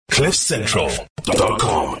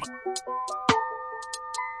CliffCentral.com.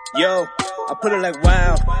 Yo, I put it like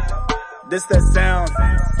wow, this that sound.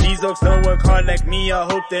 These oaks don't work hard like me, I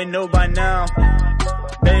hope they know by now.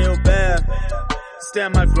 Bayo Bev,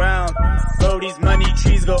 stand my ground. Bro, these money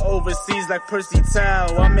trees go overseas like Percy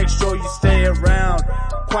Tau. I make sure you stay around,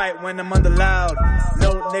 quiet when I'm under loud.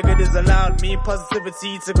 No negatives allowed, me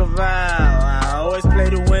positivity took a vow. I always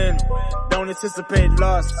play to win, don't anticipate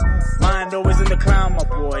loss. Mind always in the clown, my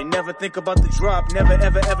boy. Never think about the drop, never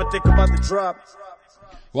ever ever think about the drop.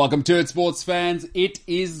 Welcome to it, sports fans. It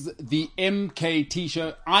is the MKT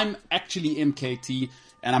show. I'm actually MKT,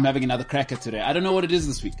 and I'm having another cracker today. I don't know what it is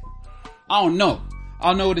this week. I don't know.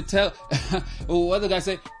 I know what to tell. What the guy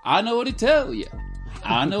say? I know what to tell you.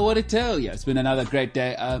 I know what to tell you. It's been another great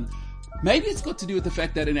day. Maybe it's got to do with the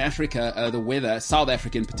fact that in Africa, the weather, South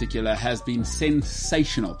Africa in particular, has been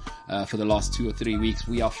sensational for the last 2 or 3 weeks.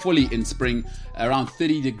 We are fully in spring, around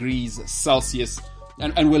 30 degrees Celsius.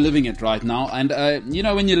 And we're living it right now. And, you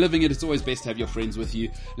know, when you're living it, it's always best to have your friends with you.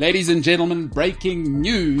 Ladies and gentlemen, breaking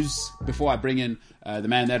news before I bring in the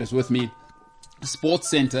man that is with me. Sports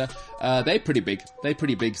Center, they're pretty big. They're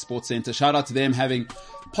pretty big, Sports Center. Shout out to them having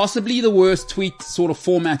possibly the worst tweet sort of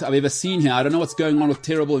format I've ever seen here. I don't know what's going on with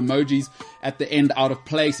terrible emojis at the end, out of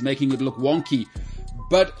place, making it look wonky.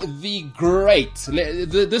 But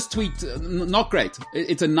this tweet, not great.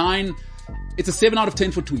 It's a 7 out of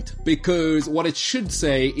 10 for tweet, because what it should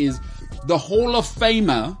say is the Hall of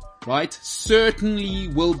Famer, right, certainly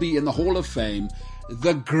will be in the Hall of Fame.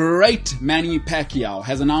 The great Manny Pacquiao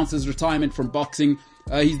has announced his retirement from boxing.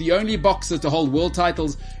 He's the only boxer to hold world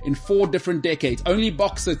titles in 4 different decades. Only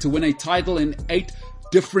boxer to win a title in 8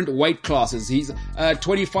 different weight classes. He's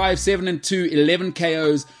 25, 7-2, 11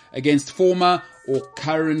 KOs against former or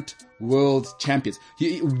current world champions.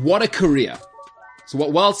 What a career. So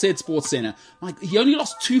what well said, Sports Center. Like, he only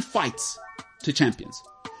lost 2 fights to champions.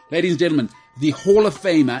 Ladies and gentlemen, the Hall of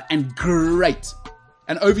Famer and great,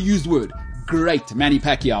 an overused word, great Manny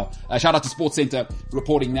Pacquiao. Shout out to Sports Center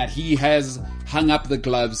reporting that he has hung up the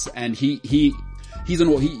gloves, and he's an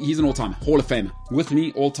all-timer, Hall of Famer. With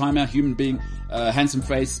me, all-timer, human being, handsome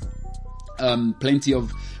face, plenty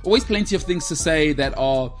of things to say that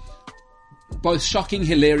are both shocking,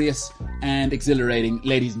 hilarious, and exhilarating.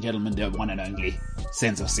 Ladies and gentlemen, the one and only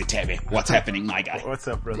Senzo Sitebe. What's happening, my guy? What's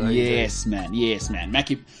up, brother? Yes, man.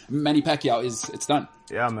 Manny Pacquiao it's done.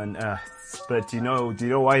 Yeah, man. But do you know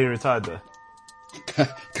why he retired though?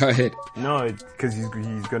 Go ahead. No, because he's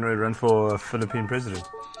going to run for Philippine president.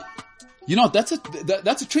 You know, that's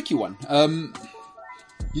a tricky one.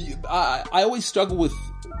 I always struggle with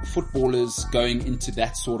footballers going into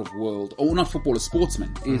that sort of world, or not footballers,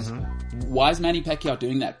 sportsmen, is why is Manny Pacquiao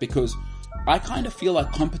doing that? Because I kind of feel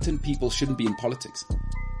like competent people shouldn't be in politics.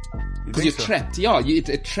 Because you're trapped. Yeah,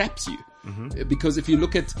 it traps you. Because if you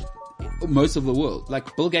look at most of the world,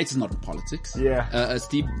 like Bill Gates is not in politics. Yeah.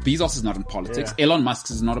 Steve Bezos is not in politics. Yeah. Elon Musk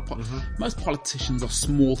is not a most politicians are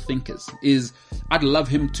small thinkers. I'd love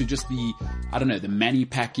him to just be, I don't know, the Manny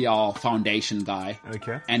Pacquiao Foundation guy.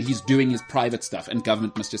 Okay. And he's doing his private stuff, and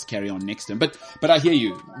government must just carry on next to him. But I hear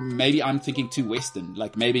you. Maybe I'm thinking too Western.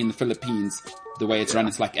 Like maybe in the Philippines, the way it's run,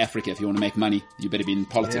 it's like Africa. If you want to make money, you better be in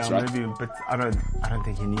politics, right? Maybe, but I don't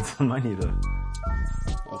think he needs the money though.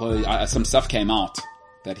 Although some stuff came out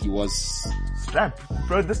that he was strapped.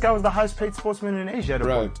 Bro, this guy was the highest paid sportsman in Asia at a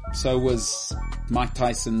point. So was Mike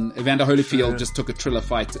Tyson. Evander Holyfield just took a Triller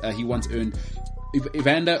fight. He once earned,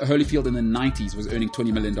 Evander Holyfield in the 90s was earning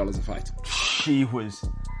 $20 million a fight. He was.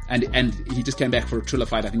 And he just came back for a Triller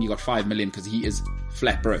fight. I think he got $5 million because he is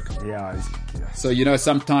flat broke. Yeah. So, you know,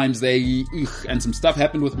 sometimes and some stuff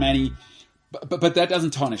happened with Manny, but that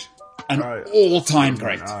doesn't tarnish an all-time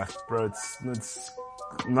great. Bro, it's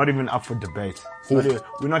not even up for debate. We're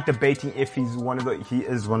not debating if he is one of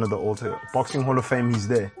the boxing Hall of Fame. He's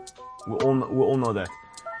there. We all know that.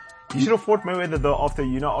 He should have fought Mayweather though after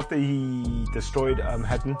he destroyed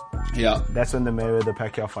Hatton. Yeah. That's when the Mayweather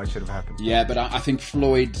Pacquiao fight should have happened. Yeah, but I think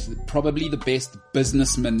Floyd, probably the best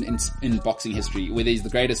businessman in boxing history. Whether he's the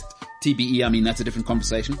greatest TBE, I mean, that's a different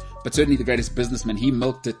conversation. But certainly the greatest businessman. He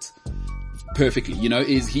milked it perfectly. You know,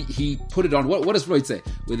 he put it on. What does Floyd say?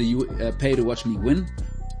 Whether you pay to watch me win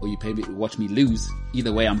or you pay to watch me lose,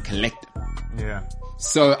 either way I'm collecting. Yeah.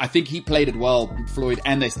 So I think he played it well, Floyd,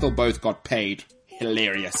 and they still both got paid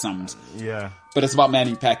hilarious sums. Yeah. But it's about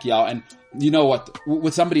Manny Pacquiao, and you know what?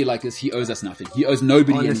 With somebody like this, he owes us nothing. He owes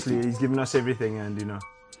nobody anything. Honestly, he's given us everything, and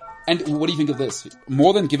And what do you think of this?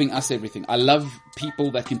 More than giving us everything, I love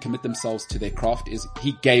people that can commit themselves to their craft. Is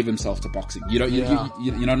he gave himself to boxing? You know, you know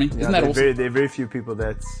what I mean? Isn't that awesome? There are very few people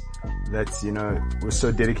that's were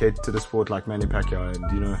so dedicated to the sport like Manny Pacquiao, and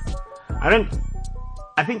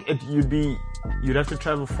I think you'd have to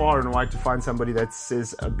travel far and wide to find somebody that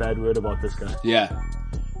says a bad word about this guy. Yeah,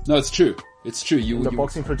 no, it's true. It's true. The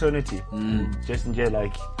boxing fraternity, Justin J,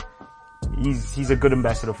 like. He's a good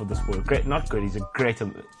ambassador for the sport. Great, not good. He's a great,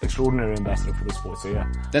 extraordinary ambassador for the sport. So yeah,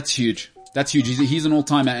 that's huge. That's huge. He's an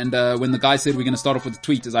all-timer. And when the guy said we're going to start off with the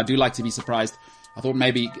tweet, as I do like to be surprised, I thought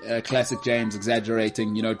maybe classic James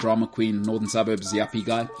exaggerating. Drama queen, northern suburbs, yuppie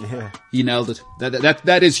guy. Yeah, he nailed it.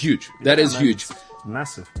 That is huge. That is huge.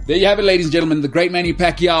 Massive. There you have it, ladies and gentlemen. The great Manny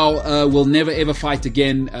Pacquiao will never ever fight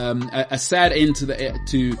again. A sad end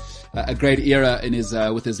to a great era in his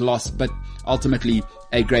with his loss, but ultimately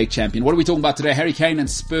a great champion. What are we talking about today? Harry Kane and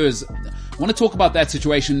Spurs. I want to talk about that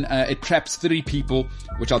situation. It traps 3 people,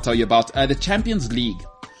 which I'll tell you about. The Champions League.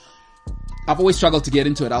 I've always struggled to get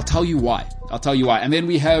into it. I'll tell you why. And then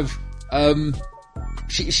we have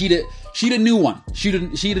She'd a new one. She'd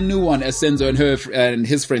a new one, as Senzo and her and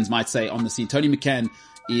his friends might say, on the scene. Toni McCann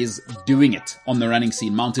is doing it on the running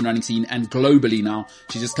scene, mountain running scene, and globally now.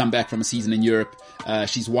 She's just come back from a season in Europe.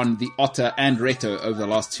 She's won the Otter and Reto over the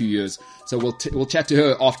last 2 years. So we'll chat to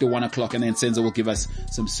her after 1 o'clock, and then Senzo will give us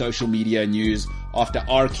some social media news. After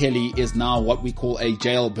R. Kelly is now what we call a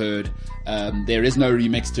jailbird. There is no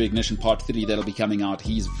remix to Ignition Part 3 that'll be coming out.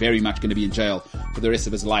 He's very much going to be in jail for the rest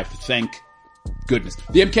of his life. Thank goodness.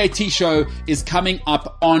 The MKT show is coming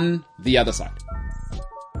up on the other side.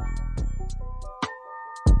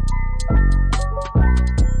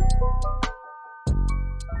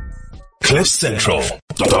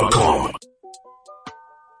 CliffCentral.com.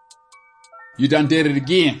 You done did it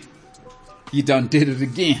again. You done did it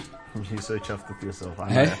again. You're so chuffed with yourself.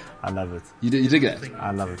 I love it. You dig that?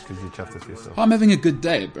 I love it because you're chuffed with yourself. I'm having a good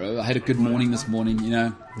day, bro. I had a good morning this morning,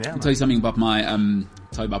 Yeah, I'll tell you something about my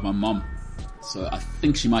mom. So I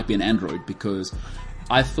think she might be an android, because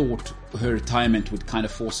I thought her retirement would kind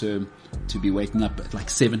of force her to be waking up at like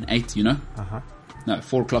 7, 8, No,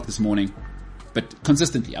 4 o'clock this morning. But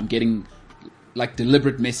consistently, I'm getting like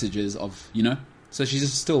deliberate messages of, so she's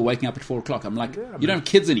just still waking up at 4 o'clock. I'm like, you don't have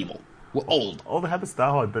kids anymore. We're old. All the habits die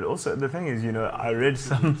hard. But also the thing is, I read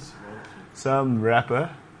some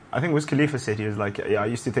rapper, I think Wiz Khalifa said, he was like, I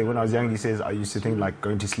used to think when I was young, he says, I used to think like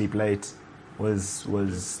going to sleep late was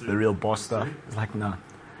the real boss stuff. It's like, nah,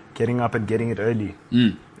 getting up and getting it early.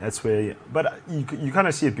 That's where, but you kind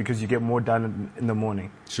of see it because you get more done in the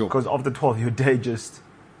morning. Sure. Because after 12, your day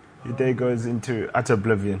goes into utter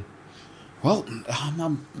oblivion. Well,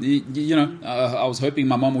 I was hoping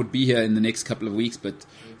my mom would be here in the next couple of weeks, but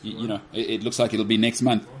it looks like it'll be next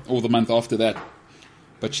month or the month after that.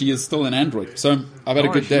 But she is still an android, so I've had a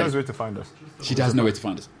good day. She knows where to find us. She does know where to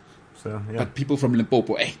find us. So, yeah. But people from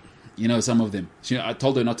Limpopo, some of them. I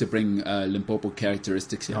told her not to bring Limpopo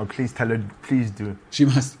characteristics here. Oh, please tell her, please do. She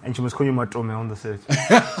must. And she must call you Matrome on the set.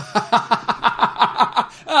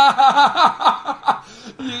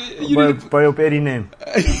 By your petty name.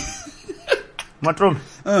 Matrome.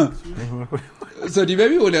 So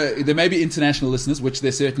there may be international listeners, which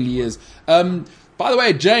there certainly is. By the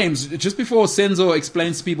way, James, just before Senzo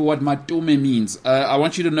explains to people what Matome means, I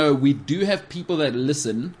want you to know we do have people that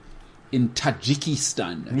listen in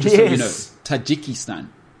Tajikistan. Just so you know, Tajikistan.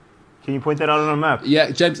 Can you point that out on a map? Yeah,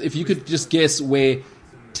 James, if you could just guess where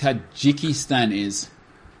Tajikistan is.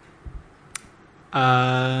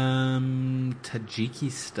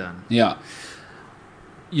 Tajikistan. Yeah.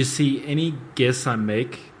 You see, any guess I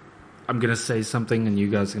make, I'm going to say something and you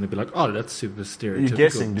guys are going to be like, oh, that's super stereotypical, you're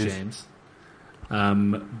guessing, James.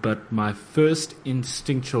 But my first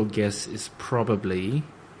instinctual guess is probably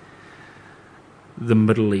the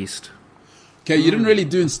Middle East. Okay, you didn't really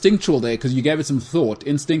do instinctual there because you gave it some thought.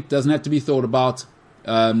 Instinct doesn't have to be thought about.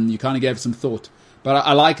 You kind of gave it some thought. But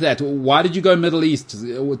I like that. Why did you go Middle East?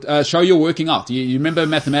 Show you're working out. You remember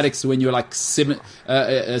mathematics when you were like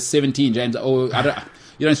 17, James?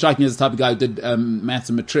 You don't strike me as the type of guy who did maths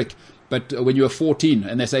and matric. But when you were 14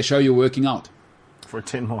 and they say, show you're working out. For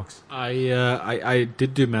 10 marks. I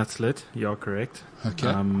did do maths lit. You're correct.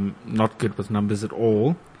 Okay. Not good with numbers at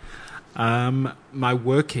all. My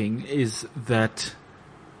working is that...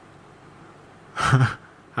 How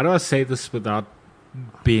do I say this without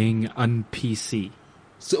being un-PC?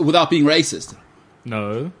 So, without being racist?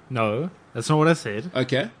 No, that's not what I said.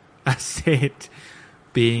 Okay. I said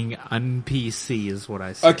being un-PC is what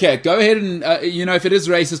I said. Okay, go ahead and, if it is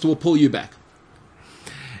racist, we'll pull you back.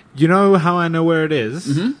 You know how I know where it is?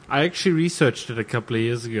 Mm-hmm. I actually researched it a couple of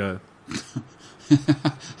years ago.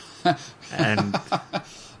 And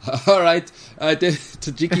All right.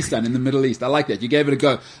 Tajikistan in the Middle East. I like that. You gave it a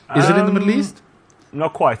go. is it in the Middle East?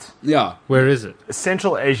 Not quite. Yeah. Where is it?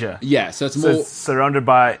 Central Asia. Yeah. So it's So more. it's surrounded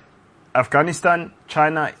by Afghanistan,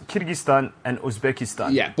 China, Kyrgyzstan, and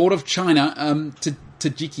Uzbekistan. Yeah. Board of China to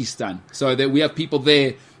Tajikistan. So that we have people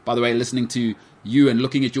there, by the way, listening to you and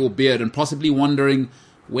looking at your beard and possibly wondering,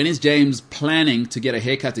 when is James planning to get a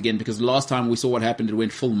haircut again? Because last time we saw what happened, it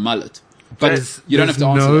went full mullet. But you don't have to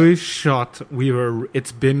answer no that. shot.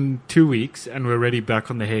 It's been 2 weeks and we're already back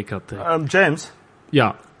on the haircut thing. James,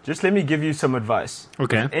 Yeah. just let me give you some advice.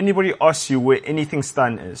 Okay. If anybody asks you where anything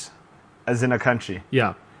stan is, as in a country,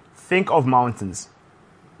 Yeah. think of mountains.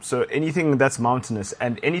 So anything that's mountainous,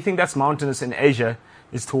 and anything that's mountainous in Asia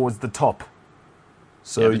is towards the top.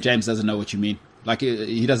 So Yeah, but James doesn't know what you mean. Like,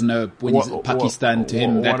 he doesn't know when he's Pakistan to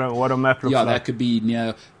him. what a map looks Yeah, like. that could be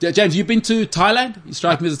near. James, you've been to Thailand? You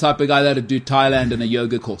strike me as the type of guy that would do Thailand and a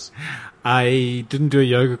yoga course. I didn't do a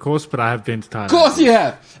yoga course, but I have been to Thailand. Of course you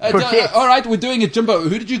have. Phuket. All right, we're doing it, Jimbo.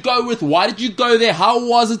 Who did you go with? Why did you go there? How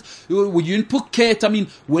was it? Were you in Phuket? I mean,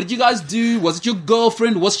 what did you guys do? Was it your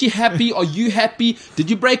girlfriend? Was she happy? Are you happy? Did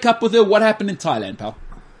you break up with her? What happened in Thailand, pal?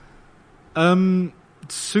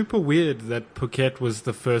 It's super weird that Phuket was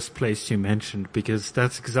the first place you mentioned because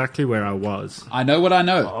that's exactly where I was. I know what I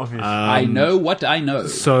know. Obviously. I know what I know.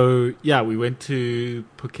 So, yeah, we went to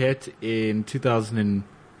Phuket in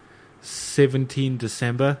 2017,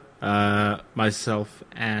 December, myself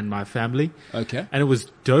and my family. Okay. And it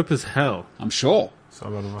was dope as hell. I'm sure.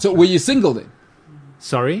 So So were you single then?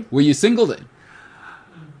 Sorry? Were you single then?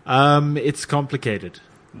 It's complicated.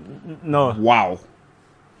 no. Wow.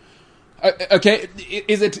 Okay,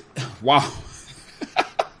 is it... Wow.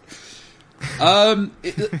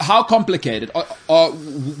 How complicated?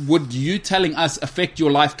 Would you telling us affect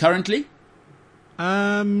your life currently?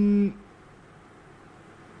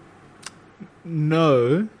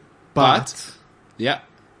 No, but Yeah.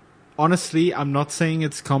 honestly, I'm not saying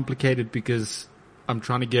it's complicated because I'm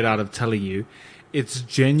trying to get out of telling you. It's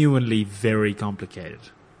genuinely very complicated.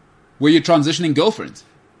 Were you transitioning girlfriends?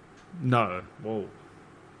 No. Whoa.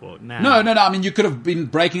 Well, nah. No. I mean, you could have been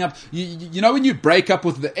breaking up. You know when you break up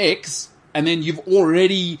with the ex and then you've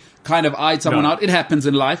already kind of eyed someone No. out? It happens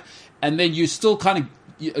in life. And then you still kind of,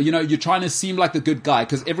 you're trying to seem like the good guy.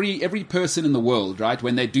 Because every person in the world, right,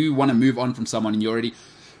 when they do want to move on from someone and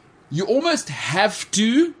you almost have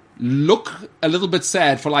to look a little bit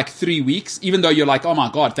sad for like 3 weeks, even though you're like, oh my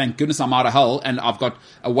God, thank goodness I'm out of hell and I've got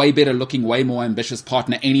a way better looking, way more ambitious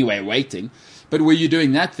partner anyway waiting. But were you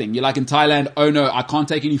doing that thing? You're like in Thailand, oh no, I can't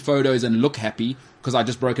take any photos and look happy because I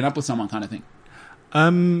just broken up with someone kind of thing.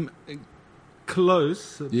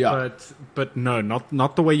 Close, Yeah. but no,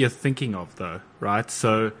 not the way you're thinking of though, right?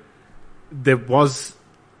 So there was,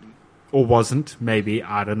 or wasn't, maybe,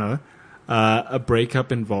 I don't know, a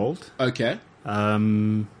breakup involved. Okay.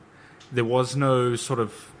 There was no sort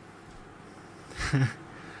of,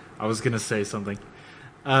 I was going to say something.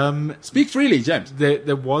 Speak freely, James.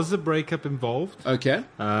 There was a breakup involved, Okay.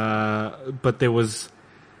 but there was,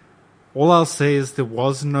 all I'll say is there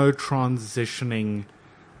was no transitioning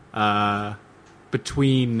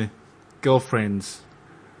between girlfriends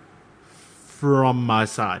from my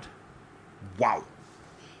side. Wow.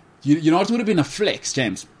 You know what would have been a flex,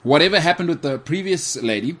 James? Whatever happened with the previous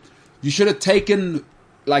lady, you should have taken,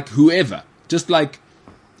 like, whoever. Just like,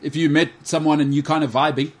 if you met someone and you kind of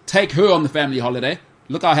vibing, take her on the family holiday.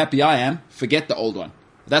 Look how happy I am. Forget the old one.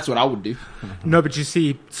 That's what I would do. No, but you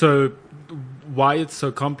see, so why it's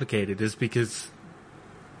so complicated is because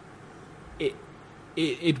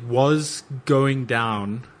it was going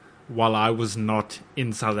down while I was not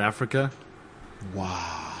in South Africa.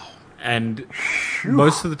 Wow. And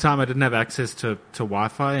most of the time I didn't have access to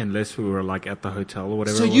Wi-Fi unless we were like at the hotel or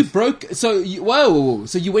whatever. So it you was. broke, whoa.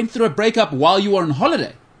 So you went through a breakup while you were on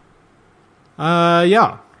holiday.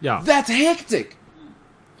 Yeah. That's hectic.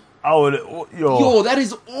 Yo, That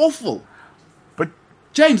is awful. but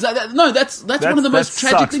James, that's one of the most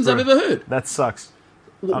tragic sucks, things bro. I've ever heard. That sucks.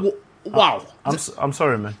 Wow. I'm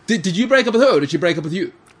sorry, man. Did you break up with her or did she break up with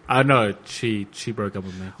you? No, she broke up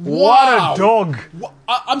with me. Wow. What a dog.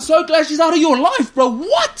 I'm so glad she's out of your life, bro.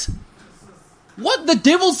 What? What the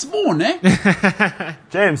devil's spawn, eh?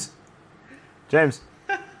 James.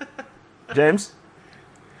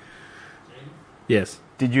 Yes.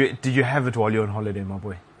 Did you have it while you're on holiday, my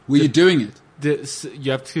boy? Were you doing it?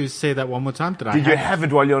 You have to say that one more time. Did you have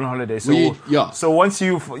it while you're on holiday? So Yeah. So once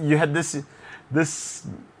you had this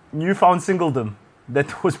newfound singledom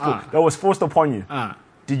that was forced upon you.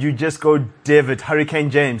 Did you just go David Hurricane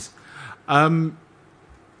James? Did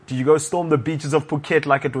you go storm the beaches of Phuket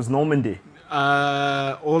like it was Normandy?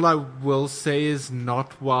 All I will say is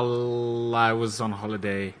not while I was on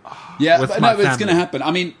holiday. Yeah, with but my no, it's going to family. happen.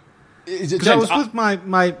 I mean, Because I was with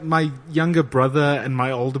my younger brother and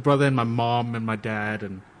my older brother and my mom and my dad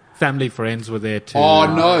and family friends were there too. Oh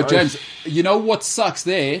no, James! You know what sucks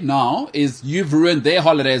there now is you've ruined their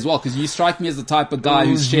holiday as well because you strike me as the type of guy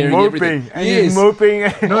who's sharing everything. And he's moping.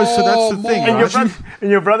 No, so that's the thing. man.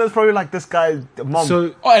 And your brother's probably like, this guy's mom.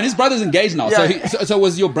 So Oh, and his brother's engaged now. Yeah. So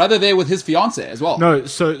was your brother there with his fiance as well? no,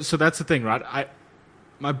 so that's the thing, right?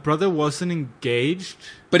 My brother wasn't engaged.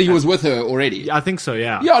 But he was with her already. I think so,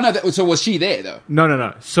 yeah. Yeah, no. So was she there though?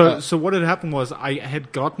 No. So what had happened was I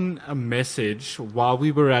had gotten a message while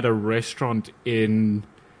we were at a restaurant in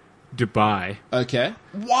Dubai. Okay.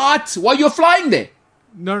 What? While you're flying there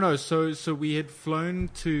No. So we had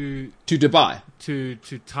flown to Dubai? to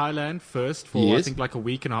Thailand first for I Yes. think like a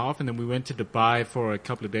week and a half, and then we went to Dubai for a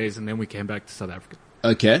couple of days, and then we came back to South Africa.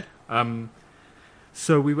 Okay.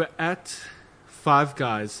 So we were at Five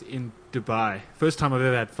Guys in Dubai. First time I've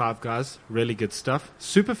ever had Five Guys. Really good stuff.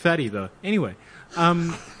 Super fatty though. Anyway,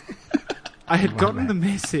 I had gotten the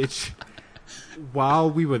message while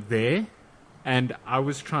we were there, and I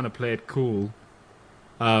was trying to play it cool,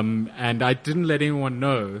 and I didn't let anyone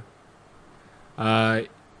know.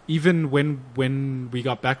 Even when we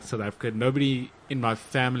got back to South Africa, nobody in my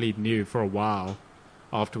family knew for a while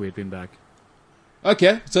after we'd been back.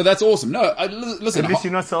 Okay. So that's awesome. No, listen. At least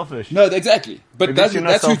you're not selfish. No, exactly. But At that's least you're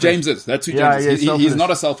not who selfish. James is. That's who Yeah, James yeah, is. he's He's selfless.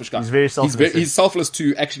 not a selfish guy. He's very selfless. He's selfless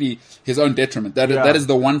to actually his own detriment. That Yeah. that is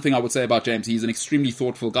the one thing I would say about James. He's an extremely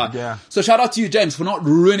thoughtful guy. Yeah. So shout out to you, James, for not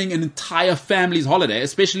ruining an entire family's holiday,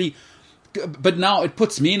 especially. But now it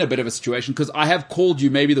puts me in a bit of a situation because I have called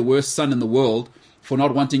you maybe the worst son in the world for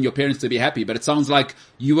not wanting your parents to be happy. But it sounds like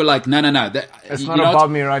you were like, no. It's not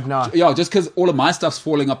about me right now. Yeah, just because all of my stuff's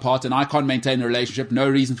falling apart and I can't maintain a relationship, no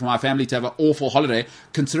reason for my family to have an awful holiday,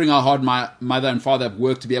 considering how hard my mother and father have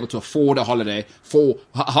worked to be able to afford a holiday for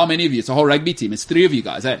how many of you? It's a whole rugby team. It's 3 of you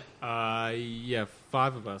guys, eh? Yeah,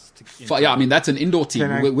 5 of us. Yeah, I mean, that's an indoor team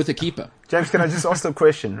Can I- with a keeper. James, can I just ask a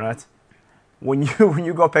question, right? When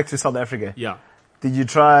you got back to South Africa, Yeah. did you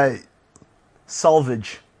try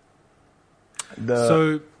salvage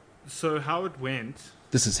the... So how it went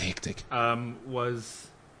This is hectic. was,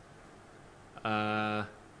 can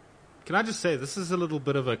I just say, this is a little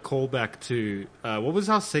bit of a callback to, what was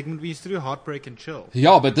our segment we used to do? Heartbreak and Chill.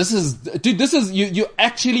 Yeah, but this is, dude, you're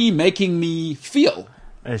actually making me feel.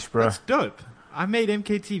 Ish, bro. That's dope. I made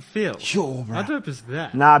MKT feel. Yo, bro. How dope is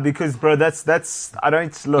that? Nah, because, bro, that's, I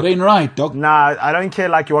don't, look. It ain't right, dog. Nah, I don't care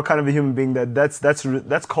like what kind of a human being that's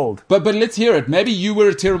cold. But let's hear it. Maybe you were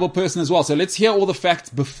a terrible person as well. So let's hear all the facts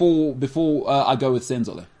before I go with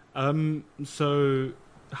Senzo. So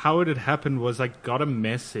how it had happened was I got a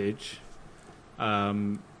message,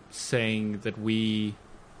 saying that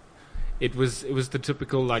it was the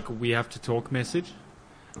typical, like, we have to talk message.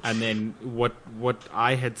 And then what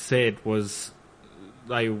I had said was,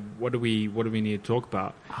 like, what do we need to talk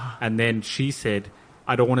about? And then she said,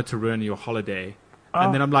 I don't want it to ruin your holiday.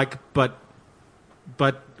 And then I'm like, but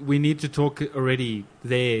we need to talk already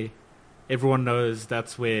there. Everyone knows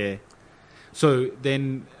that's where. So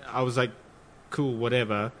then I was like, cool,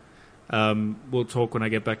 whatever. We'll talk when I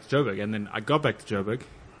get back to Joburg. And then I got back to Joburg,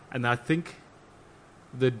 and I think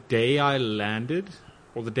the day I landed,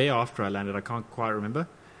 or the day after I landed, I can't quite remember,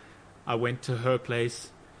 I went to her place.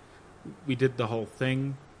 We did the whole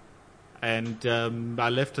thing, and I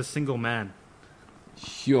left a single man.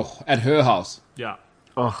 Yo, at her house. Yeah.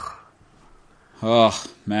 Ugh. Oh,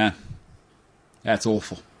 man. That's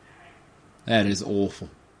awful. That is awful.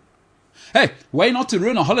 Hey, way not to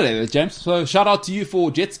ruin a holiday there, James. So shout out to you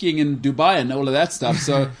for jet skiing in Dubai and all of that stuff.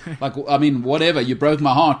 So, like, I mean, whatever. You broke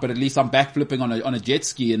my heart, but at least I'm backflipping on a jet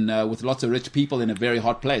ski and with lots of rich people in a very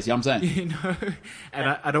hot place. You know what I'm saying? You know,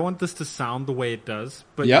 and I don't want this to sound the way it does,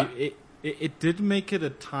 but Yeah. it did make it a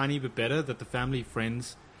tiny bit better that the family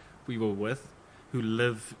friends we were with, who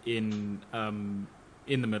live in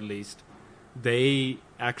the Middle East, they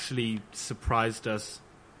actually surprised us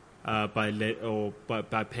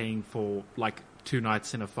by paying for like 2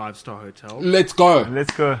 nights in a 5-star hotel. Let's go.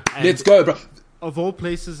 Let's go. And Let's go, bro. Of all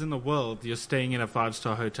places in the world, you're staying in a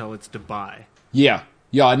 5-star hotel. It's Dubai. Yeah.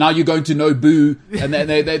 Yeah, now you're going to Nobu, and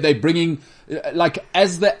they're bringing, like,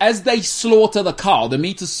 as they slaughter the cow, the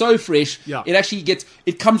meat is so fresh, Yeah.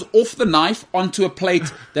 it comes off the knife onto a plate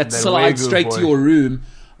that That slides Wagyu, straight boy. to your room.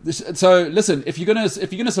 So listen, if you're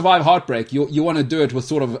gonna survive heartbreak, you want to do it with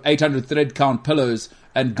sort of 800 thread count pillows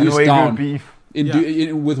and goose Wagyu down beef.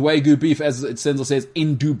 with Wagyu beef, as Senzo says,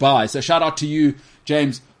 in Dubai. So shout out to you,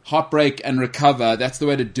 James. Heartbreak and recover. That's the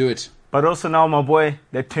way to do it. But also now, my boy,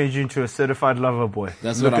 that turns you into a certified lover boy.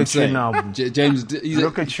 That's Look what I'm at you saying. now. James,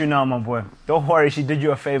 Look at you now, my boy. Don't worry, she did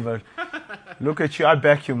you a favor. Look at you, I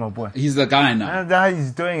back you, my boy. he's the guy now. And that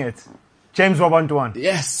he's doing it. James Wabantuan.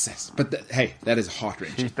 Yes. But hey, that is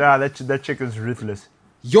heart-wrenching. That chick is ruthless.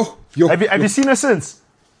 Yo. Have you seen her since?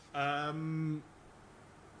 I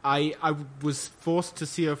was forced to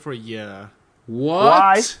see her for a year. What?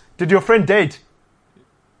 Why? Did your friend date?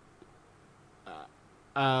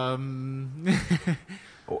 What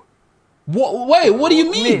do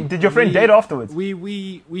you mean? Did your friend date afterwards?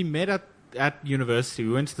 We met at university.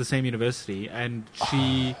 We went to the same university, and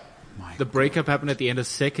the breakup happened at the end of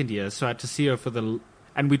second year, so I had to see her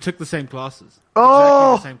and we took the same classes.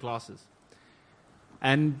 Oh! Exactly the same classes.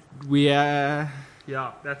 And we, yeah,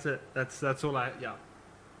 that's it. That's all yeah.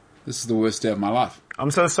 This is the worst day of my life.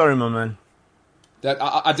 I'm so sorry, my man. That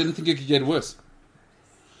I didn't think it could get worse.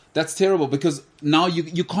 That's terrible because now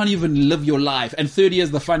you can't even live your life. And third year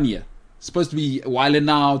is the fun year. It's supposed to be wilding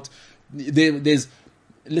out.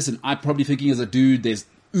 Listen, I'm probably thinking as a dude, there's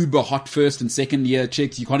uber hot first and second year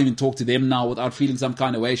chicks. You can't even talk to them now without feeling some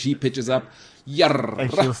kind of way. She pitches up.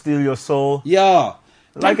 And she'll steal your soul. Yeah.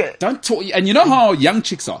 Like don't talk. And you know how young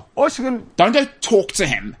chicks are. Or she can Don't go talk to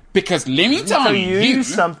him because let me tell you.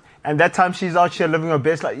 something. And that time she's out here living her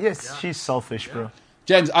best life. Yes, she's selfish, bro.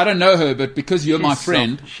 James, I don't know her, but because you're my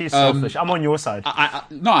friend, she's selfish. I'm on your side.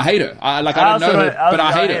 No, I hate her. I don't know her, but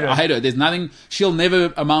I hate her. her. I hate her. There's nothing. She'll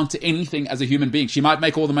never amount to anything as a human being. She might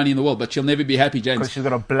make all the money in the world, but she'll never be happy, James. Because she's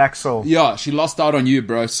got a black soul. Yeah, she lost out on you,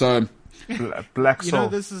 bro. So, Black soul. You know,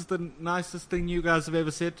 this is the nicest thing you guys have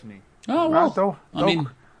ever said to me. oh Right, well. I mean,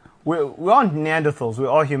 we aren't Neanderthals. We're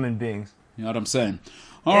all human beings. you know what I'm saying.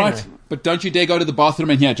 All right, but don't you dare go to the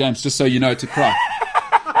bathroom in here, James, just so you know to cry.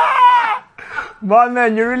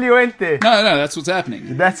 Man, you really went there. No, that's what's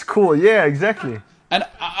happening. That's cool. Yeah, exactly. And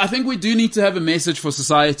I think we do need to have a message for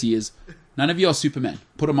society: is none of you are Superman.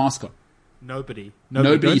 Put a mask on. Nobody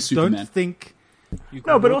is Superman. Don't think you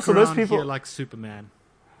can No, but walk also those around people- here like Superman.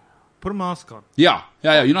 Put a mask on. Yeah.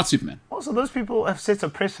 You're not Superman. Also, those people have set a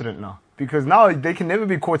precedent now. Because now they can never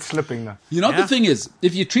be caught slipping now. You know what Yeah. the thing is?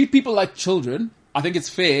 If you treat people like children, I think it's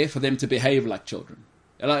fair for them to behave like children.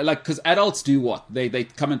 Like, because adults do what? They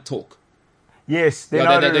come and talk. Yes, they Yeah, know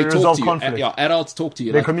how they to talk resolve to you. conflict. Yeah, adults talk to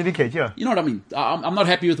you. They Like, communicate, yeah. you know what I mean? I'm not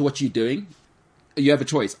happy with what you're doing. You have a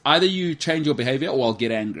choice. Either you change your behavior or I'll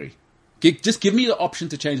get angry. Just give me the option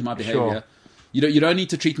to change my behavior. Sure. You don't need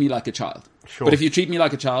to treat me like a child. Sure. But if you treat me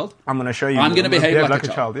like a child, I'm going to show you. I'm going to behave like a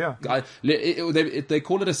child, child. yeah. They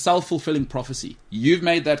call it a self-fulfilling prophecy. You've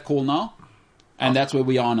made that call now, and that's where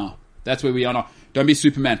we are now. Don't be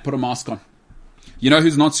Superman. Put a mask on. You know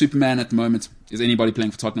who's not Superman at the moment is anybody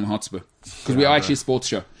playing for Tottenham Hotspur. Because we are actually a sports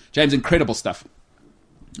show. James, incredible stuff.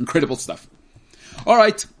 All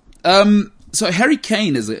right. So Harry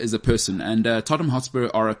Kane is a person, and Tottenham Hotspur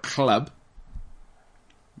are a club.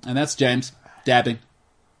 And that's James, dabbing.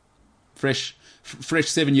 Fresh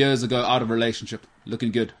 7 years ago, out of a relationship.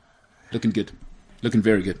 Looking good. Looking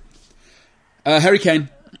very good. Harry Kane,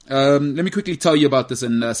 let me quickly tell you about this,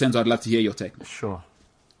 and Senzo, I'd love to hear your take. Sure.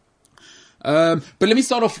 But let me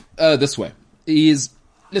start off this way.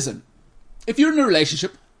 Listen, if you're in a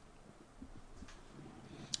relationship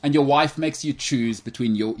and your wife makes you choose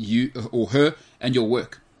between you or her and your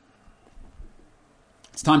work,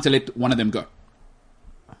 it's time to let one of them go.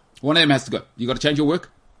 One of them has to go. You got to change your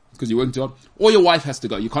work because you're working too hard, or your wife has to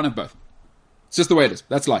go. You can't have both. It's just the way it is.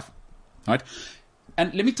 That's life. All right?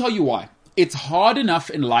 And let me tell you why. It's hard enough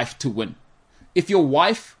in life to win. If your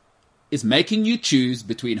wife is making you choose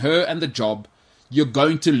between her and the job, you're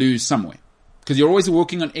going to lose somewhere. Because you're always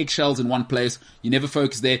walking on eggshells in one place. You never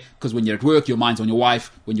focus there because when you're at work, your mind's on your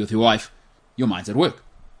wife. When you're with your wife, your mind's at work.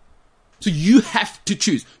 So you have to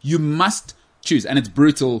choose. You must choose. And it's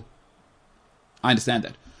brutal. I understand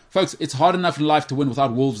that. Folks, it's hard enough in life to win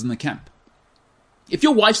without wolves in the camp. If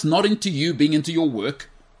your wife's not into you being into your work,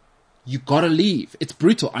 you gotta leave. It's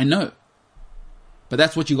brutal, I know. But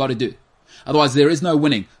that's what you gotta do. Otherwise, there is no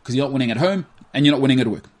winning, because you're not winning at home and you're not winning at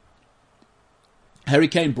work. Harry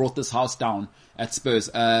Kane brought this house down at Spurs.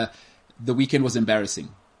 The weekend was embarrassing.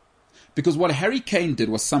 Because what Harry Kane did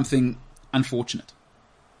was something unfortunate.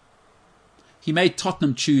 He made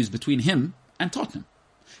Tottenham choose between him and Tottenham.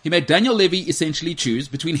 He made Daniel Levy essentially choose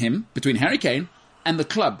between Harry Kane, and the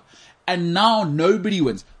club. And now nobody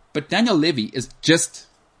wins. But Daniel Levy is just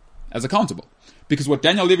as accountable. Because what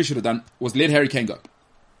Daniel Levy should have done was let Harry Kane go.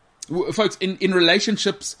 Folks, in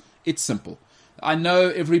relationships, it's simple. I know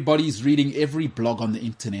everybody's reading every blog on the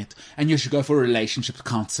internet, and you should go for relationship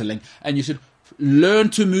counseling, and you should learn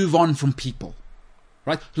to move on from people.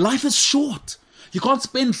 Right? Life is short. You can't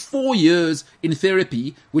spend 4 years in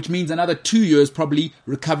therapy, which means another 2 years probably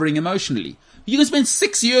recovering emotionally. You can spend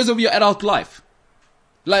 6 years of your adult life.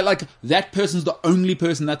 Like that person's the only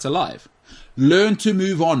person that's alive. Learn to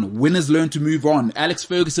move on. Winners learn to move on. Alex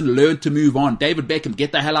Ferguson learned to move on. David Beckham,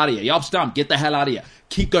 get the hell out of here. Jaap Stam, get the hell out of here.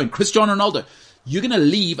 Keep going. Cristiano Ronaldo, you're going to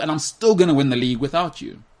leave and I'm still going to win the league without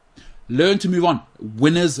you. Learn to move on.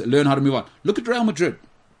 Winners learn how to move on. Look at Real Madrid.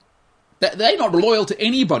 They're not loyal to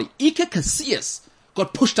anybody. Iker Casillas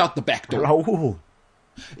got pushed out the back door. Raul.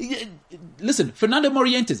 Listen, Fernando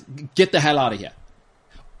Morientes, get the hell out of here.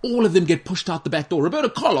 All of them get pushed out the back door. Roberto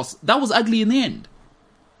Carlos, that was ugly in the end.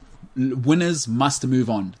 Winners must move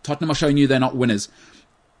on. Tottenham are showing you they're not winners.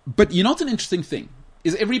 But you know what's an interesting thing?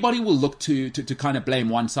 Is everybody will look to kind of blame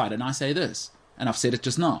one side. And I say this, and I've said it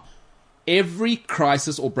just now. Every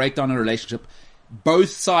crisis or breakdown in a relationship, both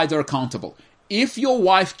sides are accountable. If your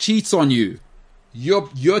wife cheats on you,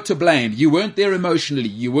 you're to blame. You weren't there emotionally.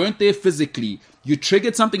 You weren't there physically. You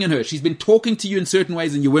triggered something in her. She's been talking to you in certain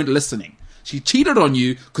ways and you weren't listening. She cheated on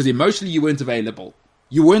you because emotionally you weren't available.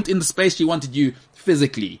 You weren't in the space she wanted you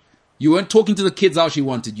physically. You weren't talking to the kids how she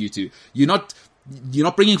wanted you to. You're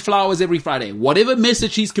not bringing flowers every Friday. Whatever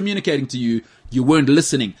message she's communicating to you, you weren't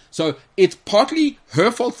listening. So it's partly her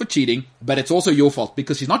fault for cheating, but it's also your fault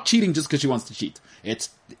because she's not cheating just because she wants to cheat. It's,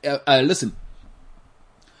 listen,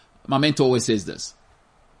 my mentor always says this.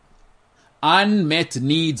 Unmet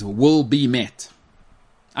needs will be met.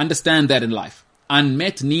 Understand that in life.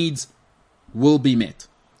 Unmet needs will be met.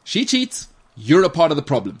 She cheats, you're a part of the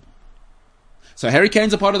problem. So Harry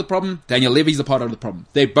Kane's a part of the problem, Daniel Levy's a part of the problem.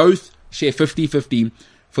 They both share 50-50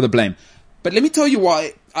 for the blame. But let me tell you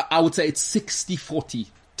why I would say it's 60-40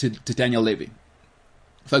 to Daniel Levy.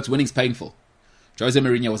 Folks, winning's painful. Jose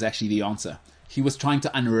Mourinho was actually the answer. He was trying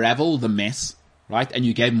to unravel the mess, right? And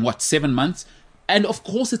you gave him, 7 months? And of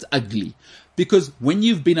course it's ugly. Because when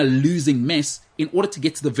you've been a losing mess, in order to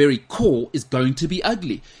get to the very core, is going to be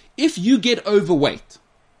ugly. If you get overweight,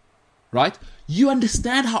 right? You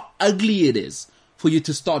understand how ugly it is for you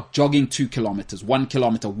to start jogging 2 kilometers, 1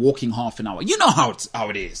 kilometer, walking half an hour. You know how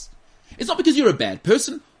it is. It's not because you're a bad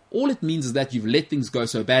person. All it means is that you've let things go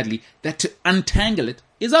so badly that to untangle it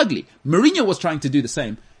is ugly. Mourinho was trying to do the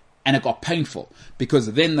same, and it got painful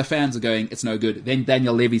because then the fans are going, it's no good. Then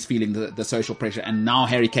Daniel Levy's feeling the social pressure, and now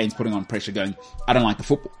Harry Kane's putting on pressure going, I don't like the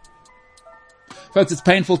football. Folks, it's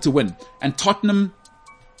painful to win. And Tottenham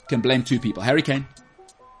can blame 2 people, Harry Kane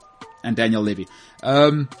and Daniel Levy.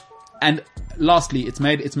 And lastly, it's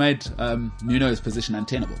made Nuno's position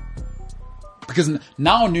untenable. Because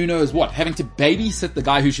now Nuno is what? Having to babysit the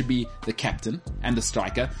guy who should be the captain and the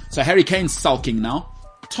striker. So Harry Kane's sulking now.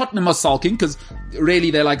 Tottenham are sulking because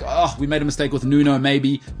really they're like, oh, we made a mistake with Nuno,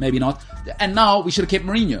 maybe not. And now we should have kept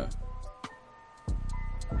Mourinho.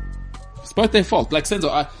 It's both their fault. Like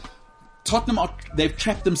Senzo, Tottenham they've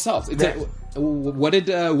trapped themselves. What did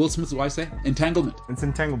Will Smith's wife say? Entanglement. It's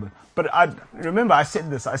entanglement. But I remember I said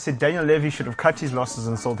this. I said Daniel Levy should have cut his losses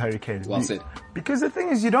and sold Harry Kane. Well said. Because the thing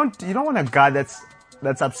is, you don't want a guy that's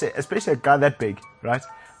upset, especially a guy that big, right?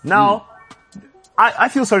 Now, I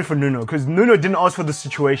feel sorry for Nuno because Nuno didn't ask for the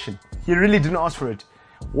situation. He really didn't ask for it.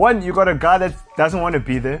 1, you got a guy that doesn't want to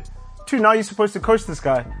be there. 2, now you're supposed to coach this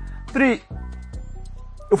guy. 3,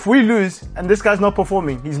 if we lose and this guy's not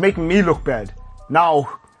performing, he's making me look bad.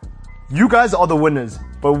 Now, you guys are the winners,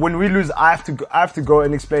 but when we lose, I have to go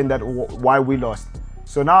and explain that why we lost.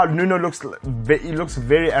 So now Nuno looks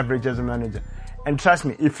very average as a manager. And trust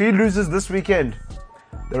me, if he loses this weekend,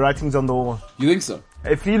 the writing's on the wall. You think so?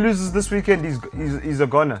 If he loses this weekend, he's a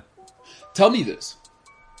goner. Tell me this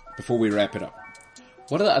before we wrap it up.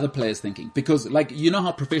 What are the other players thinking? Because, you know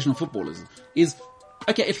how professional football is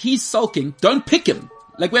okay, if he's sulking, don't pick him.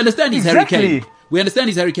 Like, we understand he's Harry Kane. We understand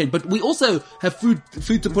he's Harry Kane, but we also have food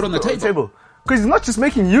to put on the table. Because he's not just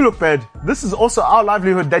making you look bad. This is also our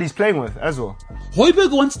livelihood that he's playing with as well.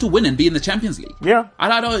 Højbjerg wants to win and be in the Champions League. Yeah.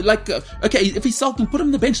 And I don't, okay, if he's sulking, put him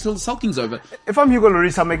on the bench till the sulking's over. If I'm Hugo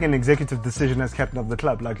Lloris, I'm making an executive decision as captain of the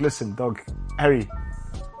club. Like, listen, dog, Harry,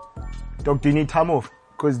 dog, do you need time off?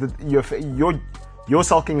 Because your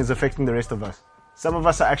sulking is affecting the rest of us. Some of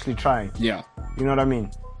us are actually trying. Yeah. You know what I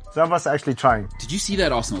mean? Some of us are actually trying. Did you see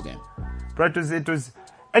that Arsenal game? Bro, it was,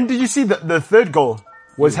 and did you see the third goal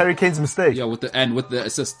was Harry Kane's mistake? Yeah, with the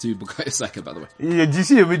assist to Bukayo Saka, by the way. Yeah, did you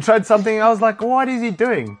see it? We tried something, I was like, what is he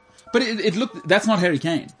doing? But it looked, that's not Harry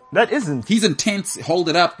Kane. That isn't. He's intense, hold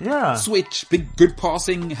it up, switch, good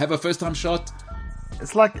passing, have a first time shot.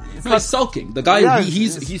 It's like, he's sulking. The guy,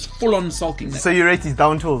 he's full on sulking. So you rate his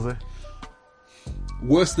down tools, eh?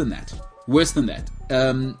 Worse than that.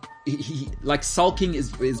 He sulking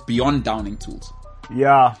is beyond downing tools.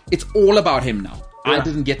 Yeah. It's all about him now. Yeah. I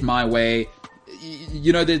didn't get my way.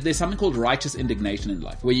 You know, there's something called righteous indignation in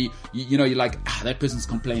life where you're like, that person's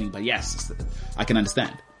complaining, but yes, I can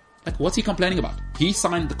understand. Like, what's he complaining about? He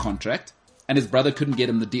signed the contract and his brother couldn't get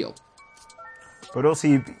him the deal. But also,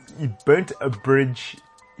 he burnt a bridge.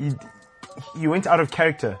 He went out of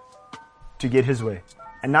character to get his way.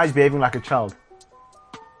 And now he's behaving like a child.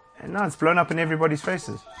 And now it's blown up in everybody's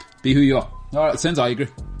faces. Be who you are. All right, Senzo, I agree.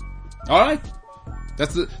 All right.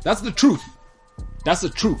 That's the truth. That's the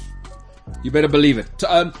truth. You better believe it.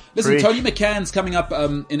 Listen, Preach. Toni McCann's coming up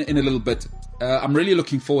in a little bit. I'm really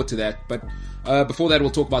looking forward to that. But before that,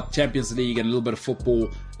 we'll talk about Champions League and a little bit of football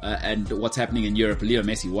and what's happening in Europe. Leo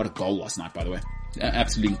Messi, what a goal last night, by the way.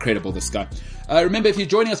 Absolutely incredible, this guy. Remember, if you're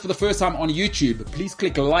joining us for the first time on YouTube, please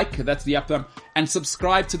click like, that's the up thumb, and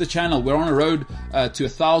subscribe to the channel. We're on a road to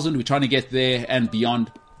 1,000. We're trying to get there and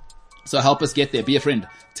beyond. So help us get there. Be a friend.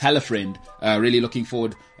 Tell a friend. Really looking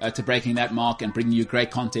forward to breaking that mark and bringing you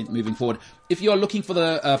great content moving forward. If you are looking for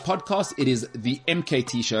the podcast, it is the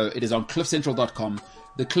MKT Show. It is on cliffcentral.com,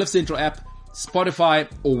 the Cliff Central app, Spotify,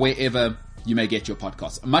 or wherever you may get your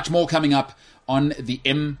podcasts. Much more coming up on the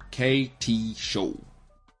MKT Show.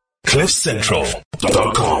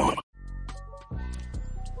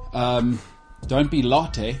 cliffcentral.com. Don't be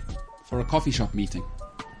latte for a coffee shop meeting.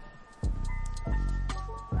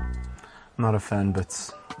 Not a fan, but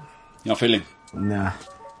You're feeling. nah.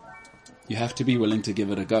 You have to be willing to give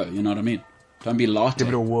it a go. You know what I mean? Don't be latte. Give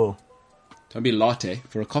it a whirl. Don't be latte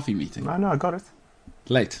for a coffee meeting. I know, I got it.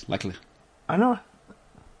 Late, likely. I know.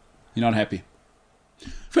 You're not happy.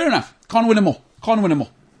 Fair enough. Can't win them all. Can't win them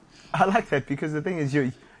all. I like that because the thing is,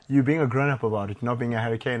 you being a grown-up about it, not being a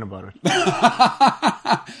hurricane about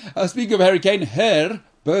it. Speaking of hurricane, Herr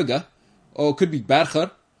Burger, or could be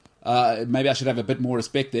Berger. Maybe I should have a bit more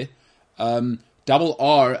respect there. Double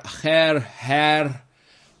R, Herr.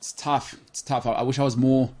 It's tough. It's tough. I wish I was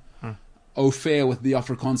more au fait with the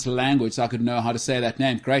Afrikaans language so I could know how to say that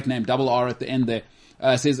name. Great name. Double R at the end there.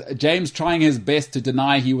 Says, James trying his best to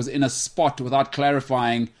deny he was in a spot without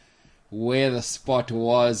clarifying where the spot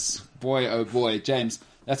was. Boy, oh boy. James,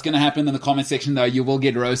 that's going to happen in the comment section though. You will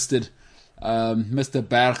get roasted. Mr.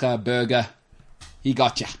 Burger, he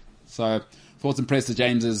got you. So, thoughts and prayers to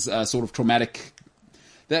James's sort of traumatic.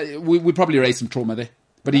 We probably raised some trauma there.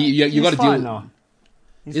 But you got to deal. Now.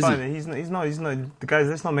 He's Is fine. He's not. The guys,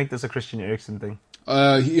 let's not make this a Christian Eriksen thing.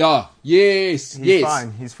 Yeah. Yes. He's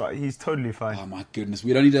fine. He's fine. He's totally fine. Oh my goodness.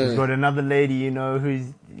 We don't need to. He's got another lady,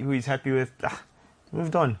 who he's happy with.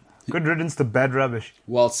 Moved on. Good riddance to bad rubbish.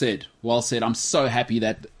 Well said. Well said. I'm so happy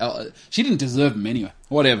that she didn't deserve him anyway.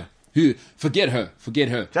 Whatever. Forget her. Forget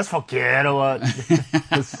her. Just forget what.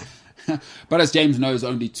 But as James knows,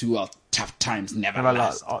 only two tough times never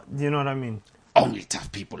last. You know what I mean? Only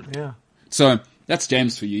tough people. Yeah. So that's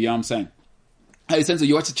James for you. Yeah, I'm saying. Hey, Senzo,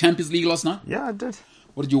 you watched the Champions League last night? Yeah, I did.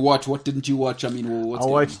 What did you watch? What didn't you watch? I mean, what's I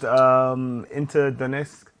watched Inter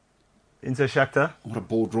Donetsk, Inter Shakhtar. What a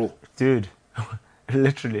ball draw. Dude,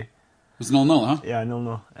 literally. It was 0-0, huh? Yeah,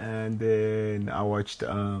 no. And then I watched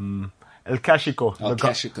El Clasico.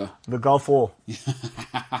 The Gulf War.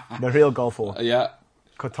 The real Gulf War. Yeah.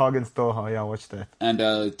 Qatar against Doha. Yeah, I watched that. And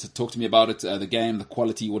to talk to me about it, the game, the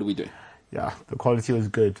quality, what do we do? Yeah, the quality was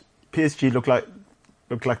good. PSG looked like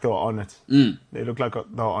they were on it. They looked like they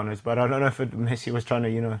were on it. But I don't know if Messi was trying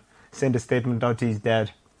to, send a statement out to his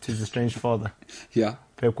dad, to his estranged father. Yeah.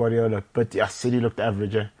 Pep Guardiola. But yeah, City looked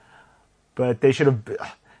average. But they should have.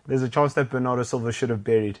 There's a chance that Bernardo Silva should have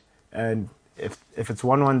buried. And if it's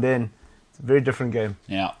 1-1, then it's a very different game.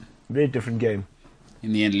 Yeah. Very different game.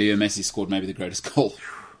 In the end, Leo Messi scored maybe the greatest goal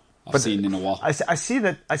I've seen in a while. I see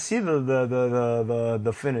that. I see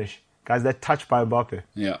the finish, guys. That touch by Mbappe.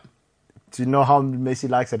 Yeah. To know how Messi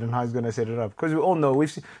likes it and how he's going to set it up, because we all know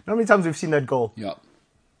how many times we've seen that goal. Yeah.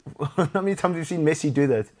 How many times we've seen Messi do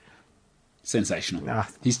that? Sensational. Nah.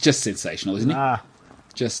 He's just sensational, isn't he? Nah.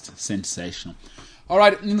 Just sensational. All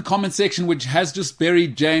right, in the comment section, which has just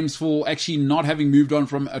buried James for actually not having moved on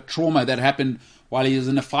from a trauma that happened while he was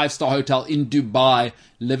in a 5-star hotel in Dubai,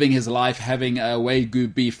 living his life, having a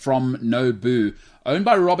Wagyu beef from Nobu, owned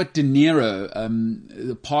by Robert De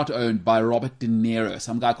Niro, part owned by Robert De Niro.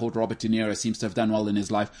 Some guy called Robert De Niro seems to have done well in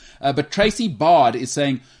his life. But Tracy Bard is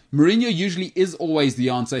saying, Mourinho usually is always the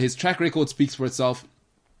answer. His track record speaks for itself,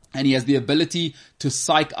 and he has the ability to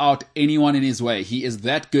psych out anyone in his way. He is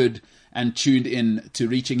that good and tuned in to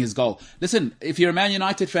reaching his goal. Listen, if you're a Man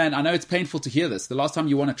United fan, I know it's painful to hear this. The last time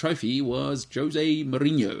you won a trophy was Jose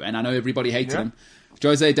Mourinho, and I know everybody hated him.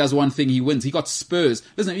 Jose does one thing, he wins. He got Spurs.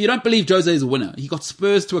 Listen, if you don't believe Jose is a winner, he got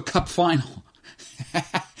Spurs to a cup final.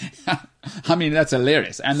 I mean, that's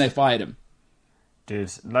hilarious. And they fired him.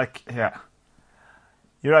 Dude, like, yeah.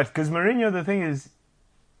 You're right, because Mourinho, the thing is,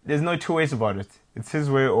 there's no two ways about it. It's his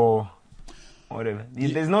way or whatever.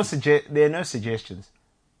 There are no suggestions.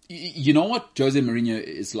 You know what Jose Mourinho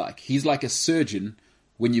is like? He's like a surgeon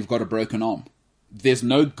when you've got a broken arm. There's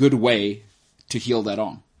no good way to heal that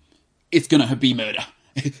arm. It's going to be murder.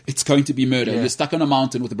 It's going to be murder. Yeah. You're stuck on a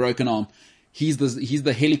mountain with a broken arm. He's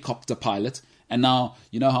the helicopter pilot. And now,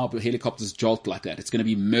 you know how helicopters jolt like that. It's going to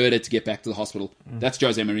be murder to get back to the hospital. That's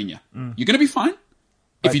Jose Mourinho. You're going to be fine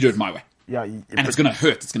if you do it my way. Yeah, And it's going to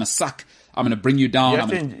hurt. It's going to suck. I'm going to bring you down.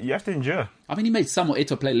 You have to endure. I mean, he made Samuel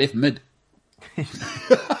Eto'o play left mid. Eto'o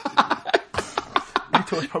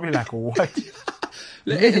was probably like, what?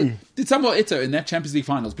 Did Samuel Eto'o in that Champions League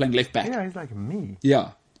finals playing left back? Yeah, he's like me.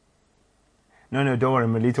 Yeah. No, don't worry.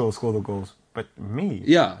 Melito will score the goals. But me.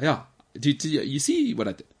 Yeah. You see what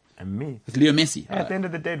I did? And me. With Leo Messi. At the end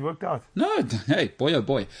of the day, it worked out. No, hey, boy oh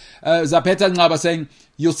boy. Zapeta Ngaba saying,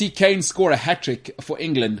 you'll see Kane score a hat-trick for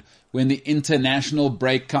England when the international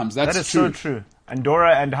break comes. That is so true.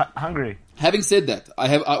 Andorra and Hungary. Having said that,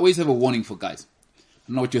 I always have a warning for guys. I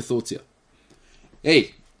don't know what your thoughts here.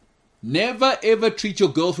 Hey, never ever treat your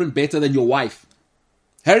girlfriend better than your wife.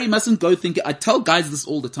 Harry mustn't go thinking. I tell guys this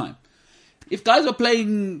all the time. If guys are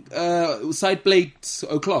playing side plate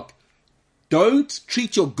o'clock, don't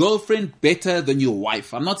treat your girlfriend better than your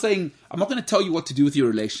wife. I'm not going to tell you what to do with your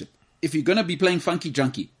relationship. If you're going to be playing funky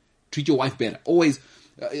junkie, treat your wife better. Always.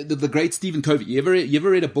 The great Stephen Covey. You ever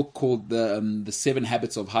read a book called the 7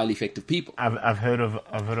 Habits of Highly Effective People? I've heard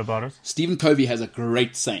about it. Stephen Covey has a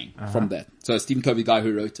great saying from that. So Stephen Covey, the guy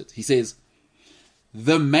who wrote it, he says,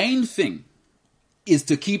 the main thing is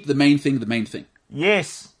to keep the main thing the main thing.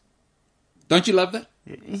 Yes. Don't you love that?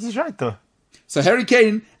 He's right though. So Harry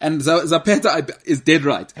Kane and Zapata is dead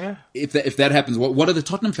right. Yeah. If that happens, what are the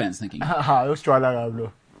Tottenham fans thinking?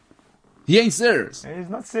 He ain't serious. He's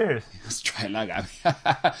not serious. Let's try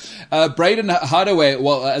Braden Hardaway,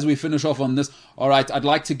 well, as we finish off on this, all right, I'd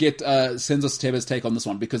like to get Senzo Steve's take on this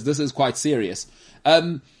one because this is quite serious.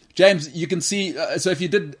 James, you can see, so if you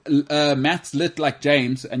did maths lit like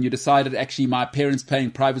James and you decided actually my parents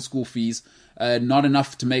paying private school fees, not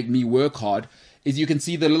enough to make me work hard, is you can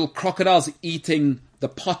see the little crocodiles eating the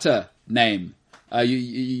Potter name.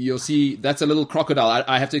 You'll see that's a little crocodile.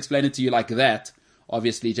 I have to explain it to you like that,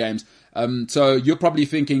 obviously, James. So you're probably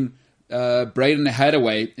thinking Braden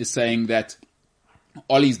Hadaway is saying that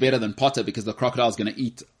Ollie's better than Potter because the crocodile's going to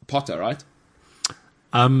eat Potter, right?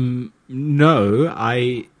 No,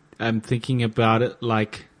 I am thinking about it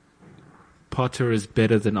like Potter is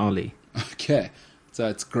better than Ollie. Okay, so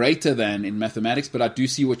it's greater than in mathematics, but I do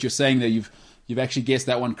see what you're saying there. You've actually guessed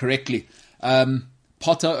that one correctly.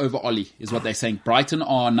 Potter over Ollie is what they're saying. Brighton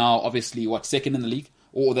are now obviously second in the league,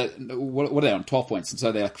 or what are they on? 12 points, and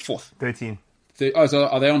so they're like fourth. 13. So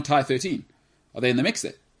are they on tie 13? Are they in the mix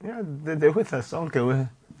there? Yeah, they're with us. Okay, we're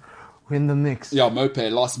in the mix. Yeah, Mope,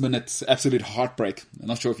 last minute, absolute heartbreak. I'm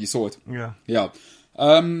not sure if you saw it. Yeah.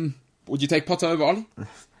 Would you take Potter over Ollie?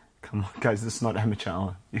 Come on, guys, this is not amateur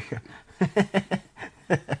hour.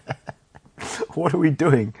 What are we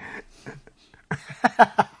doing?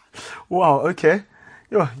 Wow, okay.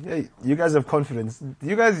 You guys have confidence.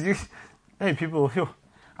 Hey, people,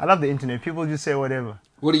 I love the internet. People just say whatever.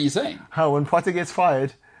 What are you saying? When Potter gets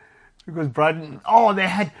fired, because Brighton, they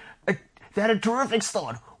had a terrific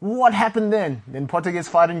start. What happened then? Then Potter gets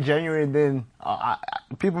fired in January, and then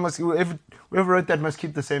people must, whoever wrote that must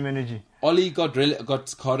keep the same energy. Ollie got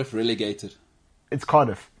Cardiff relegated. It's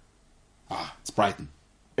Cardiff. It's Brighton.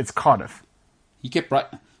 It's Cardiff. He kept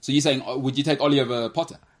Brighton. So you're saying, would you take Ollie over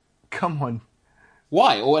Potter? Come on.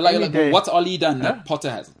 Why? Or what's Ollie done that Potter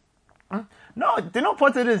hasn't? No, do you know what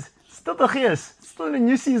Potter is? Still the Gears. Still a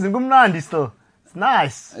new season. Gumnandi still. It's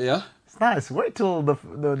nice. Yeah? It's nice. Wait till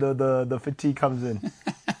the fatigue comes in.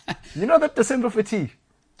 You know that December fatigue?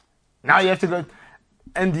 Now you have to go,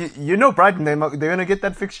 and you know Brighton, they're going to get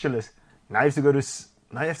that fixture list. Now you have to go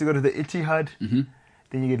to the Etihad. Mm-hmm.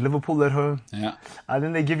 Then you get Liverpool at home. Yeah.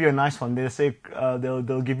 Then they give you a nice one. They say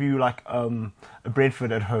they'll give you like a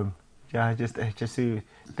Brentford at home. Yeah, just to.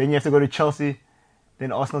 Then you have to go to Chelsea.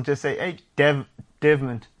 Then Arsenal just say, "Hey,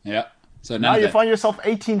 Devmont." Yeah. So now you find yourself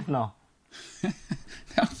 18th now.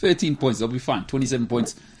 13 points. They'll be fine. 27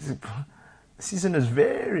 points. The season is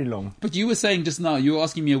very long. But you were saying just now. You were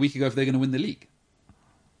asking me a week ago if they're going to win the league.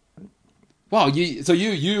 Wow.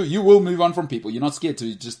 You will move on from people. You're not scared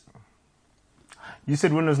to just. You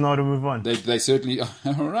said winners know how to move on. They certainly.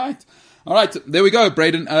 All right. There we go,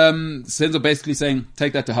 Braden. Senzo basically saying,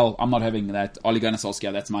 take that to hell. I'm not having that. Ole Gunnar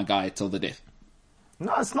Solskjaer, that's my guy till the death.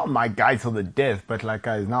 No, it's not my guy till the death, but like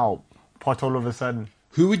guys, now Pot all of a sudden.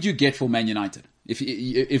 Who would you get for Man United?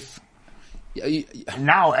 If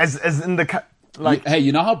Now, as in the like, hey,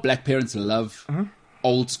 you know how black parents love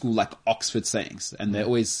old school like Oxford sayings, and they're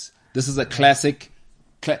always this is a classic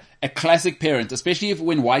parent, especially if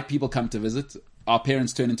when white people come to visit. Our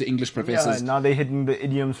parents turn into English professors. yeah, now they're hitting the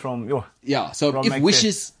idioms from So from if Macbeth.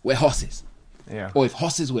 wishes were horses, Yeah. or if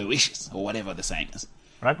horses were wishes, or whatever the saying is.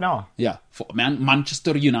 Right now, Yeah, for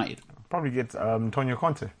Manchester United. probably get Toni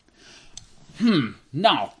McCann.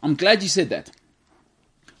 Now, I'm glad you said that.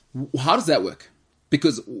 How does that work?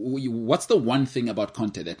 Because what's the one thing about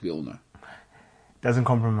Conte that we all know? Doesn't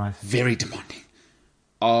compromise. Very demanding.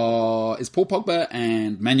 Is Paul Pogba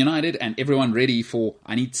and Man United and everyone ready for,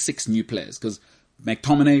 I need 6 new players? Because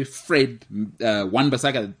McTominay, Fred,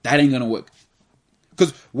 Wan-Bissaka, that ain't going to work.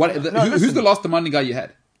 Because who's the last demanding guy you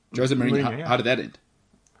had? Jose Mourinho. Mourinho, yeah. How did that end?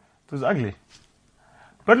 It was ugly.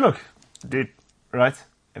 But look, dude, right?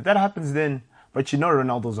 If that happens then, but you know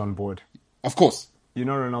Ronaldo's on board. Of course. You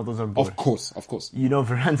know Ronaldo's on board. Of course. You know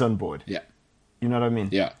Varane's on board. Yeah. You know what I mean?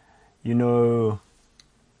 Yeah. You know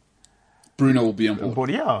Bruno will be on board.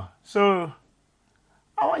 yeah. So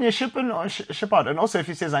I want you to ship in or ship out. And also if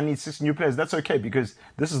he says I need 6 new players, that's okay because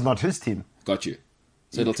this is not his team. Got you.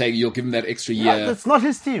 So you'll give him that extra year. Yeah, that's not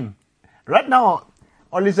his team. Right now,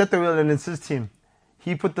 Ollie's at the wheel and it's his team.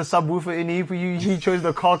 He put the subwoofer in. He chose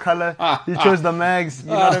the car color. He chose the mags. You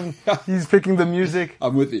know what I mean? He's picking the music.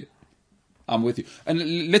 I'm with you.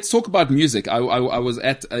 And let's talk about music. I was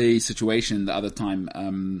at a situation the other time,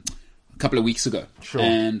 a couple of weeks ago. Sure.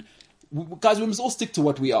 And guys, we must all stick to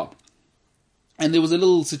what we are. And there was a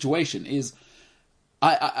little situation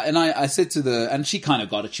I said to and she kind of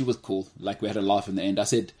got it. She was cool. Like we had a laugh in the end. I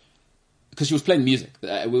said, because she was playing music.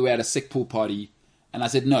 We were at a sick pool party. And I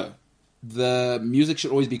said, no, the music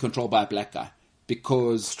should always be controlled by a black guy.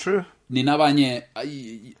 Because It's true. Ninabanye,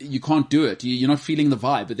 you can't do it. You're not feeling the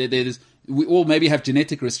vibe. But we all maybe have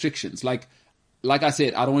genetic restrictions. Like I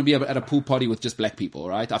said, I don't want to be at a pool party with just black people,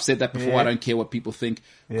 right? I've said that before. Yeah. I don't care what people think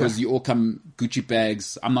because you all come Gucci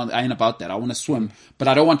bags. I ain't about that. I want to swim, but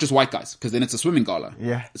I don't want just white guys because then it's a swimming gala.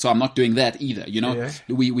 Yeah. So I'm not doing that either. You know, Yeah.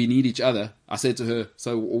 we need each other. I said to her,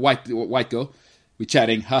 so white girl, we're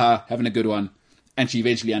chatting, having a good one. And she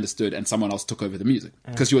eventually understood and someone else took over the music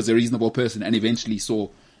because she was a reasonable person and eventually saw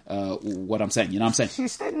what I'm saying. You know what I'm saying? She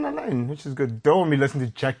stayed in the lane, which is good. Don't want me listening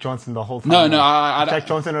to Jack Johnson the whole time. No, I Jack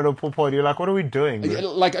Johnson at a pool party. You're like, what are we doing?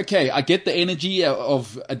 Bro? like, okay, I get the energy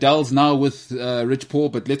of Adele's now with Rich Paul,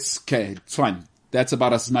 but it's fine. That's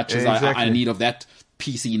about as much as Exactly. I need of that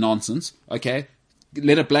PC nonsense. Okay,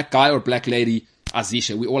 let a black guy or black lady,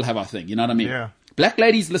 Azisha, we all have our thing. You know what I mean? Yeah. Black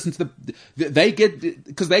ladies listen to they get,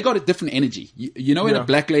 because they got a different energy. You know when a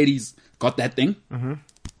black lady's got that thing? Mm-hmm.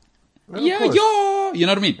 Well, Yeah, of course. yo, you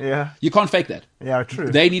know what I mean? Yeah. You can't fake that. Yeah,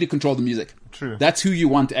 true. They need to control the music. True. That's who you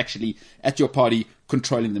want actually at your party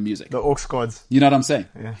controlling the music. The Aux gods. You know what I'm saying?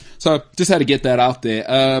 Yeah. So just had to get that out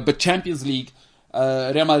there. But Champions League,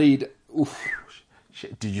 Real Madrid, oof.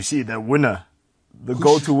 Shit, did you see the winner? The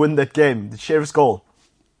goal to win that game. The Sheriff's goal.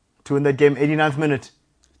 To win that game, 89th minute.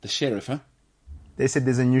 The Sheriff, huh? They said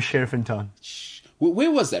there's a new sheriff in town.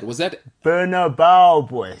 Where was that? Was that, Bernabeu,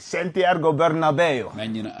 boy. Santiago Bernabeu.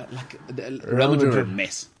 man, you know, like, Real Madrid are a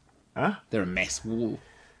mess. Huh? They're a mess. Ooh. Or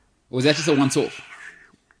was that just a once-off?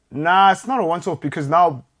 Nah, it's not a once-off because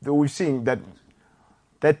now we've seen that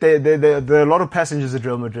there are a lot of passengers at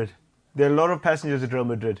Real Madrid. There are a lot of passengers at Real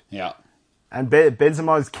Madrid. Yeah. And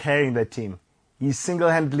Benzema is carrying that team. He's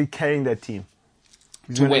single-handedly carrying that team.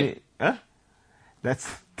 To win. Huh? That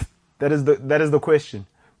is the question.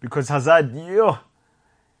 Because Hazard,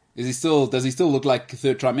 Does he still look like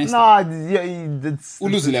third trimester? nah, yeah,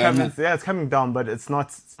 Uluzile, it's coming down, but it's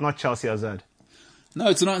not Chelsea Hazard. No,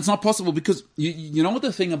 it's not possible because you know what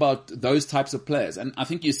the thing about those types of players, and I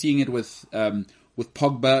think you're seeing it with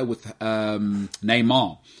Pogba, with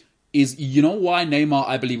Neymar, is you know why Neymar,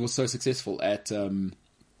 I believe, was so successful at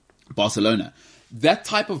Barcelona. That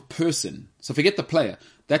type of person, so forget the player,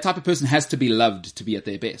 that type of person has to be loved to be at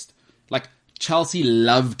their best. Like Chelsea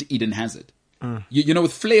loved Eden Hazard. You know,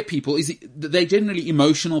 with flair people, they're generally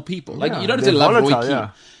emotional people. Like Yeah, you don't have to they're love Roy volatile, Keane. yeah.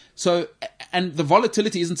 So, and the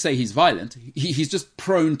volatility isn't say he's violent. He's just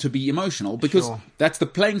prone to be emotional because Sure. that's the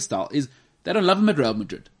playing style. Is they don't love him at Real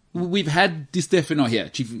Madrid. We've had Di Stefano here,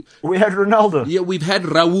 Chief. We had Ronaldo. Yeah, we've had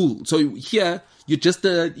Raul. So here, you're just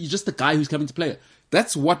the guy who's coming to play.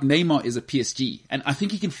 That's what Neymar is at PSG, and I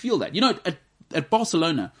think he can feel that. You know, at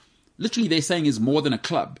Barcelona, literally they're saying is more than a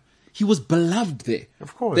club. He was beloved there.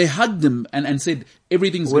 Of course. They hugged him and said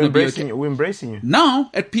everything's We're going to be embracing okay. you. We're embracing you. Now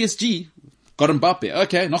at PSG, got Mbappe.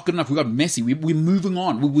 Okay, not good enough. We got Messi. We're moving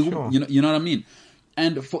on. Sure. You know what I mean.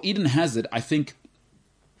 And for Eden Hazard, I think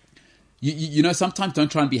You know, sometimes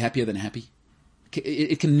don't try and be happier than happy.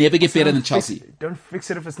 It can never get better than Chelsea. Don't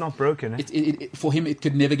fix it if it's not broken. For him, it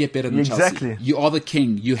could never get better than Exactly. Chelsea. You are the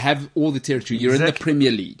king. You have all the territory. You're in the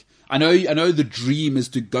Premier League. I know the dream is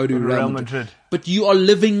to go to Real Madrid. But you are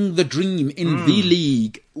living the dream in the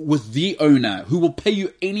league with the owner who will pay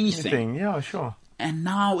you anything. Yeah, sure. And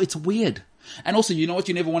now it's weird. And also, you know what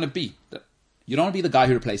you never want to be? You don't want to be the guy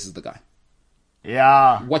who replaces the guy.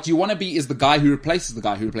 Yeah. What you want to be is the guy who replaces the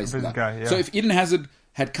guy who replaces the guy. Yeah. So if Eden Hazard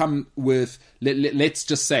had come with, let's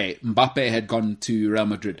just say, Mbappe had gone to Real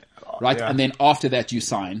Madrid, right? Yeah. And then after that you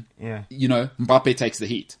sign, Yeah. you know, Mbappe takes the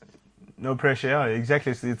heat. No pressure, yeah,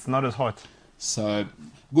 exactly. It's not as hot. So,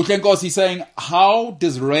 Gutlenkos, he's saying, how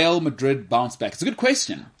does Real Madrid bounce back? It's a good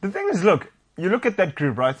question. The thing is, look, you look at that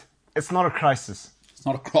group, right? It's not a crisis. It's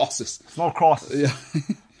not a crisis. It's not a crisis. Yeah.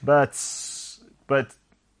 But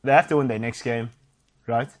they have to win their next game,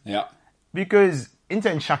 right? Yeah. Because Inter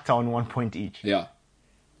and Shakhtar on 1 point each. Yeah.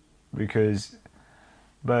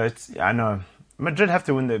 But I know Madrid have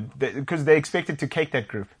to win because they expected to cake that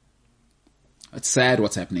group. It's sad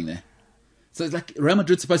what's happening there. So it's like Real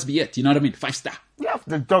Madrid's supposed to be it. You know what I mean? 5-star. Yeah,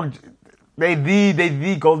 they're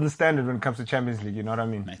the golden standard when it comes to Champions League. You know what I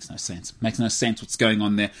mean? Makes no sense. Makes no sense what's going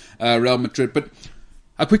on there, Real Madrid. But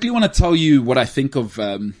I quickly want to tell you what I think of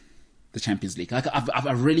the Champions League. Like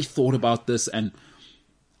I've really thought about this, and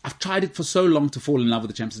I've tried it for so long to fall in love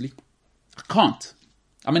with the Champions League. I can't.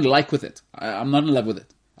 I'm in like with it. I'm not in love with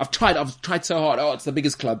it. I've tried so hard. Oh, it's the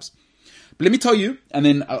biggest clubs. But let me tell you, and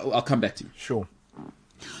then I'll come back to you. Sure.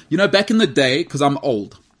 You know, back in the day, because I'm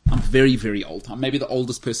old. I'm very, very old. I'm maybe the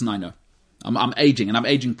oldest person I know. I'm aging, and I'm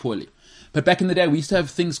aging poorly. But back in the day, we used to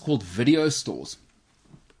have things called video stores.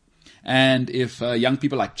 And if young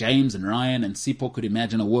people like James and Ryan and Sipo could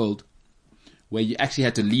imagine a world where you actually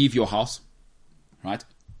had to leave your house, right,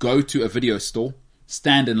 go to a video store,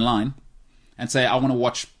 stand in line, and say, I want to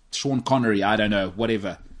watch Sean Connery, I don't know,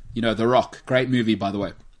 whatever. You know, The Rock, great movie, by the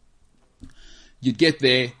way. You'd get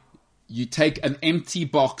there, you take an empty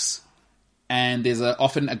box, and there's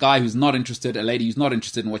often a guy who's not interested, a lady who's not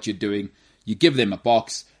interested in what you're doing. You give them a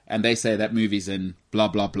box, and they say that movie's in blah,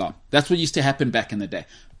 blah, blah. That's what used to happen back in the day.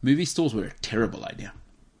 Movie stores were a terrible idea.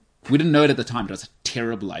 We didn't know it at the time, but it was a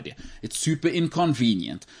terrible idea. It's super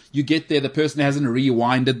inconvenient. You get there, the person hasn't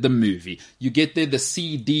rewinded the movie. You get there, the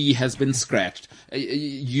CD has been scratched.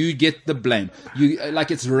 You get the blame.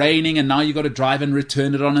 Like it's raining and now you got to drive and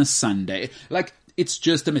return it on a Sunday. Like it's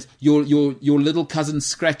just a mess. Your little cousin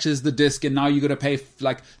scratches the disc and now you got to pay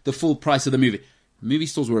like the full price of the movie. Movie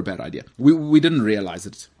stores were a bad idea. We didn't realize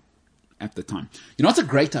it at the time. You know what's a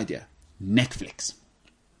great idea? Netflix.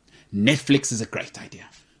 Netflix is a great idea.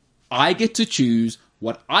 I get to choose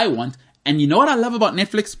what I want. And you know what I love about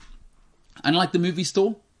Netflix? Unlike the movie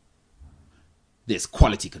store, there's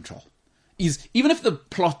quality control. Even if the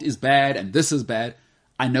plot is bad and this is bad,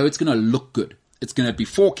 I know it's going to look good. It's going to be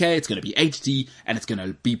 4K, it's going to be HD, and it's going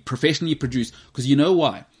to be professionally produced. Because you know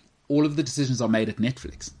why? All of the decisions are made at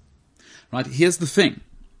Netflix. Right? Here's the thing.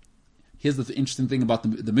 Here's the interesting thing about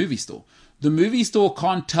the movie store. The movie store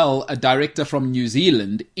can't tell a director from New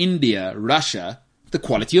Zealand, India, Russia, the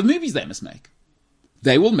quality of movies they must make.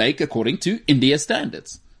 They will make according to India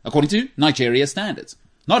standards, according to Nigeria standards.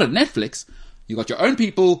 Not at Netflix. You got your own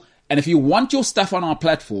people, and if you want your stuff on our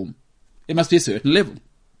platform, it must be a certain level.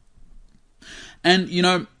 And, you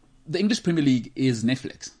know, the English Premier League is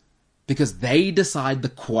Netflix because they decide the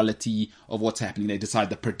quality of what's happening. They decide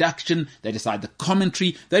the production. They decide the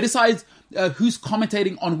commentary. They decide who's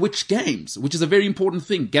commentating on which games, which is a very important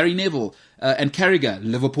thing. Gary Neville and Carragher,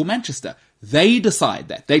 Liverpool, Manchester. They decide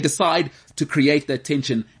that. They decide to create that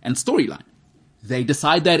tension and storyline. They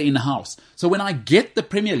decide that in-house. So when I get the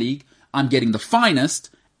Premier League, I'm getting the finest,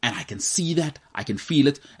 and I can see that, I can feel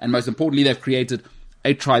it, and most importantly, they've created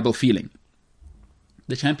a tribal feeling.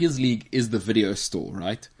 The Champions League is the video store,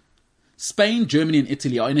 right? Spain, Germany, and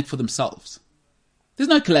Italy are in it for themselves. There's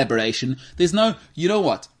no collaboration. There's no, you know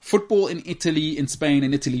what? Football in Italy, in Spain,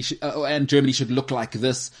 and Italy and Germany should look like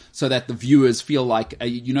this so that the viewers feel like,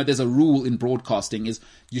 there's a rule in broadcasting is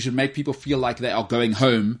you should make people feel like they are going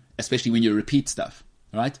home, especially when you repeat stuff,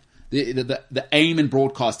 right? The aim in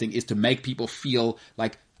broadcasting is to make people feel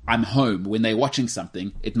like I'm home. When they're watching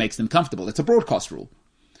something, it makes them comfortable. It's a broadcast rule.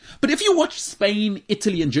 But if you watch Spain,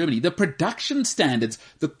 Italy, and Germany, the production standards,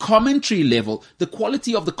 the commentary level, the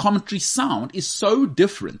quality of the commentary sound is so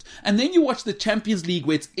different. And then you watch the Champions League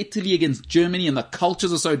where it's Italy against Germany and the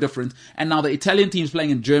cultures are so different. And now the Italian team's playing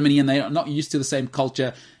in Germany and they are not used to the same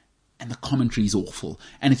culture. And the commentary is awful.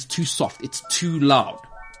 And it's too soft. It's too loud.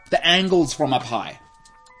 The angles from up high.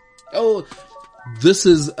 Oh, this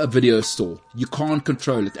is a video store. You can't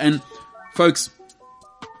control it. And Folks,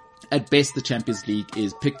 at best, the Champions League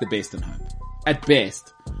is pick the best and hope. At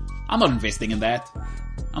best. I'm not investing in that.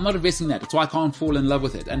 It's why I can't fall in love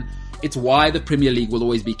with it. And it's why the Premier League will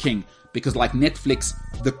always be king. Because like Netflix,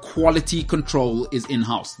 the quality control is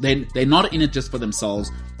in-house. They're not in it just for themselves.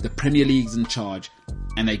 The Premier League's in charge,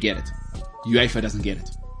 and they get it. UEFA doesn't get it.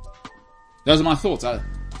 Those are my thoughts.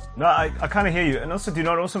 No, I kind of hear you. And also, do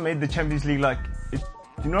not also made the Champions League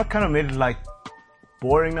do not kind of made it like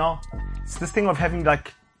boring now? It's this thing of having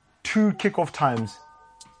like 2 kickoff times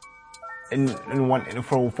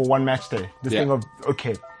for one match day. This thing of,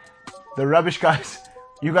 okay, the rubbish guys,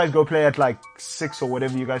 you guys go play at like 6 or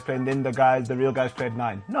whatever you guys play, and then the real guys play at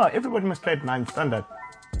 9. No, everybody must play at 9 standard.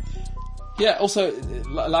 Yeah, also,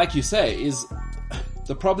 like you say,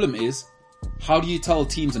 the problem is, how do you tell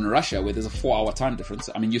teams in Russia where there's a 4-hour time difference?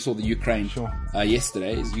 I mean, you saw the Ukraine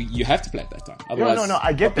yesterday. You have to play at that time. Otherwise, no,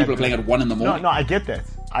 I get that. People are playing at 1 in the morning. No, I get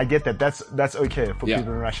that. That's okay for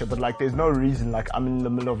people in Russia. But like, there's no reason. Like, I'm in the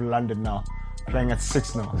middle of London now, playing at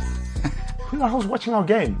 6 now. Who the hell's watching our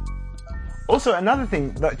game? Also, another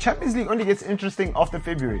thing, the Champions League only gets interesting after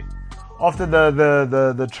February, after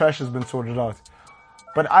the trash has been sorted out.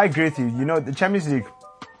 But I agree with you. You know, the Champions League,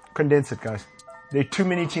 condense it, guys. There are too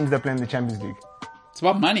many teams that play in the Champions League. It's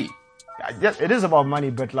about money. Yes, it is about money,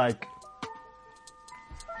 but like,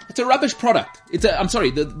 it's a rubbish product. I'm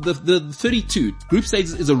sorry, the 32 group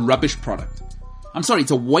stages is a rubbish product. I'm sorry,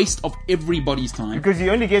 it's a waste of everybody's time. Because you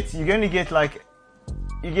get 2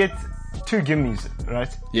 gimmies,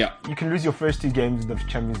 right? Yeah. You can lose your first 2 games in the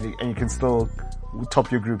Champions League and you can still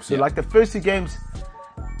top your group. So like the first 2 games,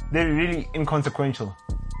 they're really inconsequential.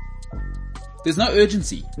 There's no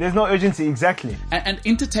urgency. Exactly. And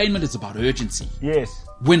entertainment is about urgency. Yes.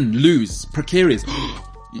 Win, lose, precarious.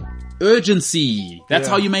 Urgency. That's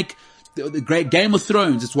how you make the great Game of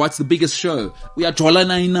Thrones. It's why it's the biggest show. We are Jola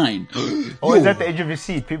 99. Always at the edge of your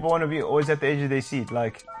seat. People want to be always at the edge of their seat.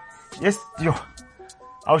 Like, yes,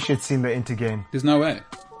 I wish you'd seen the Inter game. There's no way.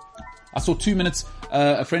 I saw 2 minutes.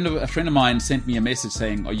 A friend of mine sent me a message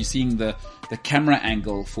saying, "Are you seeing the camera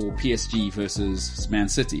angle for PSG versus Man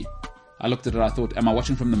City?" I looked at it. I thought, "Am I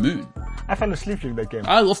watching from the moon?" I fell asleep during that game.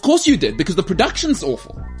 Of course you did, because the production's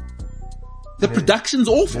awful. Production's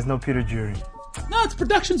awful. There's no Peter Jury. No, the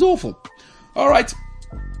production's awful. All right.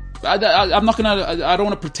 I'm not gonna. I don't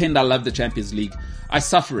want to pretend I love the Champions League. I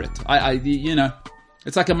suffer it.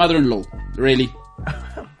 It's like a mother-in-law. Really.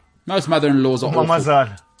 Most mother-in-laws are Mama awful. Zal.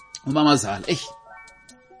 Mama Zal.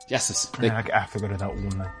 Yes. I have to go to that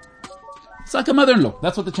woman. It's like a mother-in-law.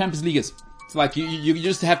 That's what the Champions League is. It's like you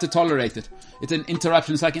just have to tolerate it. It's an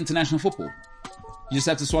interruption. It's like international football. You just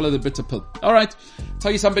have to swallow the bitter pill. All right.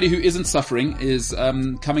 Tell you somebody who isn't suffering is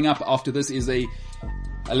coming up after this is a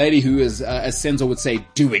lady who is, as Senzo would say,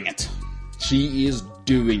 doing it. She is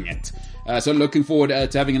doing it. So looking forward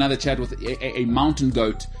to having another chat with a mountain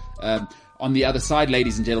goat. On the other side,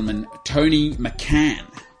 ladies and gentlemen, Toni McCann.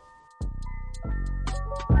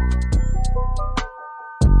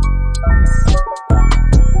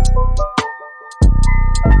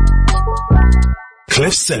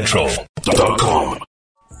 CliffCentral.com.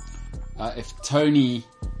 If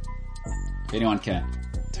anyone can,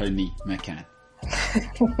 Toni McCann.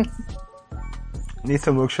 Need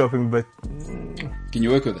some workshopping, but Can you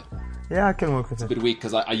work with it? yeah, I can work with A it. bit weak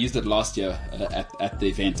because I used it last year at the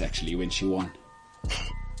event actually when she won.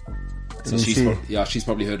 So she's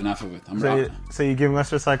probably heard enough of it. So you're giving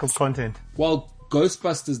us recycled content? Well,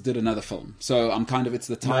 Ghostbusters did another film, so I'm kind of it's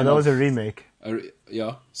the time. No, that was a remake.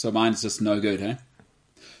 Yeah, so mine's just no good, eh?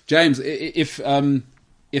 James, if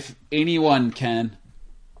anyone can,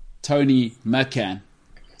 Toni McCann.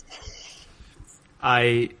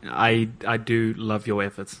 I do love your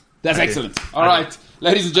efforts. That's excellent. All right,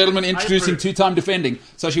 ladies and gentlemen, introducing two-time defending.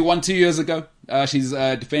 So she won 2 years ago. She's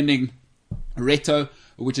defending Reto,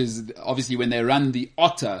 which is obviously when they run the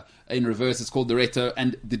Otter in reverse, it's called the Reto,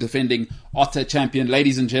 and the defending Otter champion.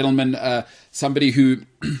 Ladies and gentlemen, somebody who,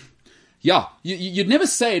 you'd never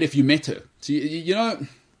say it if you met her.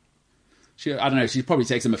 So, I don't know, she probably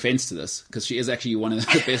takes some offense to this because she is actually one of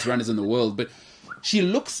the best runners in the world, but she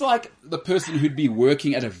looks like the person who'd be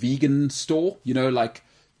working at a vegan store, like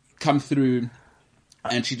come through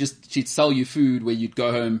and she'd sell you food where you'd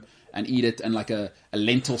go home and eat it and like a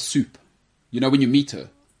lentil soup, when you meet her.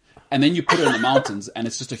 And then you put her in the mountains and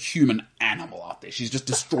it's just a human animal out there. She's just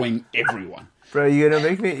destroying everyone. Bro, you're gonna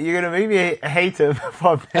make me hate him.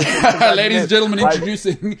 Ladies and gentlemen,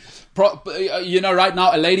 introducing, right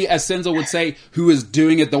now, a lady, as Senzo would say, who is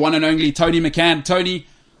doing it, the one and only Toni McCann. Toni,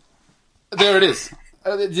 there it is.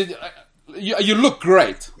 You look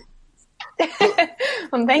great.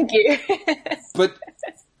 Well, thank you. But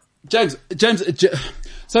James.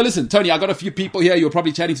 So listen, Tony, I got a few people here. You were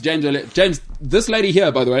probably chatting to James earlier. James, this lady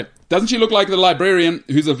here, by the way, doesn't she look like the librarian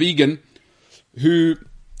who's a vegan? Who,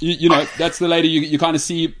 you know, that's the lady you kind of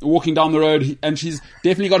see walking down the road, and she's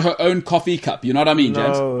definitely got her own coffee cup. You know what I mean,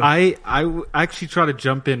 James? No. I actually try to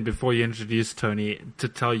jump in before you introduce Tony to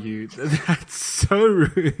tell you that's so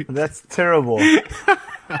rude. That's terrible.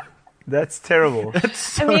 That's terrible.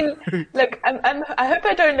 I mean, look, I hope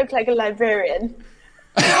I don't look like a librarian.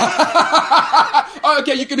 Oh,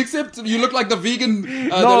 okay, you can accept. You look like the vegan,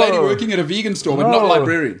 the lady working at a vegan store, but not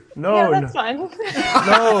librarian. No, Yeah, that's fine.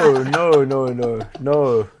 no.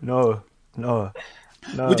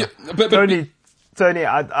 Would you, but, Tony,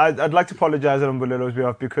 I'd like to apologize on Mbulelo's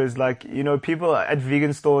behalf because, like, you know, people at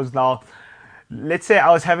vegan stores now. Let's say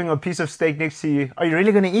I was having a piece of steak next to you. Are you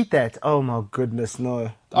really going to eat that? Oh my goodness, no.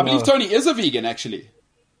 I believe Tony is a vegan, actually.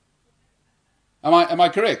 Am I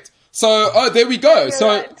correct? So, there we go. You're So,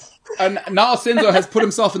 right. and now Senzo has put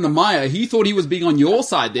himself in the mire. He thought he was being on your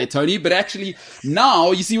side there, Tony, but actually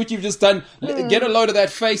now you see what you've just done. Get a load of that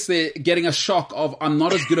face there, getting a shock of I'm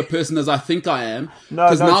not as good a person as I think I am.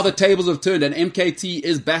 Because now the tables have turned and MKT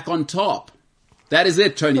is back on top. That is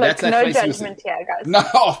it, Tony. Look, That's that no face. judgment here, guys. No,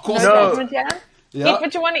 of course No not. judgment here. Yeah. Eat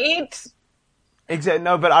what you want to eat. Exactly.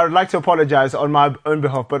 No, but I would like to apologize on my own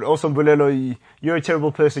behalf. But also, Mbulelo, you're a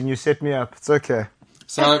terrible person. You set me up. It's okay.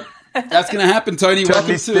 So that's going to happen, Tony. Totally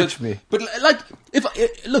Welcome to stitch it. me. But like,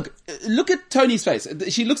 look at Tony's face.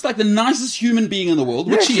 She looks like the nicest human being in the world,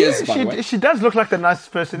 which she is, by the way. She does look like the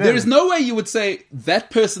nicest person There is no way you would say that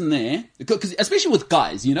person there, because especially with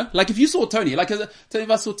guys, you know, like if you saw Tony, like if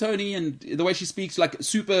I saw Tony and the way she speaks, like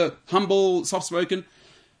super humble, soft spoken.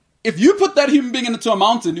 If you put that human being into a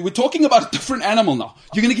mountain, we're talking about a different animal now.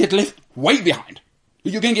 You're going to get left way behind.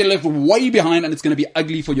 You're going to get left way behind, and it's going to be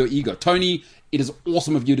ugly for your ego. Tony, it is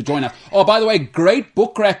awesome of you to join us. Oh, by the way, great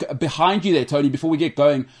book rack behind you there, Tony, before we get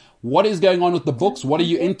going. What is going on with the books? What are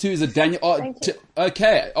you into? Is it Daniel? Oh,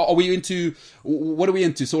 okay. Are we into, what are we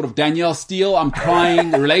into? Sort of Danielle Steele, I'm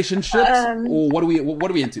crying relationships? Or what are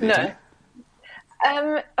we into there, No. Tony?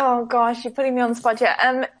 Oh gosh, you're putting me on the spot here.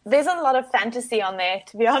 There's a lot of fantasy on there,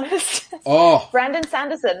 to be honest. Oh. Brandon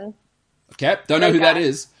Sanderson. Okay, don't know who Great that guy.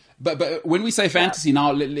 is. But when we say fantasy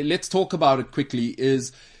now, let's talk about it quickly.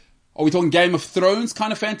 Are we talking Game of Thrones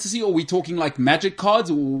kind of fantasy, or are we talking like magic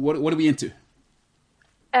cards, or what are we into?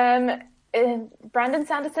 Brandon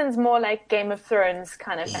Sanderson's more like Game of Thrones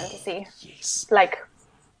kind of fantasy. Yes. Like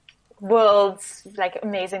worlds, like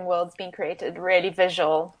amazing worlds being created, really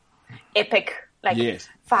visual, epic, like Yes.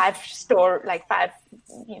 five,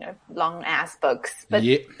 long ass books, but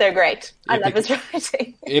Yeah. they're great. I Epic. love his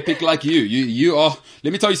writing. Epic like you. You are.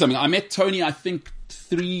 Let me tell you something. I met Tony, I think,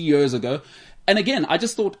 3 years ago. And again, I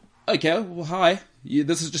just thought, okay, well, hi.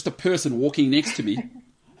 This is just a person walking next to me.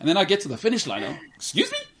 And then I get to the finish line.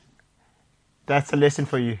 Excuse me? That's a lesson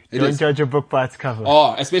for you. It Don't is. judge a book by its cover.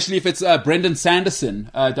 Oh, especially if it's Brendan Sanderson.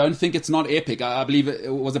 Don't think it's not epic. I believe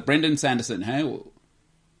it was Brendan Sanderson. Hey?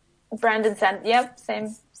 Brandon yep,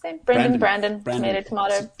 same. Brandon,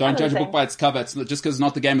 tomato. So don't judge a book by its cover. It's not, just because it's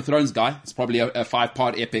not the Game of Thrones guy. It's probably a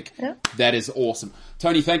 5-part epic. Yeah. That is awesome.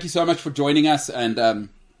 Tony, thank you so much for joining us. And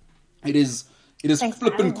it is Thanks for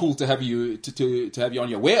flippin' having cool to have you to have you on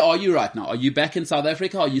here. Where are you right now? Are you back in South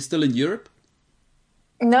Africa? Are you still in Europe?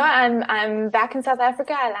 No, I'm back in South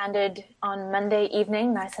Africa. I landed on Monday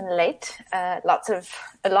evening, nice and late. Lots of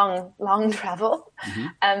a long travel,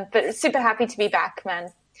 but super happy to be back,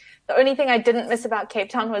 man. The only thing I didn't miss about Cape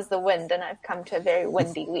Town was the wind, and I've come to a very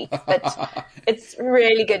windy week. But it's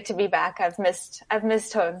really good to be back. I've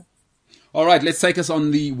missed home. All right, let's take us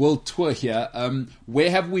on the world tour here.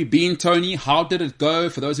 Where have we been, Tony? How did it go?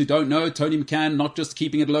 For those who don't know, Toni McCann, not just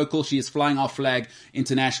keeping it local, she is flying our flag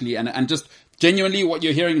internationally. And just genuinely what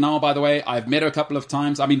you're hearing now, by the way, I've met her a couple of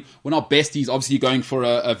times. I mean, we're not besties, obviously going for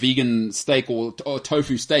a vegan steak or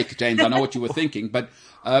tofu steak, James. I know what you were thinking, but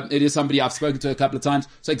it is somebody I've spoken to a couple of times.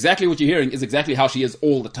 So exactly what you're hearing is exactly how she is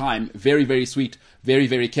all the time. Very, very sweet. Very,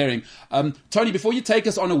 very caring. Tony, before you take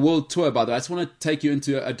us on a world tour, by the way, I just want to take you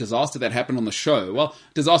into a disaster that happened on the show. Well,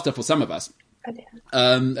 disaster for some of us.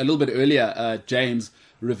 A little bit earlier, James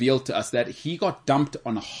revealed to us that he got dumped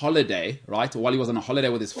on a holiday, right? While he was on a holiday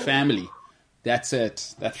with his family. That's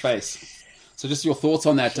it. That face. So just your thoughts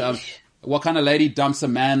on that. What kind of lady dumps a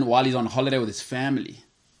man while he's on holiday with his family?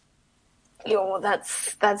 Yo,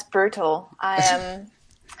 that's brutal. I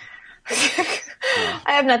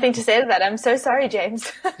have nothing to say to that. I'm so sorry,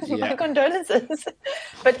 James. My condolences.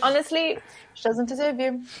 But honestly, she doesn't deserve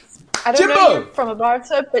you. I don't know you from a bar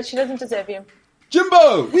soap, but she doesn't deserve you.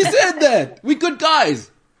 Jimbo, we said that. We're good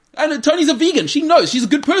guys. And Tony's a vegan. She knows. She's a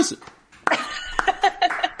good person.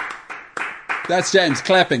 That's James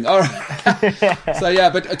clapping. All right. So yeah,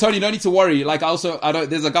 but Tony, no need to worry. Like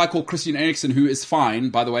there's a guy called Christian Eriksen who is fine,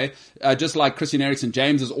 by the way. Just like Christian Eriksen,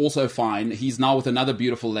 James is also fine. He's now with another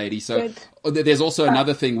beautiful lady. So there's also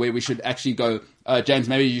another thing where we should actually go, James,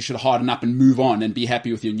 maybe you should harden up and move on and be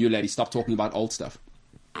happy with your new lady. Stop talking about old stuff.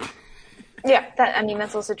 Yeah,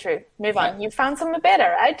 that's also true. Move on. You found someone better,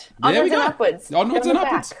 right? Onwards and upwards. Onwards and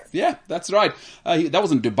upwards. Yeah, that's right. That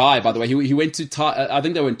was in Dubai, by the way. He went to I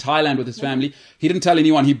think they were in Thailand with his family. He didn't tell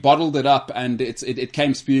anyone. He bottled it up, and it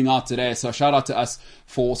came spewing out today. So shout out to us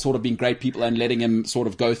for sort of being great people and letting him sort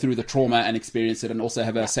of go through the trauma and experience it, and also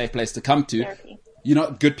have a safe place to come to. Therapy.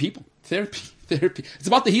 Good people. Therapy. It's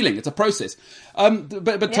about the healing. It's a process.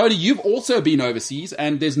 But Tony, you've also been overseas,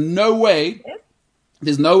 and there's no way.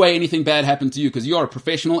 There's no way anything bad happened to you because you are a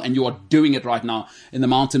professional and you are doing it right now in the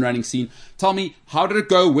mountain running scene. Tell me, how did it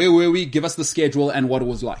go? Where were we? Give us the schedule and what it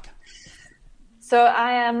was like. So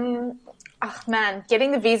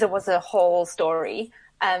getting the visa was a whole story.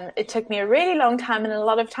 It took me a really long time and a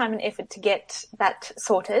lot of time and effort to get that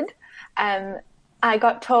sorted. I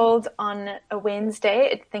got told on a Wednesday,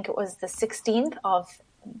 I think it was the 16th of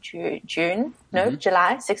July,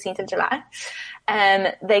 16th of July.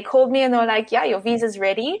 And they called me and they were like, yeah, your visa's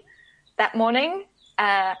ready. That morning,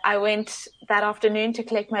 I went that afternoon to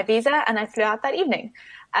collect my visa and I flew out that evening.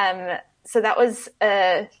 So that was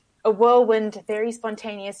a whirlwind, very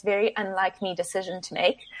spontaneous, very unlike me decision to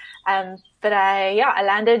make. But I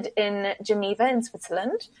landed in Geneva in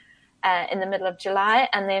Switzerland in the middle of July.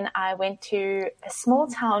 And then I went to a small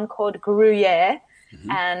town called Gruyere.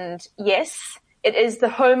 And yes, it is the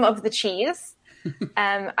home of the cheese.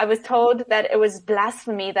 I was told that it was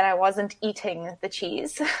blasphemy that I wasn't eating the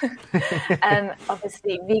cheese.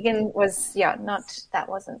 Obviously vegan was,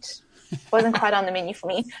 wasn't quite on the menu for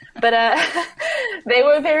me, but, they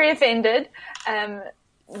were very offended.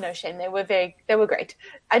 No shame. They were great.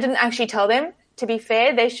 I didn't actually tell them, to be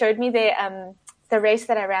fair. They showed me the race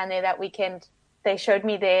that I ran there that weekend. They showed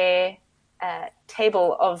me their,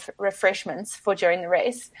 table of refreshments for during the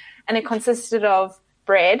race. And it consisted of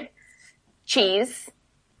bread, cheese,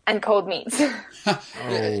 and cold meats,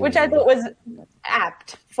 which I thought was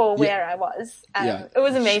apt for where I was. It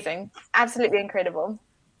was amazing. Absolutely incredible.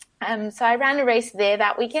 So I ran a race there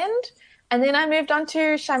that weekend, and then I moved on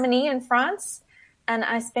to Chamonix in France, and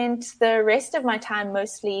I spent the rest of my time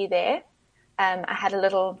mostly there. I had a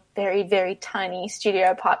little, very, very tiny studio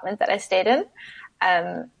apartment that I stayed in.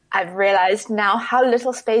 I've realized now how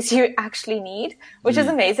little space you actually need, which is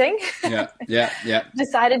amazing. Yeah.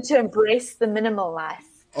 Decided to embrace the minimal life.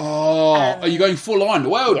 Oh, are you going full on?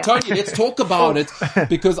 Whoa, yeah. Tony, let's talk about it,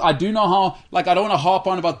 because I do know how, I don't want to harp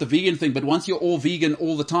on about the vegan thing, but once you're all vegan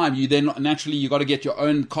all the time, you then naturally, you got to get your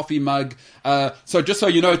own coffee mug. So just so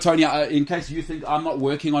you know, Tony, in case you think I'm not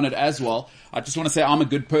working on it as well, I just want to say I'm a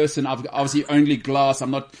good person. I've obviously only glass.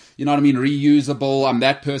 I'm not, reusable. I'm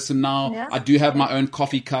that person now. Yeah. I do have my own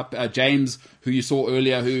coffee cup. James, who you saw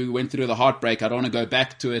earlier, who went through the heartbreak, I don't want to go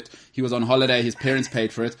back to it. He was on holiday. His parents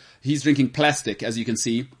paid for it. He's drinking plastic, as you can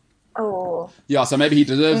see. Oh. Yeah, so maybe he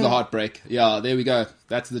deserves the heartbreak. Yeah, there we go.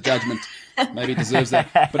 That's the judgment. Maybe he deserves that.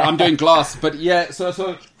 But I'm doing glass. But yeah,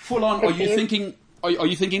 so full on. Are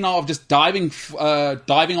you thinking now of just diving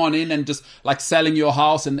on in and just selling your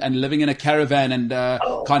house and living in a caravan and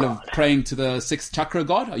of praying to the sixth chakra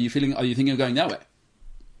god? Are you thinking of going that way?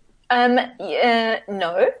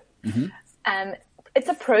 No. Mm-hmm. It's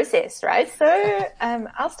a process, right? So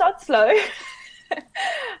I'll start slow.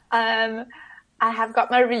 I have got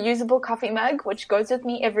my reusable coffee mug, which goes with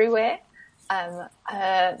me everywhere.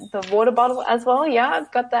 The water bottle as well. Yeah,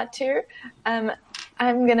 I've got that too.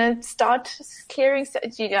 I'm going to start clearing.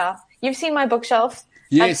 Yeah, you've seen my bookshelf.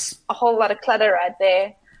 Yes. That's a whole lot of clutter right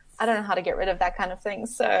there. I don't know how to get rid of that kind of thing.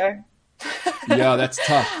 So. Yeah, that's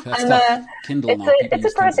tough. That's tough. Kindle now. It's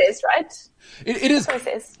a process, right? It is.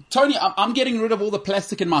 Process. Tony, I'm getting rid of all the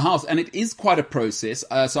plastic in my house, and it is quite a process.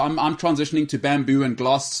 So I'm transitioning to bamboo and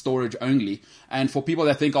glass storage only. And for people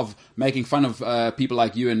that think of making fun of people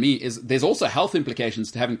like you and me, there's also health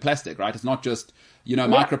implications to having plastic, right? It's not just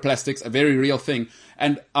microplastics, a very real thing.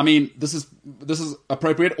 And I mean, this is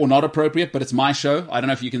appropriate or not appropriate, but it's my show. I don't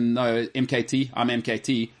know if you can know MKT. I'm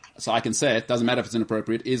MKT, so I can say it. Doesn't matter if it's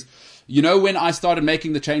inappropriate. When I started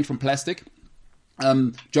making the change from plastic.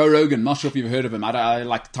 Joe Rogan, not sure if you've heard of him. I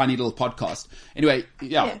like tiny little podcast. Anyway,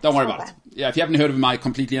 don't worry about it. Yeah, if you haven't heard of him, I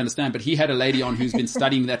completely understand. But he had a lady on who's been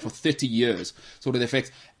studying that for 30 years, sort of the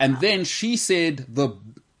effects. And then she said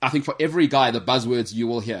I think for every guy, the buzzwords you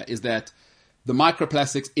will hear is that the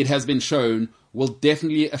microplastics, it has been shown, will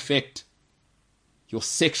definitely affect your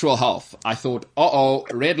sexual health. I thought,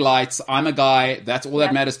 red lights. I'm a guy. That's all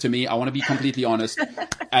that matters to me. I want to be completely honest.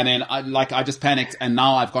 And then I just panicked, and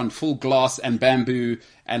now I've gone full glass and bamboo,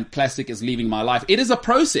 and plastic is leaving my life. It is a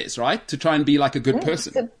process, right? To try and be like a good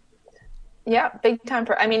person. Yeah, big time.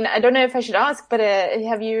 I mean, I don't know if I should ask, but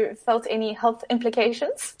have you felt any health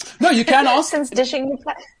implications? No, you can ask. Since dishing the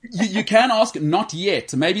plastic? You can ask, not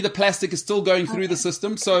yet. Maybe the plastic is still going through the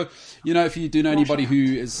system. So, if you do know anybody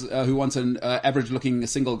who wants an average-looking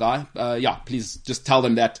single guy, please just tell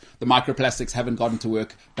them that the microplastics haven't gotten to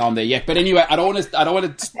work down there yet. But anyway, I don't want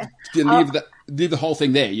to leave the whole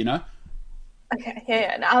thing there. Okay,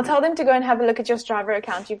 yeah. Now, I'll tell them to go and have a look at your Strava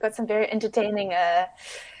account. You've got some very entertaining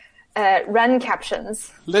run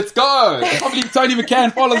captions. Let's go! I can't believe Toni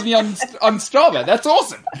McCann follows me on Strava. That's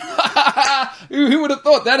awesome. Who would have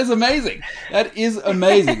thought? That is amazing. That is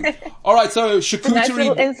amazing. All right, so charcuterie. Nice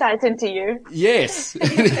little insight into you. Yes.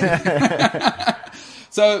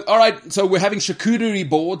 So, all right. So we're having charcuterie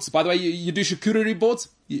boards. By the way, you do charcuterie boards?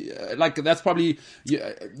 That's probably,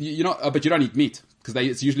 but you don't eat meat. Because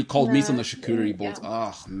it's usually cold meat on the charcuterie boards.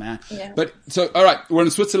 Yeah. Oh, man. Yeah. But, so, all right, we're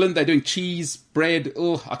in Switzerland. They're doing cheese, bread.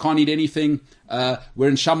 Oh, I can't eat anything. We're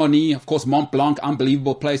in Chamonix. Of course, Mont Blanc,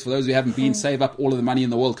 unbelievable place. For those who haven't been, save up all of the money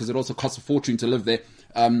in the world because it also costs a fortune to live there.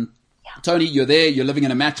 Toni, you're there. You're living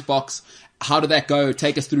in a matchbox. How did that go?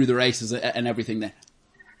 Take us through the races and everything there.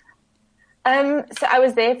 So I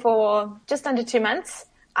was there for just under 2 months.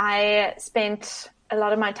 I spent a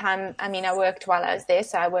lot of my time, I worked while I was there,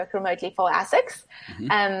 so I work remotely for ASICS.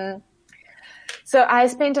 Mm-hmm. So I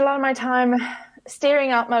spent a lot of my time staring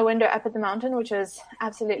out my window up at the mountain, which was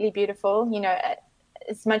absolutely beautiful.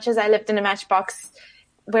 As much as I lived in a matchbox,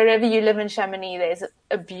 wherever you live in Chamonix, there's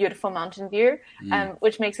a beautiful mountain view,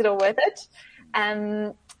 which makes it all worth it.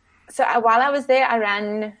 So while I was there, I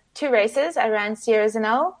ran 2 races. I ran Sierra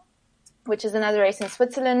Zinal, which is another race in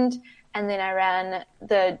Switzerland. And then I ran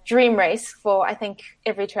the dream race for, I think,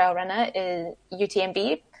 every trail runner in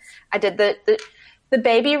UTMB. I did the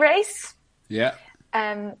baby race. Yeah.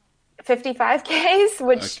 55Ks,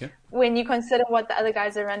 which when you consider what the other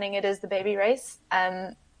guys are running, it is the baby race.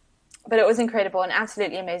 But it was incredible, an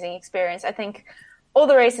absolutely amazing experience. I think all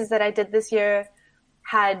the races that I did this year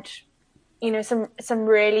had, some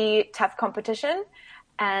really tough competition.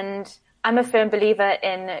 And I'm a firm believer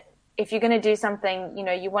in, if you're going to do something,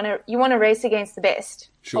 you want to race against the best.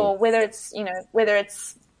 Sure. Or whether it's,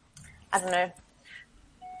 I don't know,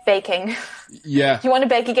 baking. Yeah. You want to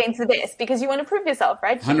bake against the best because you want to prove yourself,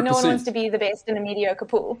 right? 100%. No one wants to be the best in a mediocre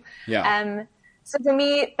pool. Yeah. So for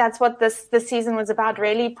me, that's what this season was about,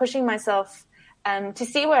 really pushing myself to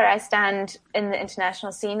see where I stand in the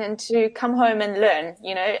international scene and to come home and learn,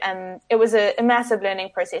 it was a massive learning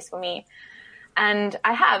process for me. And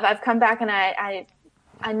I've come back and I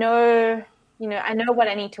know what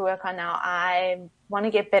I need to work on now. I want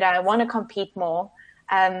to get better. I want to compete more.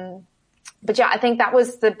 But I think that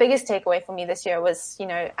was the biggest takeaway for me this year was,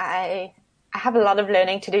 I have a lot of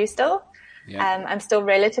learning to do still. Yeah. I'm still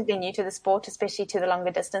relatively new to the sport, especially to the longer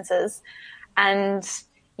distances. And,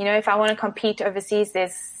 if I want to compete overseas,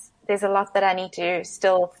 there's a lot that I need to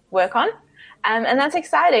still work on. And that's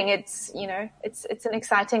exciting. It's, it's an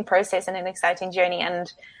exciting process and an exciting journey.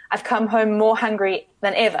 And I've come home more hungry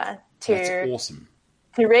than ever That's awesome.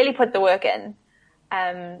 to really put the work in.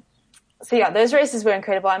 Those races were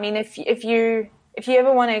incredible. If you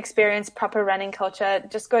ever want to experience proper running culture,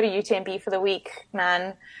 just go to UTMB for the week,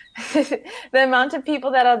 man. The amount of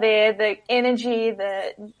people that are there, the energy,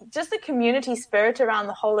 just the community spirit around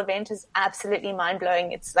the whole event is absolutely mind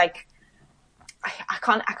blowing. It's like,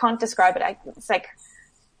 I can't describe it. It's like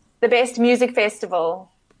the best music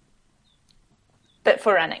festival, but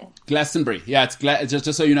for running. Glastonbury. Yeah, it's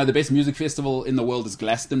just so you know, the best music festival in the world is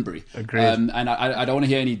Glastonbury. Agreed. And I don't want to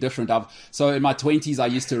hear any different. So in my 20s, I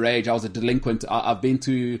used to rage. I was a delinquent. I've been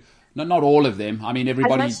to, not all of them.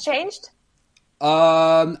 Everybody. Has much changed?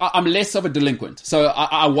 I'm less of a delinquent. So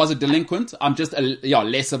I was a delinquent. I'm just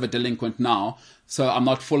less of a delinquent now. So I'm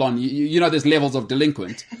not full on, there's levels of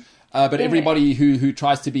delinquent. But everybody who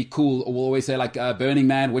tries to be cool will always say Burning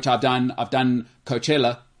Man, which I've done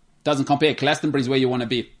Coachella, doesn't compare. Glastonbury is where you want to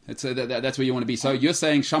be. That's where you want to be. So you're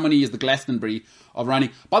saying Chamonix is the Glastonbury of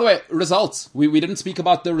running. By the way, results. We didn't speak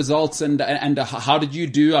about the results and how did you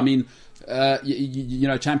do?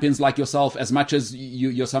 Champions like yourself, as much as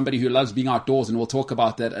you're somebody who loves being outdoors, and we'll talk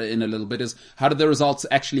about that in a little bit, is how did the results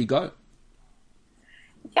actually go?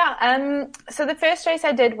 Yeah, so the first race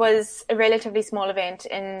I did was a relatively small event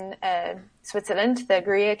in Switzerland, the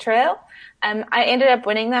Gruyere Trail. I ended up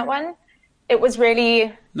winning that one. it was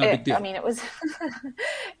really, No big deal. I mean, it was,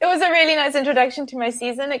 it was a really nice introduction to my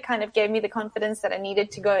season. It kind of gave me the confidence that I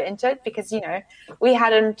needed to go into it because, you know, we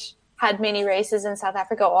hadn't had many races in South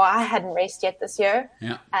Africa, or I hadn't raced yet this year,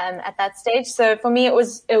 at that stage. So for me, it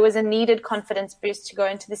was a needed confidence boost to go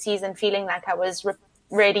into the season feeling like I was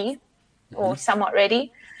ready or somewhat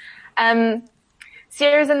ready. Sierra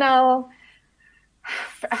Zanel,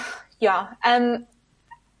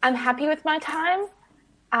 I'm happy with my time.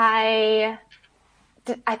 I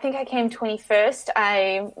think I came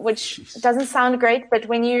 21st, which doesn't sound great, but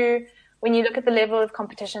when you look at the level of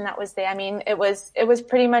competition that was there, I mean, it was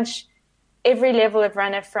pretty much every level of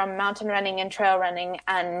runner from mountain running and trail running.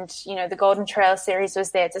 And, you know, the Golden Trail Series was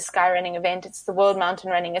there. It's a sky running event. It's the World Mountain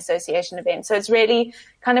Running Association event. So it's really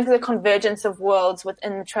kind of the convergence of worlds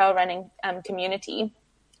within the trail running community.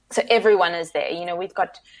 So everyone is there. You know, we've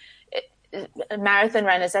got marathon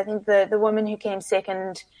runners. I think the woman who came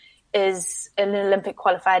second is an Olympic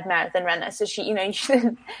qualified marathon runner. So she, you know,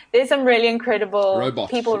 there's some really incredible robots.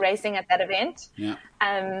 People racing at that event. Yeah.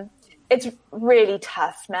 It's really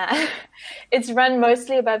tough, man. It's run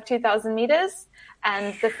mostly above 2,000 meters.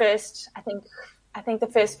 And the first, I think the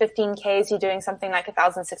first 15 Ks, you're doing something like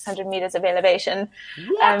 1,600 meters of elevation.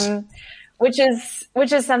 What? Which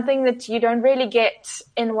is something that you don't really get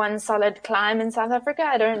in one solid climb in South Africa.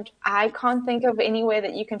 I can't think of anywhere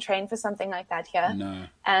that you can train for something like that here.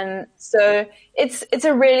 No. So it's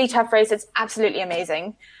a really tough race. It's absolutely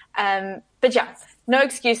amazing. But yeah, no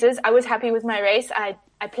excuses. I was happy with my race.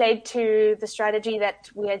 I played to the strategy that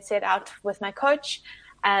we had set out with my coach.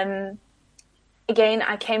 Again,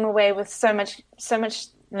 I came away with so much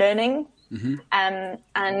learning.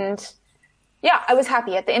 And yeah, I was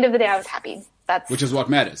happy. At the end of the day, I was happy. Which is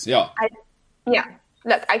what matters. Yeah.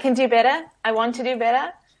 Look, I can do better. I want to do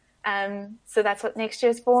better. So that's what next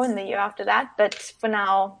year's for and the year after that. But for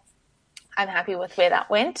now, I'm happy with where that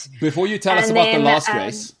went. Before you tell us about the last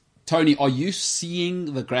race, Toni, are you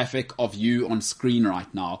seeing the graphic of you on screen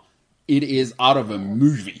right now? It is out of a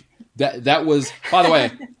movie. That was, by the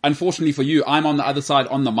way, unfortunately for you, I'm on the other side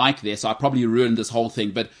on the mic there, so I probably ruined this whole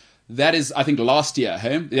thing. But that is, I think, last year,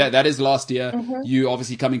 hey? Yeah, that is last year. You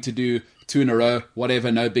obviously coming to do 2 in a row, whatever,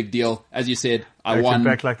 no big deal. As you said, I won.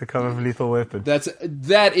 Back like the cover of Lethal Weapon.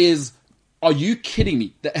 That is, are you kidding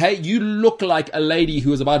me? Hey, you look like a lady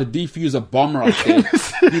who is about to defuse a bomb right there.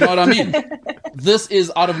 You know what I mean? This is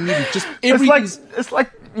out of a movie. Just everything's... It's like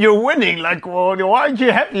you're winning. Like, well, why aren't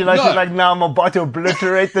you happy? Like, you're like, now I'm about to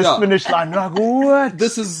obliterate this finish line. Like, what?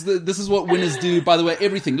 This is what winners do, by the way.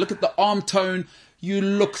 Everything. Look at the arm tone. You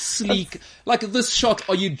look sleek. Like this shot,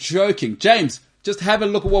 are you joking? James, just have a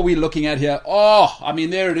look at what we're looking at here. Oh, I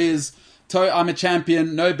mean, there it is. I'm a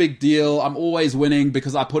champion. No big deal. I'm always winning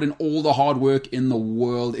because I put in all the hard work in the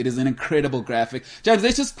world. It is an incredible graphic. James,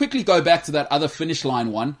 let's just quickly go back to that other finish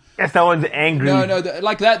line one. Yes, that one's angry. No,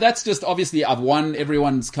 like that's just obviously I've won.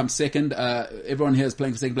 Everyone's come second. Everyone here is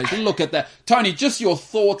playing for second place. Look at that. Toni, just your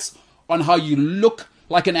thoughts on how you look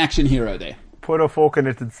like an action hero there. Put a fork in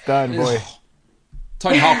it. It's done, boy.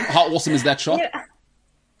 Toni, how awesome is that shot? Yeah.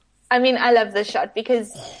 I mean, I love this shot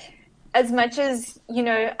because as much as, you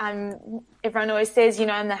know, everyone always says, you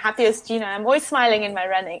know, I'm the happiest, you know, I'm always smiling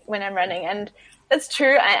when I'm running. And that's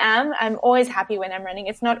true. I'm always happy when I'm running.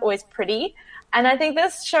 It's not always pretty. And I think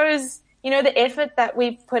this shows, you know, the effort that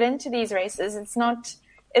we put into these races. It's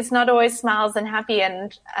not always smiles and happy.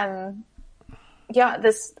 And,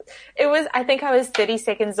 I think I was 30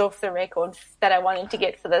 seconds off the record that I wanted to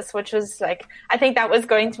get for this, which was like, I think that was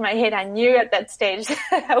going to my head. I knew at that stage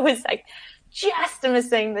I was like just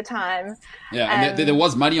missing the time. Yeah. And there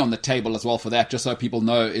was money on the table as well for that, just so people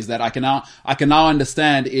know, is that I can now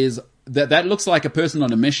understand is that looks like a person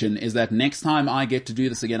on a mission, is that next time I get to do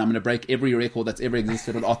this again, I'm going to break every record that's ever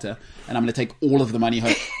existed at Otter, and I'm going to take all of the money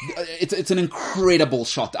home. It's an incredible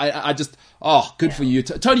shot. I just, good for you.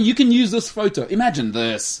 Toni, you can use this photo. Imagine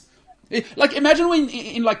this. Imagine when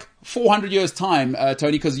in like 400 years time,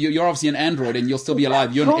 Toni, because you're obviously an android and you'll still be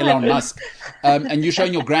alive. You're an Elon Musk. And you're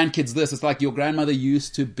showing your grandkids this. It's like your grandmother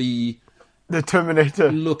used to be the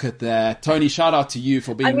Terminator. Look at that. Toni, shout out to you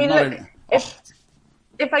for being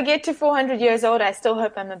if I get to 400 years old, I still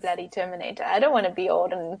hope I'm a bloody Terminator. I don't want to be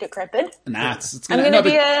old and decrepit. Nah, I'm going to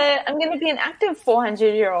be an active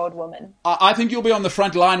 400-year-old woman. I think you'll be on the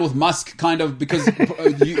front line with Musk, kind of, because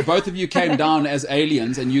both of you came down as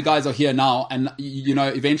aliens, and you guys are here now. And you know,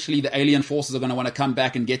 eventually the alien forces are going to want to come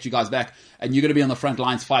back and get you guys back, and you're going to be on the front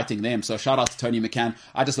lines fighting them. So shout out to Toni McCann.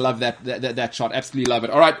 I just love that shot. Absolutely love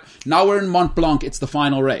it. All right, now we're in Mont Blanc. It's the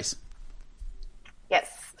final race. Yes.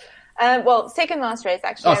 second last race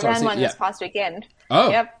actually. I ran one this past weekend. Oh.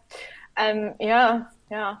 Yep. Yeah.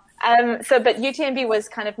 But UTMB was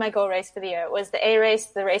kind of my goal race for the year. It was the A race,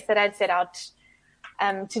 the race that I'd set out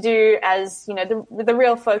to do as, the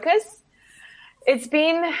real focus.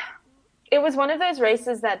 It was one of those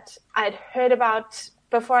races that I'd heard about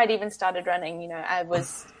before I'd even started running.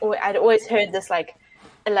 I'd always heard this like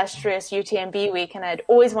illustrious UTMB week, and I'd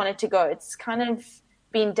always wanted to go. It's kind of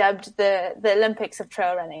been dubbed the Olympics of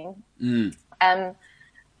trail running.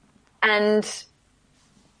 And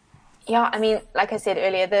yeah, I mean, like I said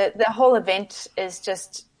earlier, the whole event is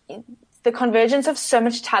just the convergence of so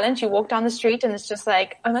much talent. You walk down the street and it's just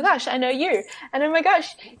like, oh my gosh, I know you. And oh my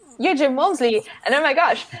gosh, you're Jim Walmsley. And oh my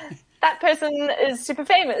gosh, that person is super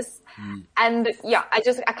famous. And yeah, I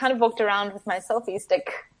kind of walked around with my selfie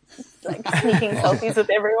stick, like sneaking selfies with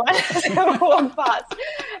everyone as I walked past.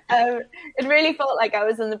 It really felt like I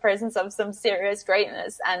was in the presence of some serious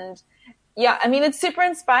greatness. And yeah, I mean, it's super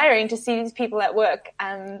inspiring to see these people at work.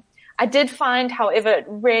 I did find, however, it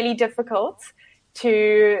really difficult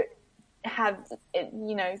to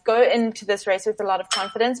go into this race with a lot of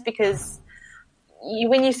confidence, because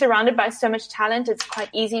when you're surrounded by so much talent, it's quite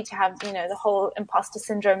easy to have, the whole imposter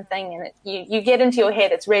syndrome thing, and you get into your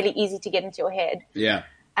head. It's really easy to get into your head. Yeah.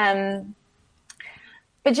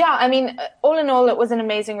 But yeah, I mean, all in all, it was an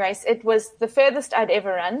amazing race. It was the furthest I'd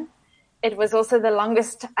ever run. It was also the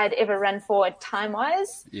longest I'd ever run for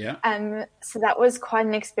time-wise. Yeah. So that was quite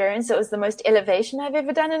an experience. It was the most elevation I've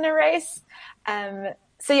ever done in a race.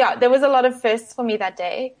 So yeah, there was a lot of firsts for me that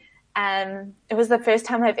day. It was the first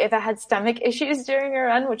time I've ever had stomach issues during a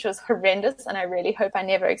run, which was horrendous, and I really hope I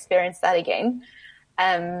never experience that again.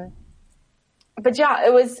 But yeah,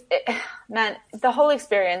 the whole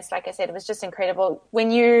experience, like I said, it was just incredible.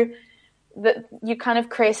 When you kind of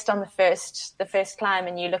crest on the first climb,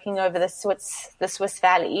 and you're looking over the Swiss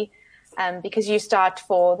Valley, because you start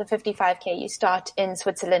for the 55K, you start in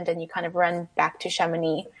Switzerland and you kind of run back to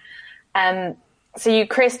Chamonix. So you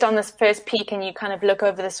crest on this first peak and you kind of look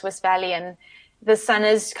over the Swiss Valley, and the sun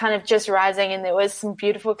is kind of just rising, and there was some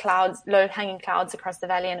beautiful clouds, low hanging clouds across the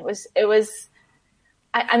valley. And it was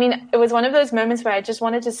one of those moments where I just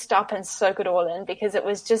wanted to stop and soak it all in, because it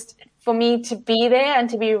was just, for me to be there and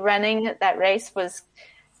to be running that race was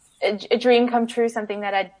a dream come true, something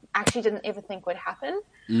that I actually didn't ever think would happen.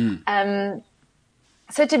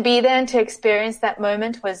 So to be there and to experience that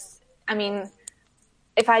moment was, I mean,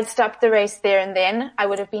 if I'd stopped the race there and then, I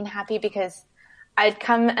would have been happy, because I'd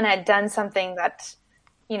come and I'd done something that,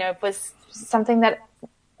 was something that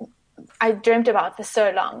I dreamt about for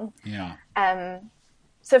so long. Yeah.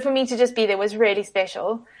 So for me to just be there was really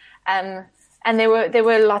special. And there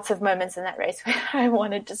were lots of moments in that race where I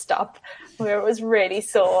wanted to stop, where it was really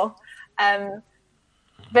sore.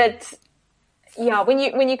 But yeah, when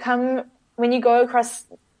you go across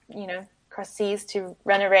seas to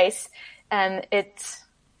run a race,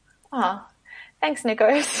 thanks,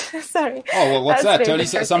 Nico. Sorry. Oh, well, what's that, Tony?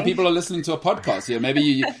 So some people are listening to a podcast here.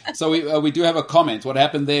 Maybe so we do have a comment. What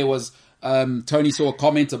happened there was, Tony saw a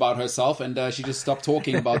comment about herself, and she just stopped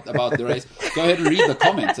talking about the race. Go ahead and read the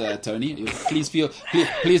comment, Tony. Please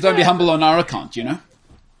don't be humble on our account,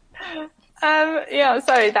 Yeah,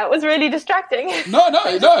 sorry, that was really distracting. No.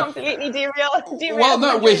 Completely derailed. Well,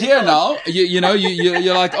 no, we're here now.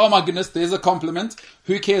 You're like, oh my goodness, there's a compliment.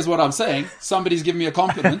 Who cares what I'm saying? Somebody's giving me a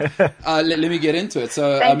compliment. Let me get into it.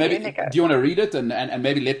 So maybe, Nico. do you want to read it and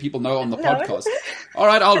maybe let people know on the podcast? All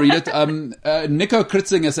right, I'll read it. Nico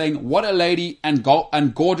Kritzing is saying, what a lady and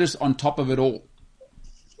gorgeous on top of it all.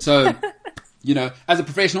 So, as a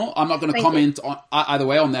professional, I'm not going to comment on either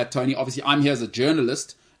way on that, Tony. Obviously, I'm here as a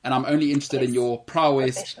journalist, and I'm only interested in your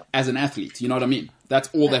prowess as an athlete. You know what I mean? That's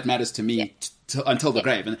all that matters to me until the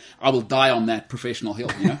grave. And I will die on that professional hill,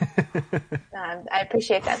 I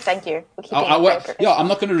appreciate that. Thank you. I'm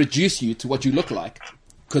not going to reduce you to what you look like,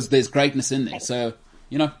 because there's greatness in there. So,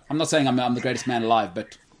 I'm not saying I'm the greatest man alive,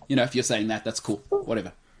 but, if you're saying that, that's cool.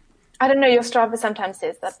 Whatever. I don't know. Your Strava sometimes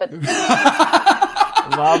says that, but...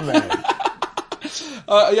 Wow, man.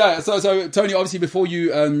 So Tony, obviously, before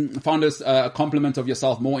you found us a compliment of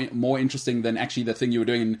yourself more interesting than actually the thing you were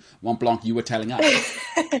doing in Mont Blanc, you were telling us.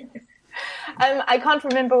 I can't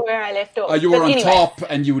remember where I left off. You were on top,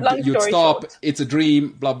 and you'd stop. Short. It's a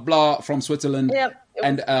dream, blah blah, from Switzerland. Yep.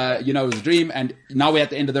 And it was a dream. And now we're at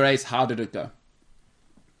the end of the race. How did it go?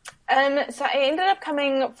 So I ended up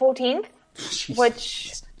coming 14th,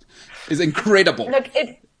 which is incredible. Look,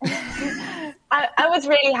 I was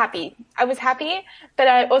really happy. I was happy, but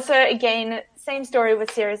I also, again, same story with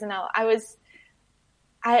Sierra Zanel.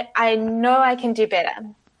 I know I can do better.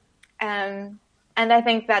 And I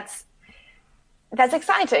think that's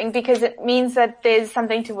exciting, because it means that there's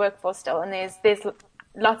something to work for still. And there's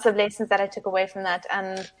lots of lessons that I took away from that.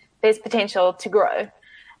 And there's potential to grow.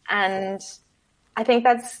 And I think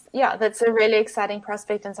that's a really exciting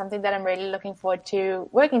prospect, and something that I'm really looking forward to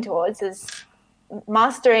working towards, is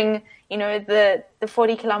mastering, the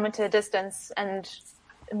 40-kilometer distance, and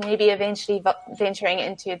maybe eventually venturing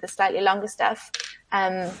into the slightly longer stuff.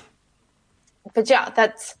 But yeah,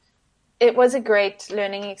 it was a great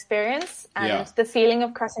learning experience, and the feeling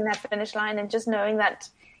of crossing that finish line and just knowing that,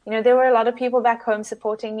 there were a lot of people back home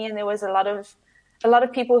supporting me, and there was a lot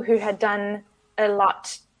of people who had done a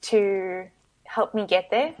lot to help me get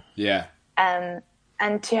there. Yeah.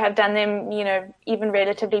 And to have done them, even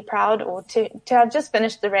relatively proud, or to have just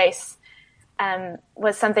finished the race,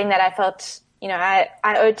 was something that I felt,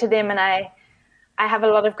 I owed to them, and I have a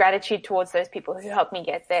lot of gratitude towards those people who helped me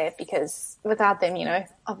get there, because without them,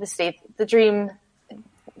 obviously the dream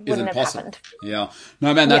wouldn't have happened. Yeah.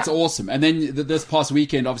 No, man, that's awesome. And then this past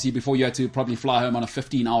weekend, obviously, before you had to probably fly home on a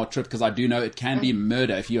 15-hour trip, because I do know it can be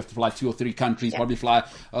murder if you have to fly 2 or 3 countries, probably fly.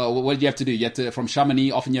 What did you have to do? You have to, from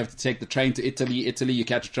Chamonix, often you have to take the train to Italy. Italy, you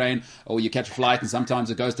catch a train, or you catch a flight, and sometimes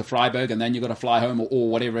it goes to Freiburg, and then you got to fly home, or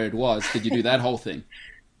whatever it was. Did you do that whole thing?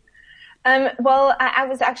 Well, I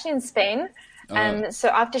was actually in Spain. So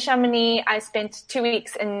after Chamonix, I spent 2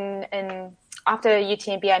 weeks after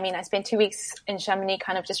UTMB, I spent 2 weeks in Chamonix,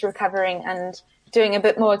 kind of just recovering and doing a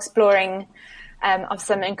bit more exploring of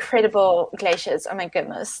some incredible glaciers. Oh my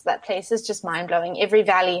goodness, that place is just mind-blowing. Every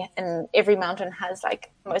valley and every mountain has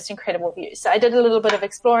like the most incredible views. So I did a little bit of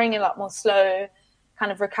exploring, a lot more slow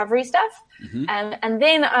kind of recovery stuff. And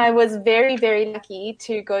then I was very, very lucky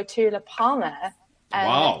to go to La Palma.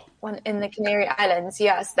 In the Canary Islands.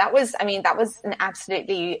 Yes, that was an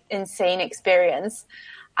absolutely insane experience.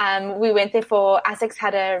 We went there for ASICS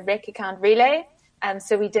had a rec account relay.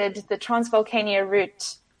 So we did the Transvolcania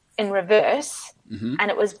route in reverse, and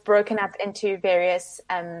it was broken up into various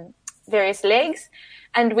legs.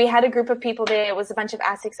 And we had a group of people there. It was a bunch of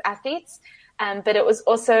ASICS athletes, but it was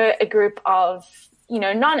also a group of,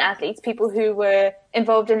 non-athletes, people who were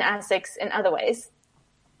involved in ASICS in other ways.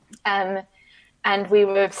 And we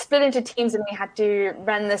were split into teams, and we had to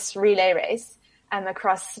run this relay race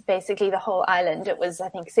across basically the whole island. It was, I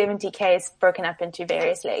think, 70 Ks broken up into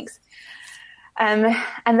various legs. And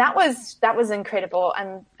that was incredible.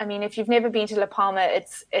 If you've never been to La Palma,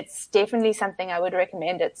 it's definitely something I would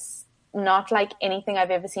recommend. It's not like anything I've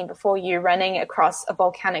ever seen before. You're running across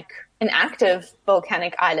an active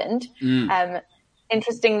volcanic island.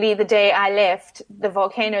 Interestingly, the day I left, the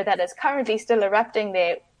volcano that is currently still erupting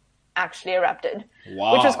there actually erupted,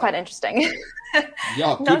 which was quite interesting.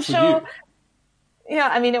 Yeah, good for you.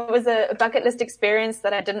 Yeah, it was a bucket list experience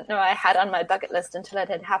that I didn't know I had on my bucket list until it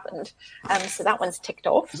had happened. So that one's ticked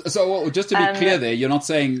off. So just to be clear there, you're not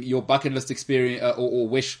saying your bucket list experience or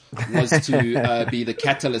wish was to be the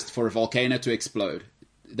catalyst for a volcano to explode.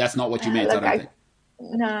 That's not what you meant, I don't think.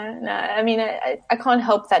 No. I can't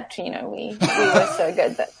help that, we were so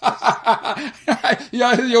good that.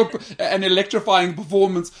 Yeah, an electrifying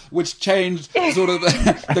performance which changed sort of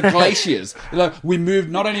the glaciers. We moved,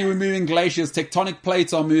 not only we're moving glaciers, tectonic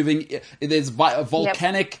plates are moving. There's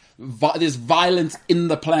there's violence in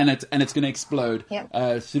the planet, and it's going to explode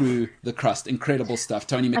through the crust. Incredible stuff.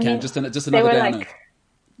 Toni McCann, just another downer.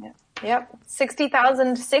 Yep.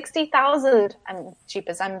 60,000.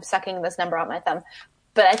 I'm sucking this number out my thumb.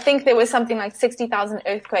 But I think there was something like 60,000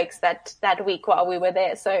 earthquakes that week while we were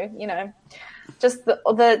there. So, just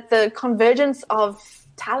the convergence of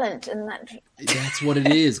talent and that. That's what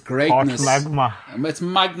it is. Greatness. Hot magma. It's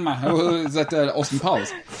magma. Is that Austin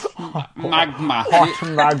Powers? Magma. Hot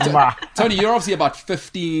magma. Toni, you're obviously about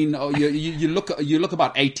 15. Or you look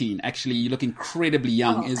about 18. Actually, you look incredibly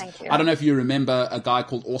young. Thank you. I don't know if you remember a guy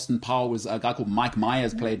called Austin Powers. A guy called Mike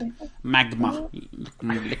Myers played Magma,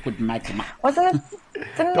 liquid magma. Wasn't it?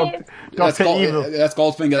 Dr. Evil. That's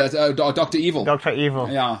Goldfinger. That's Dr. Evil. Dr. Evil.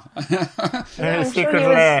 Yeah. I'm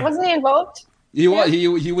sure wasn't he involved? He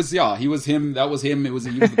was him. That was him. He was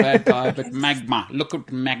the bad guy. But magma, look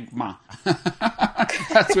at magma.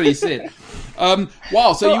 That's what he said.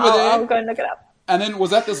 Wow. So you were there. I'll go and look it up. And then was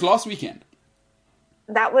that this last weekend?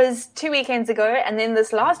 That was 2 weekends ago. And then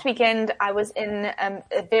this last weekend, I was in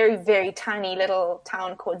a very, very tiny little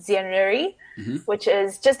town called Zianuri, which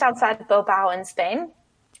is just outside Bilbao in Spain.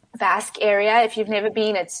 Basque area. If you've never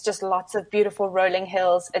been, it's just lots of beautiful rolling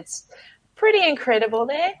hills. It's pretty incredible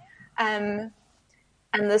there.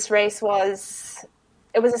 And this race was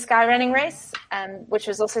a sky running race, which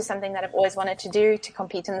was also something that I've always wanted to do, to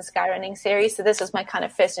compete in the sky running series. So this was my kind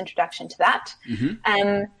of first introduction to that.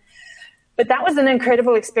 But that was an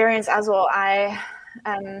incredible experience as well.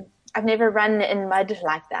 I've never run in mud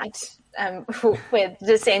like that. where the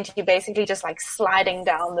descent, you're basically just like sliding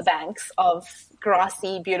down the banks of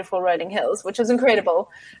grassy, beautiful rolling hills, which was incredible,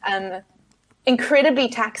 incredibly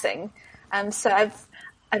taxing. So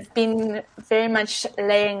I've been very much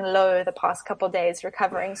laying low the past couple of days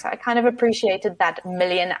recovering. So I kind of appreciated that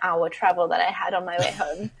 1,000,000-hour travel that I had on my way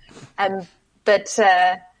home. That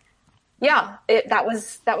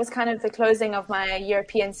was kind of the closing of my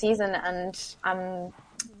European season, and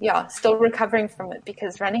still recovering from it,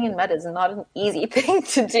 because running in mud is not an easy thing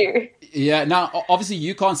to do. Yeah. Now, obviously,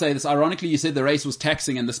 you can't say this. Ironically, you said the race was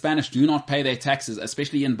taxing, and the Spanish do not pay their taxes,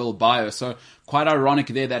 especially in Bilbao. So quite ironic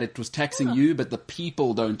there that it was taxing you, but the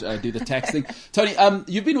people don't do the taxing. Toni,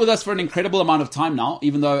 you've been with us for an incredible amount of time now,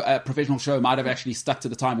 even though a professional show might have actually stuck to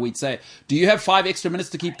the time we'd say. Do you have 5 extra minutes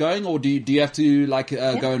to keep going, or do you have to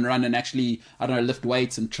go and run and actually, I don't know, lift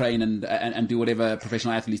weights and train and do whatever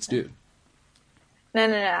professional athletes do? No,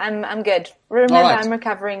 I'm good. Remember, right. I'm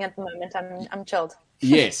recovering at the moment. I'm chilled.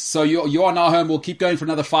 Yes, so you are now home. We'll keep going for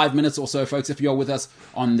another 5 minutes or so, folks, if you're with us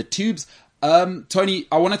on the tubes. Toni,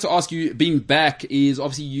 I wanted to ask you, being back is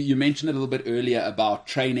obviously you mentioned it a little bit earlier about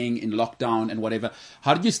training in lockdown and whatever.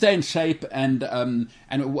 How did you stay in shape? And I mean,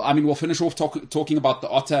 we'll finish off talking about the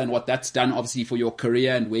Otter and what that's done, obviously, for your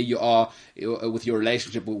career and where you are with your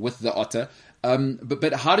relationship with the Otter.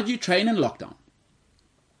 But how did you train in lockdown?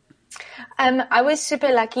 I was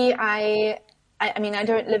super lucky. I mean, I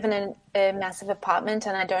don't live in a massive apartment,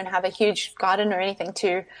 and I don't have a huge garden or anything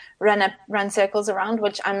to run circles around,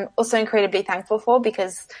 which I'm also incredibly thankful for,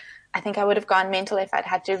 because I think I would have gone mental if I'd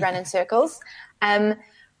had to run in circles.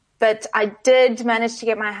 But I did manage to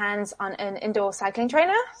get my hands on an indoor cycling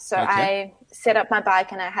trainer. So okay. I set up my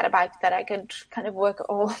bike, and I had a bike that I could kind of work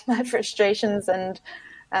all my frustrations and,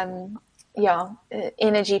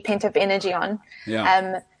 pent-up energy on.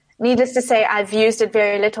 Yeah. Needless to say, I've used it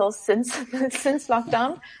very little since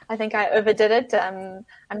lockdown. I think I overdid it. I'm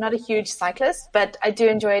not a huge cyclist, but I do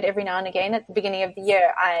enjoy it every now and again. At the beginning of the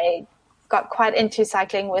year, I got quite into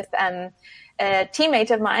cycling with a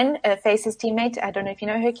teammate of mine, a Faces teammate. I don't know if you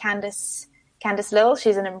know her, Candice Lill.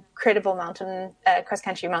 She's an incredible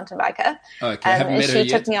cross-country mountain biker. Okay, haven't met her yet.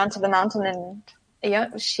 She took me onto the mountain,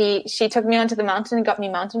 and she took me onto the mountain and got me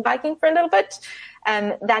mountain biking for a little bit.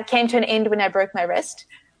 That came to an end when I broke my wrist.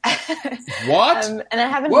 What? And I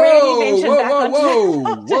haven't really ventured back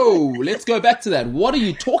onto Whoa! Let's go back to that. What are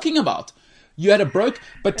you talking about? You had a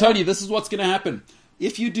but Toni, this is what's going to happen.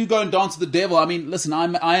 If you do go and dance with the devil, I mean, listen,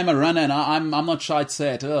 I am a runner, and I'm not shy to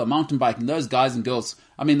say it. Mountain biking, those guys and girls,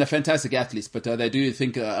 I mean, they're fantastic athletes, but they do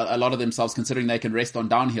think a lot of themselves, considering they can rest on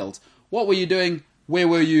downhills. What were you doing? Where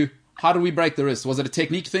were you? How did we break the wrist? Was it a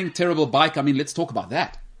technique thing? Terrible bike? I mean, let's talk about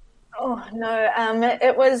that. Oh no,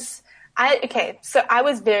 it was. So I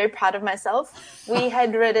was very proud of myself. We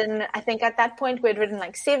had ridden, I think at that point, we had ridden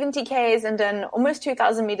like 70 Ks and done almost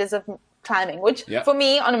 2,000 meters of climbing, which for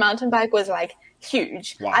me on a mountain bike was like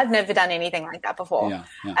huge. Wow. I've never done anything like that before.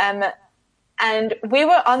 Yeah. And we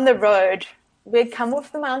were on the road. We'd come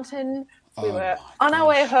off the mountain. We were on our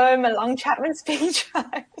way home along Chapman's Beach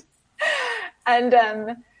Drive.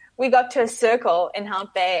 And we got to a circle in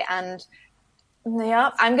Hout Bay, and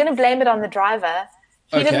I'm going to blame it on the driver.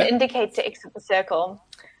 He didn't indicate to exit the circle,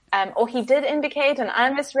 or he did indicate, and I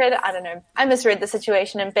misread it. I don't know. I misread the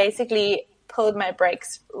situation and basically pulled my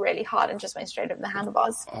brakes really hard and just went straight over the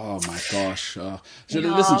handlebars. Oh my gosh.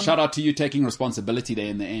 Listen, shout out to you taking responsibility there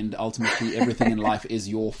in the end. Ultimately, everything in life is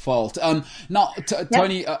your fault. Now,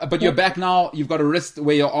 Toni, but you're back now. You've got a wrist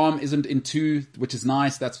where your arm isn't in two, which is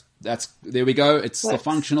nice. That's there we go. It's still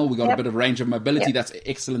functional. We got a bit of range of mobility. That's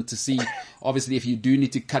excellent to see. Obviously, if you do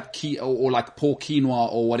need to cut or like pour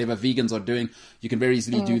quinoa or whatever vegans are doing, you can very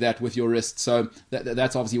easily do that with your wrist. So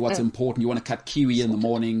that's obviously what's important. You want to cut kiwi in the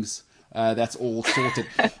mornings. That's all sorted.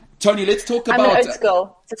 Toni, let's talk about... I'm an oat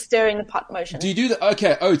school. It's a stirring the pot motion. Do you do the...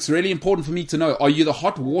 Okay, oats, really important for me to know. Are you the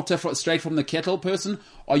hot water straight from the kettle person?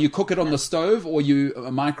 Are you cook it on the stove, or are you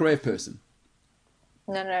a microwave person?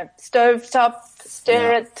 No. Stove top,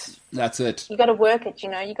 stir it. That's it. You got to work it,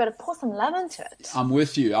 you got to pour some love into it. I'm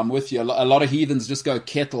with you. A lot of heathens just go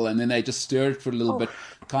kettle and then they just stir it for a little bit.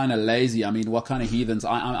 Kind of lazy. I mean, what kind of heathens?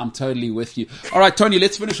 I'm totally with you. All right, Toni,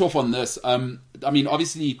 let's finish off on this. I mean,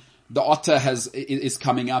 obviously... The Otter is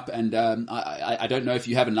coming up, and I don't know if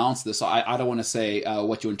you have announced this. So I don't want to say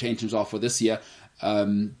what your intentions are for this year,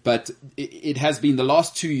 but it has been the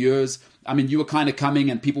last 2 years. I mean, you were kind of coming,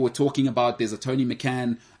 and people were talking about there's a Toni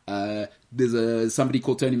McCann There's somebody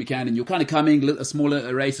called Toni McCann, and you're kind of coming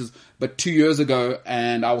smaller races. But 2 years ago,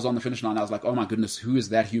 and I was on the finish line, I was like, oh my goodness, who is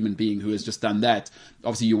that human being who has just done that?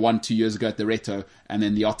 Obviously, you won 2 years ago at the Reto, and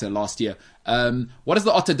then the Otter last year. What has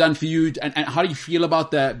the Otter done for you, and how do you feel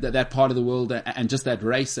about that part of the world and just that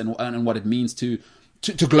race and what it means to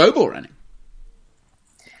global running?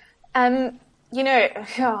 Oh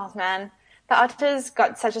man, the Otter's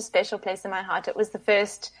got such a special place in my heart. It was the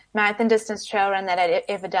first marathon distance trail run that I'd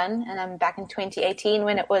ever done, and I'm back in 2018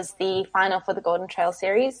 when it was the final for the Golden Trail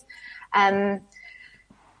Series.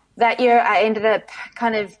 That year I ended up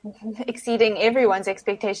kind of exceeding everyone's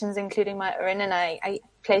expectations, including my own, and I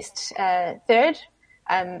placed third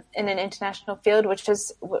in an international field, which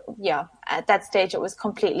was, at that stage it was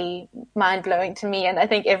completely mind-blowing to me, and I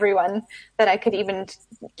think everyone, that I could even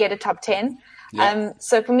get a top 10. Yeah.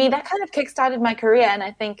 So for me, that kind of kickstarted my career, and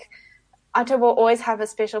I think Otter will always have a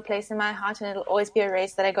special place in my heart, and it'll always be a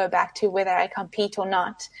race that I go back to whether I compete or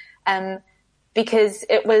not, because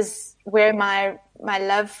it was where my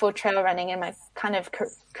love for trail running and my kind of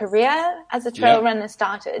career as a trail runner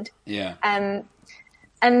started. Yeah.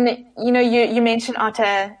 And you mentioned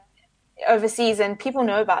Otter overseas, and people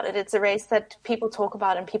know about it. It's a race that people talk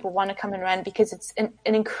about and people want to come and run because it's an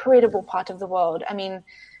incredible part of the world. I mean,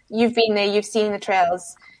 you've been there, you've seen the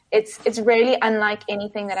trails. It's really unlike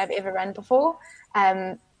anything that I've ever run before.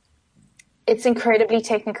 It's incredibly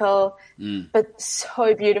technical, but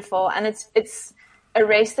so beautiful. And it's a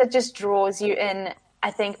race that just draws you in,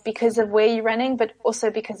 I think, because of where you're running, but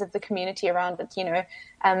also because of the community around it.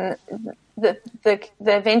 The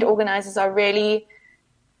event organizers are really,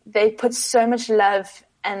 they put so much love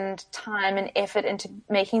and time and effort into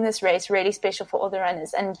making this race really special for all the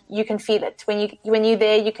runners, and you can feel it when you're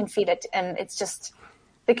there. You can feel it, and it's just,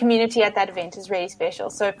 the community at that event is really special.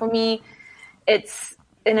 So for me, it's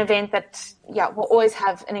an event that will always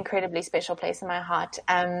have an incredibly special place in my heart.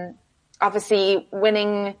 Obviously,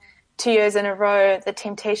 winning 2 years in a row, the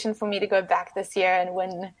temptation for me to go back this year and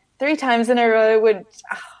win 3 times in a row would,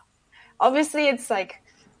 obviously it's like,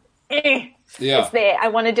 it's there. I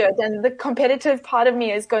want to do it. And the competitive part of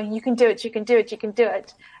me is going, you can do it, you can do it, you can do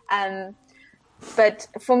it. But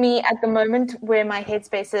for me at the moment, where my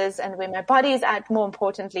headspace is and where my body is at, more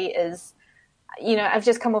importantly, is, I've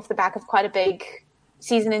just come off the back of quite a big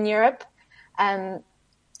season in Europe.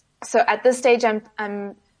 So at this stage,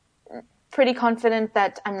 I'm pretty confident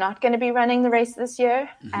that I'm not going to be running the race this year,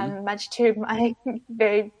 much to my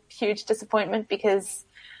very huge disappointment, because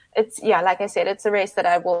it's, like I said, it's a race that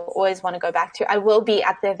I will always want to go back to. I will be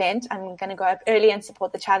at the event. I'm going to go up early and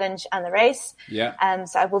support the challenge and the race. Yeah.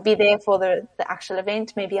 So I will be there for the actual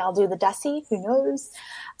event. Maybe I'll do the Dusty, who knows?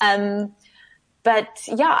 But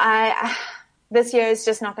this year is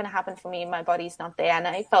just not going to happen for me. My body's not there. And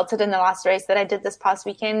I felt it in the last race that I did this past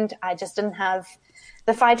weekend. I just didn't have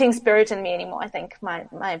the fighting spirit in me anymore. I think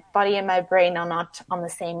my body and my brain are not on the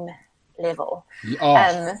same level.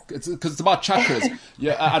 Because it's about chakras.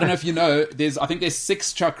 I don't know if you know, I think there's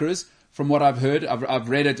 6 chakras from what I've heard. I've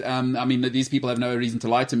read it. I mean, these people have no reason to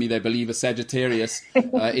lie to me. They believe a Sagittarius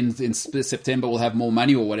in September will have more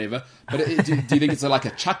money or whatever. But do you think it's like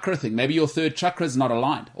a chakra thing? Maybe your 3rd chakra is not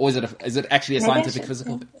aligned, or is it actually a scientific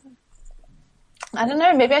physical thing? I don't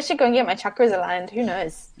know. Maybe I should go and get my chakras aligned. Who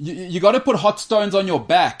knows? You got to put hot stones on your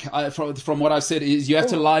back. From what I've said, is you have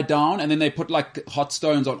to lie down, and then they put like hot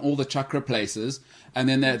stones on all the chakra places, and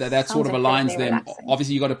then that sort of aligns them. Relaxing.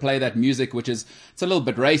 Obviously, you got to play that music, which it's a little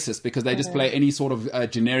bit racist because they just play any sort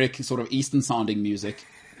of generic sort of Eastern sounding music.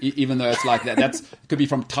 Even though it's like that, could be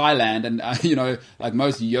from Thailand, and like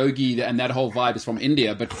most yogi and that whole vibe is from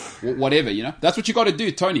India. But whatever, that's what you got to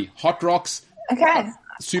do, Toni. Hot rocks. Okay.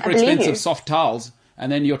 Super expensive soft towels,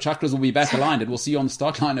 and then your chakras will be back aligned, and we'll see you on the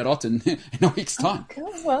start line at Otten in a week's time.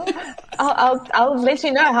 Cool. Well, I'll let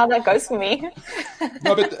you know how that goes for me.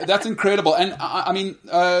 No, but that's incredible. And I mean,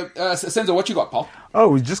 Senzo, what you got, Paul? Oh,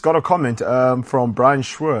 we just got a comment from Brian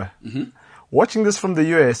Schwer. Watching this from the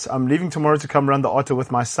US, I'm leaving tomorrow to come run the Otter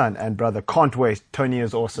with my son and brother. Can't wait. Toni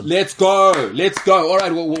is awesome. Let's go. All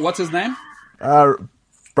right, what's his name?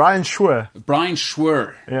 Brian Schwer. Brian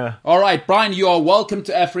Schwer. Yeah. All right, Brian, you are welcome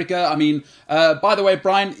to Africa. I mean, by the way,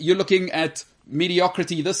 Brian, you're looking at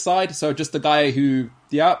mediocrity this side. So just the guy who,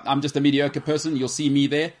 I'm just a mediocre person. You'll see me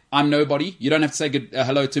there. I'm nobody. You don't have to say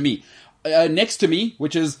hello to me. Next to me,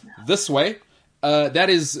 which is this way, that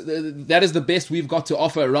is the best we've got to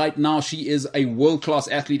offer right now. She is a world-class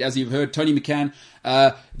athlete, as you've heard. Toni McCann.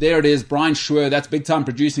 There it is, Brian Schwer. That's big time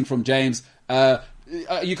producing from James.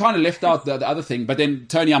 You kind of left out the other thing, but then,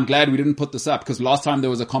 Toni, I'm glad we didn't put this up, because last time there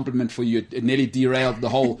was a compliment for you. It nearly derailed the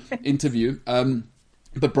whole interview.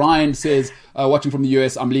 But Brian says, watching from the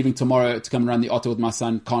US, I'm leaving tomorrow to come around the Otter with my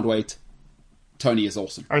son. Can't wait. Tony is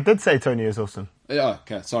awesome. I did say Tony is awesome. Oh,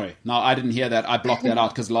 okay, sorry. No, I didn't hear that. I blocked that out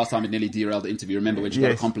because last time it nearly derailed the interview. Remember when she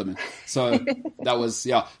got a compliment? So that was,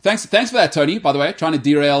 yeah. Thanks for that, Tony, by the way, trying to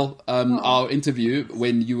derail our interview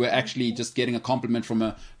when you were actually just getting a compliment from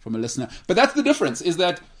a listener. But that's the difference, is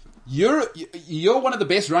that you're one of the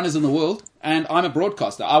best runners in the world, and I'm a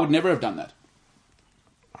broadcaster. I would never have done that.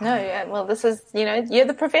 No, yeah, well, this is, you're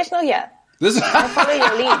the professional here. I follow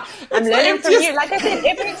your lead. I'm learning from you. Like I said,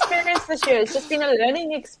 every experience this year has just been a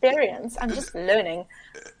learning experience. I'm just learning.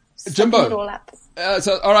 Jimbo. It all up.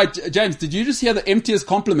 So, all right, James, did you just hear the emptiest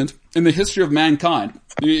compliment in the history of mankind?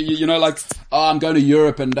 I'm going to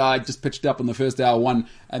Europe and I just pitched up on the first hour one,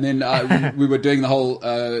 and then we were doing the whole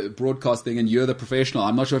broadcast thing, and you're the professional.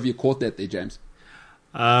 I'm not sure if you caught that there, James.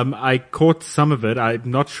 I caught some of it. I'm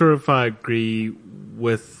not sure if I agree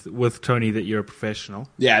with Tony that you're a professional.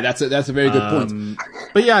 Yeah, that's a very good point.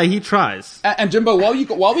 But yeah, he tries. And Jimbo,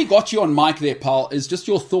 while we got you on mic there, pal, is just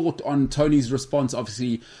your thought on Tony's response,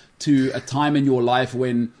 obviously, to a time in your life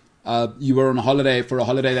when you were on a holiday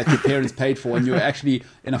that your parents paid for, and you were actually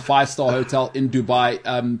in a 5-star hotel in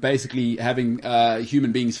Dubai, basically having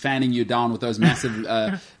human beings fanning you down with those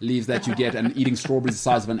massive leaves that you get, and eating strawberries the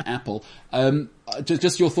size of an apple.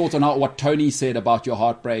 Just your thoughts on what Tony said about your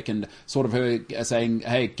heartbreak, and sort of her saying,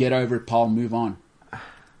 "Hey, get over it, pal, move on."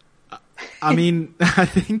 I mean, I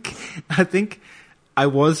think I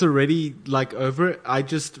was already over it. I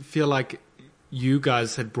just feel like you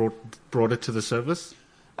guys had brought it to the surface.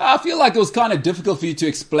 I feel like it was kind of difficult for you to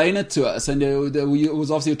explain it to us, and it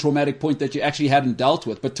was obviously a traumatic point that you actually hadn't dealt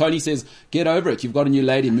with. But Tony says, "Get over it. You've got a new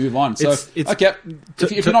lady. Move on." So, okay,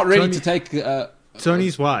 if you're not ready to take,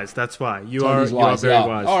 Tony's wise. That's why you are very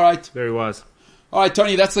wise. All right, very wise. All right,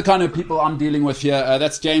 Tony. That's the kind of people I'm dealing with here.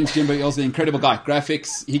 That's James Jimbo. He's an incredible guy.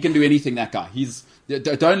 Graphics. He can do anything. That guy.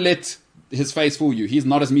 Don't let his face fool you. He's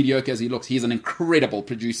not as mediocre as he looks. He's an incredible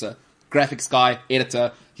producer, graphics guy,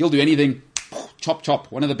 editor. He'll do anything.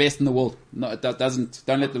 Chop. One of the best in the world. No, don't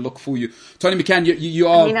let the look fool you. Toni McCann, you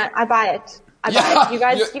are. I mean, I buy it. I buy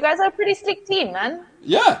it. You guys are a pretty slick team, man.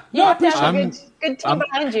 Yeah. You have to have a good team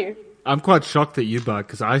behind you. I'm quite shocked that you buy,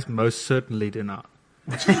 because I most certainly do not.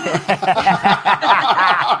 Oh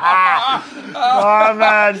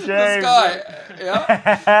man, James. This guy.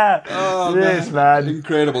 Yeah. Oh, yes, man.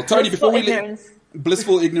 Incredible. Tony,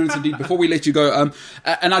 blissful ignorance indeed. Before we let you go,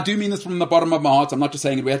 and I do mean this from the bottom of my heart. I'm not just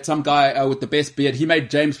saying it. We had some guy with the best beard. He made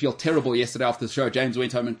James feel terrible yesterday after the show. James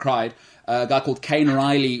went home and cried. A guy called Kane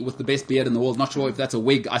Riley with the best beard in the world. Not sure if that's a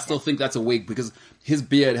wig. I still think that's a wig, because his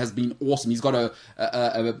beard has been awesome. He's got a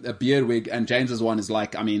beard wig, and James's one is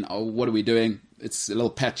what are we doing? It's a little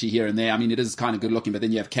patchy here and there. I mean, it is kind of good looking, but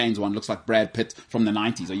then you have Kane's one. Looks like Brad Pitt from the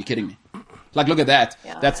 90s. Are you kidding me? Look at that.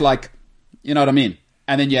 Yeah. That's you know what I mean?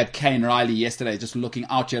 And then you had Kane Riley yesterday just looking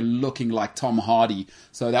out here, looking like Tom Hardy.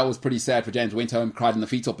 So that was pretty sad for James. Went home, cried in the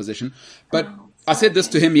fetal position. But I said this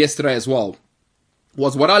to him yesterday as well,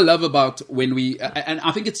 was what I love about when we, and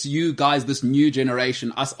I think it's you guys, this new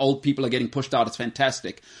generation, us old people are getting pushed out. It's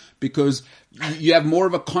fantastic, because you have more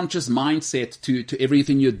of a conscious mindset to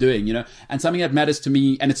everything you're doing, and something that matters to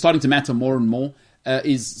me, and it's starting to matter more and more,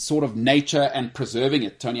 is sort of nature and preserving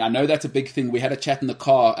it. Tony, I know that's a big thing. We had a chat in the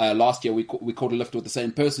car last year. We caught a lift with the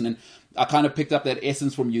same person, and I kind of picked up that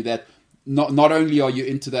essence from you, that not only are you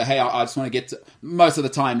into the, hey, I just want to get to, most of the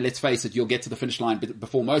time, let's face it, you'll get to the finish line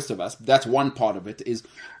before most of us. That's one part of it,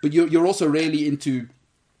 but you're also really into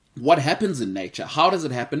what happens in nature. How does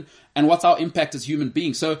it happen? And what's our impact as human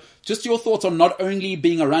beings? So just your thoughts on not only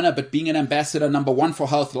being a runner, but being an ambassador, number one, for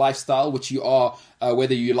health lifestyle, which you are,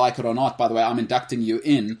 whether you like it or not. By the way, I'm inducting you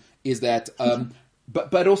in, is that,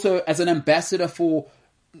 but also as an ambassador for,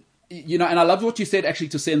 and I loved what you said actually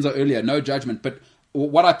to Senzo earlier, no judgment, but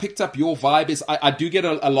what I picked up your vibe is, I do get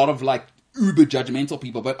a lot of uber judgmental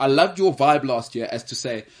people, but I loved your vibe last year as to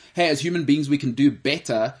say, hey, as human beings, we can do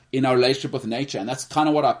better in our relationship with nature. And that's kind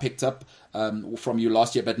of what I picked up from you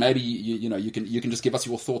last year. But maybe you can just give us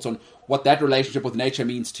your thoughts on what that relationship with nature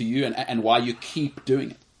means to you, and why you keep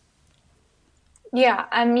doing it. Yeah,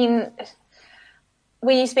 I mean,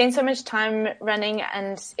 when you spend so much time running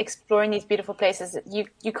and exploring these beautiful places,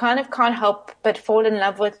 you kind of can't help but fall in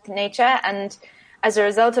love with nature. And as a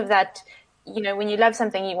result of that, when you love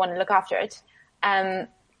something, you want to look after it.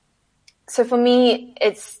 So for me,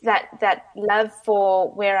 it's that love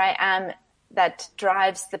for where I am that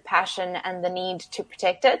drives the passion and the need to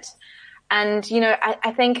protect it. And,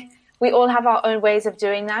 I think we all have our own ways of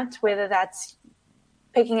doing that, whether that's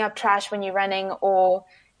picking up trash when you're running, or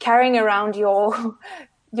carrying around your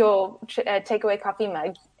your takeaway coffee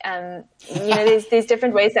mug. There's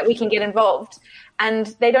different ways that we can get involved, and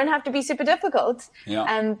they don't have to be super difficult.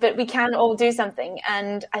 Yeah. But we can all do something,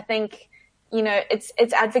 and I think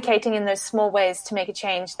it's advocating in those small ways to make a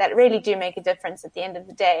change that really do make a difference at the end of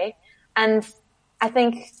the day. And I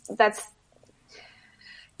think that's.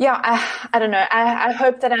 Yeah, I don't know. I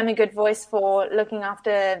hope that I'm a good voice for looking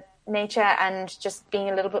after nature and just being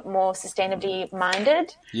a little bit more sustainably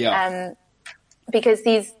minded. Yeah. Because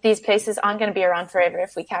these places aren't going to be around forever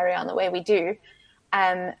if we carry on the way we do.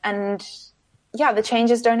 And yeah, the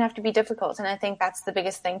changes don't have to be difficult. And I think that's the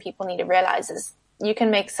biggest thing people need to realize is you can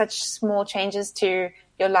make such small changes to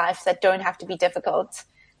your life that don't have to be difficult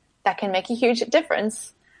that can make a huge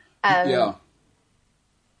difference. Yeah.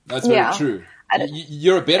 That's very true.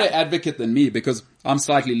 You're a better advocate than me because I'm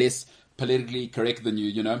slightly less politically correct than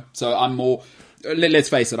you, so I'm more, let's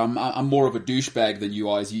face it, I'm more of a douchebag than you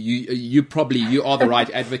are. You are the right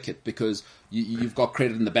advocate because you've got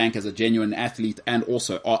credit in the bank as a genuine athlete and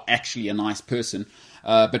also are actually a nice person.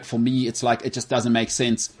 But for me, it's like, it just doesn't make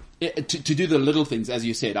sense to do the little things, as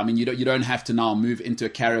you said. I mean, you don't have to now move into a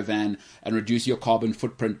caravan and reduce your carbon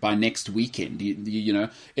footprint by next weekend.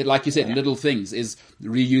 It, like you said, little things is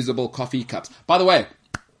reusable coffee cups. By the way,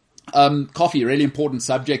 coffee, really important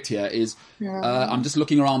subject here is, I'm just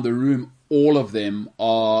looking around the room. All of them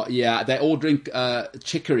are, they all drink,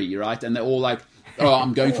 chicory, right? And they're all like, oh,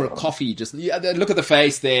 I'm going for a coffee. Just look at the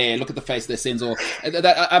face there. Look at the face there, Senzo.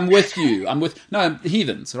 I'm with you.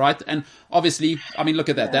 Heathens, right? And obviously, I mean, look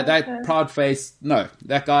at that. That proud face. No,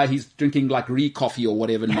 that guy, he's drinking like coffee or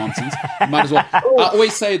whatever nonsense. Might as well. I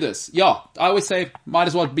always say this. Yeah, I always say, might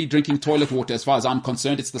as well be drinking toilet water. As far as I'm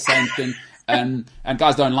concerned, it's the same thing. And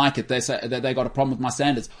guys don't like it. They say that they got a problem with my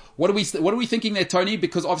standards. What are we thinking there, Tony?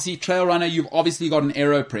 Because obviously trail runner, you've obviously got an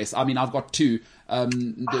AeroPress. I mean, I've got two.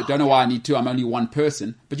 Don't know why I need two. I'm only one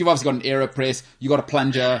person, but you've obviously got an AeroPress. You got a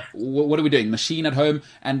plunger. What are we doing? Machine at home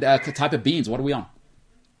and type of beans. What are we on?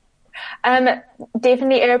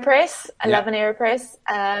 Definitely AeroPress. I love an AeroPress.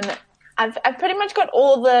 I've pretty much got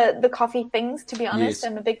all the coffee things, to be honest.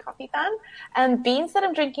 Yes. I'm a big coffee fan. Beans that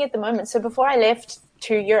I'm drinking at the moment. So before I left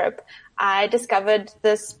to Europe, I discovered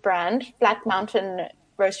this brand, Flat Mountain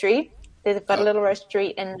Roastery. They've got a little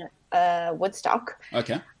roastery in Woodstock.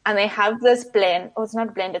 Okay. And they have this blend. Oh, it's not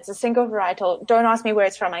a blend. It's a single varietal. Don't ask me where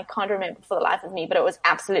it's from. I can't remember for the life of me, but it was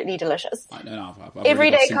absolutely delicious. I know.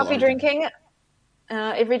 Everyday coffee drinking.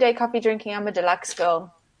 Everyday coffee drinking. I'm a deluxe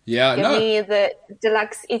girl. Yeah, Give me the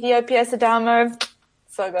deluxe Ethiopia Sidamo.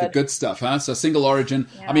 So good. The good stuff, huh? So single origin.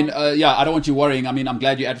 Yeah. I mean, I don't want you worrying. I mean, I'm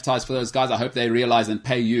glad you advertise for those guys. I hope they realize and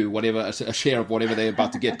pay you whatever, a share of whatever they're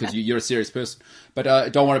about to get because you're a serious person.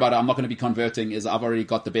 But don't worry about it. I'm not going to be converting. I've already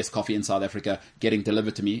got the best coffee in South Africa getting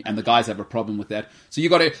delivered to me, and the guys have a problem with that. So you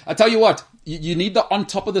got to. I tell you what, you need the on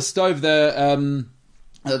top of the stove you got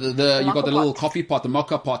the little coffee pot, the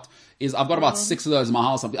mocha pot. I've got about 6 of those in my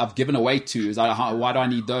house. I've given away 2. Why do I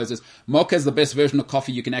need those? Mocha is the best version of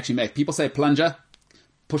coffee you can actually make. People say plunger.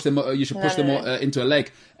 You should push them into a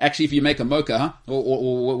lake. Actually, if you make a mocha, huh?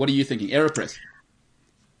 Or what are you thinking? AeroPress.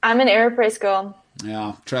 I'm an AeroPress girl.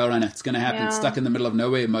 Yeah, trail runner. It's going to happen. Yeah. Stuck in the middle of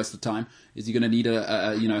nowhere most of the time. You're going to need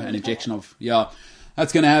an injection of,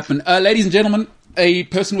 that's going to happen. Ladies and gentlemen, a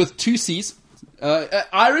person with 2 C's,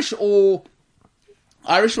 Irish or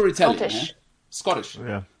Italian? Scottish. Scottish.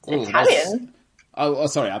 Yeah. Italian. Oh,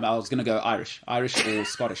 sorry. I was going to go Irish or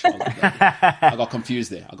Scottish. I got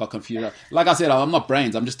confused there. Like I said, I'm not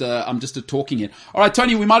brains. I'm just a talking head. All right,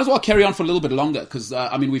 Tony, we might as well carry on for a little bit longer because,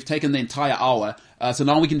 we've taken the entire hour. So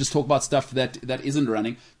now we can just talk about stuff that isn't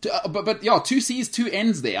running. But 2 C's, 2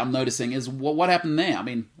 N's there, I'm noticing is what happened there. I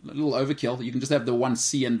mean, a little overkill. You can just have the 1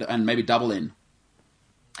 C and maybe double N.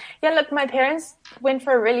 Yeah, look, my parents went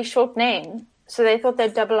for a really short name. So they thought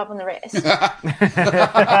they'd double up on the rest.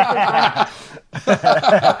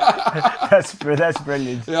 That's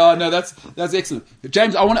brilliant. Yeah, no, that's excellent.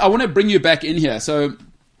 James, I want to bring you back in here. So,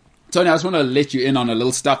 Tony, I just want to let you in on a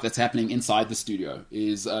little stuff that's happening inside the studio.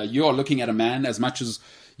 You are looking at a man as much as,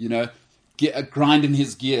 grinding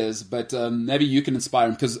his gears, but maybe you can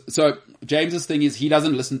inspire him. So James's thing is he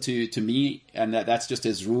doesn't listen to me, and that's just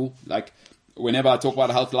his rule. Like, whenever I talk about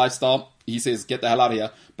a healthy lifestyle, he says, get the hell out of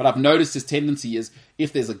here. But I've noticed his tendency is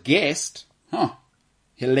if there's a guest,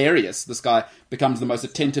 hilarious. This guy becomes the most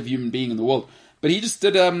attentive human being in the world. But he just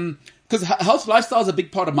did, because health lifestyle is a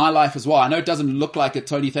big part of my life as well. I know it doesn't look like it,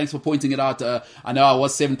 Tony. Thanks for pointing it out. I know I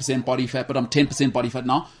was 7% body fat, but I'm 10% body fat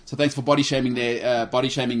now. So thanks for body shaming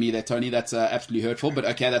me there, Tony. That's absolutely hurtful. But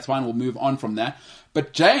okay, that's fine. We'll move on from that.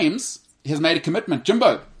 But James has made a commitment.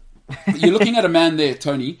 Jimbo, you're looking at a man there,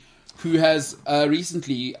 Tony, who has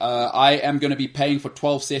recently, I am going to be paying for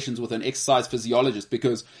 12 sessions with an exercise physiologist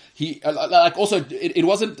because he, it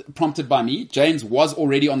wasn't prompted by me. James was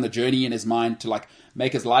already on the journey in his mind to like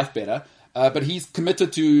make his life better. But he's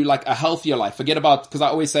committed to like a healthier life. Because I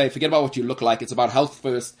always say, forget about what you look like. It's about health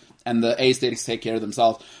first and the aesthetics take care of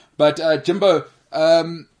themselves. But, Jimbo,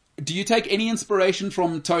 do you take any inspiration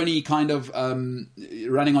from Toni kind of,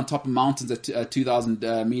 running on top of mountains at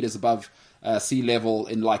 2,000 meters above sea level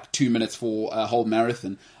in like 2 minutes for a whole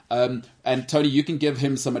marathon? And Toni, you can give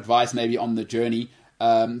him some advice maybe on the journey.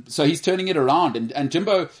 So he's turning it around. And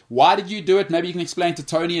Jimbo, why did you do it? Maybe you can explain to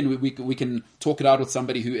Toni and we can talk it out with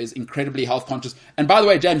somebody who is incredibly health conscious. And by the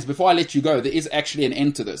way, James, before I let you go, there is actually an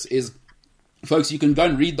end to this. Folks, you can go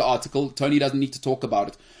and read the article. Toni doesn't need to talk about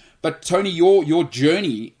it. But Toni, your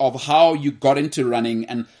journey of how you got into running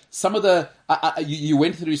and some of the, you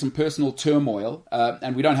went through some personal turmoil,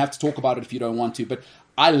 and we don't have to talk about it if you don't want to, but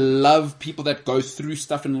I love people that go through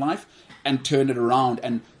stuff in life and turn it around.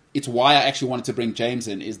 And it's why I actually wanted to bring James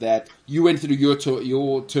in, is that you went through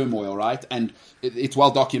your turmoil, right? And it's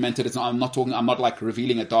well documented. I'm not like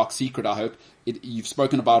revealing a dark secret, I hope. You've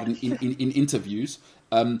spoken about it in interviews.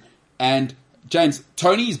 And James,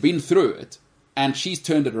 Toni's been through it and she's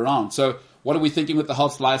turned it around. So what are we thinking with the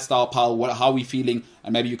health lifestyle, pal? How are we feeling?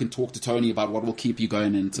 And maybe you can talk to Toni about what will keep you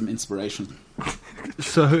going and some inspiration.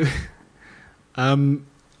 So, I'm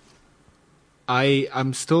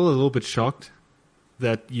still a little bit shocked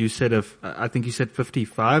that you said I think you said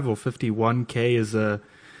 55 or 51K is a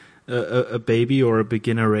baby or a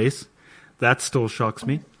beginner race. That still shocks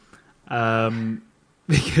me.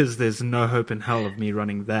 Because there's no hope in hell of me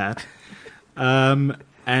running that. And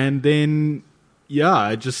then,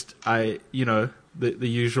 yeah, the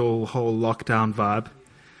usual whole lockdown vibe.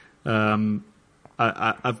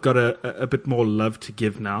 I've got a bit more love to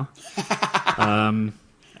give now.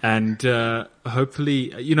 And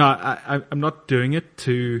hopefully, I'm not doing it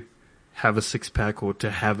to have a six pack or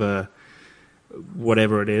to have a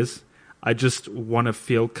whatever it is. I just want to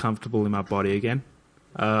feel comfortable in my body again.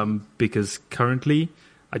 Because currently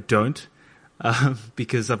I don't,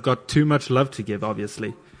 because I've got too much love to give,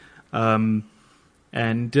 obviously. That's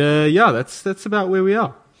about where we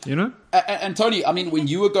are, And Toni, I mean, when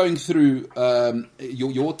you were going through,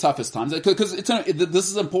 your toughest times, because this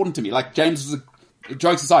is important to me. Like James was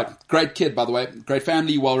jokes aside, great kid, by the way, great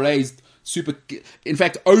family, well raised, super, in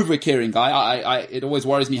fact, over caring guy. It always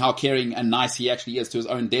worries me how caring and nice he actually is to his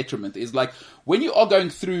own detriment. Is like when you are going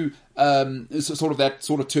through sort of that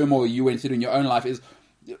sort of turmoil you went through in your own life, is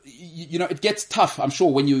it gets tough. I'm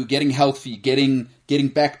sure when you're getting healthy, getting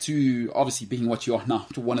back to obviously being what you are now,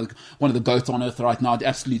 to one of the goats on earth right now,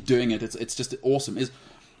 absolutely doing it. It's just awesome.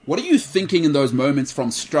 What are you thinking in those moments from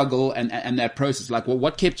struggle and that process? Like,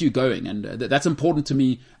 what kept you going? And that's important to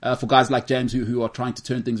me for guys like James who are trying to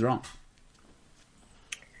turn things around.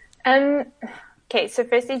 Okay, so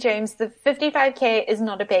firstly, James, the 55K is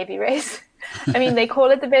not a baby race. I mean, they call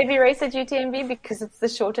it the baby race at UTMB because it's the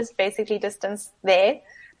shortest basically distance there.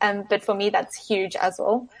 But for me, that's huge as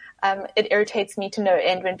well. It irritates me to no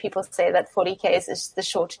end when people say that 40K is the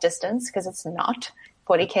short distance because it's not.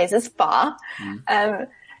 40K is far.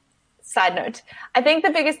 Side note, I think the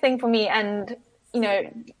biggest thing for me, and,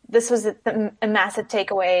 this was a massive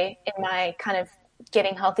takeaway in my kind of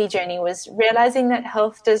getting healthy journey, was realizing that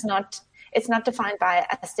health it's not defined by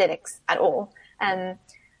aesthetics at all.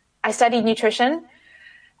 I studied nutrition,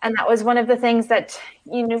 and that was one of the things that,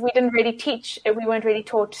 we didn't really teach. We weren't really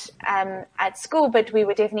taught at school, but we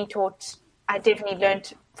were definitely taught. I definitely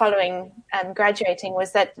learned following graduating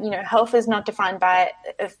was that, health is not defined by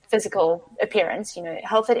a physical appearance.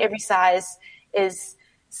 Health at every size is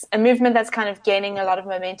a movement that's kind of gaining a lot of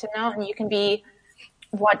momentum now, and you can be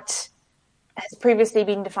what has previously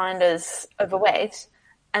been defined as overweight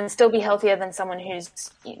and still be healthier than someone who's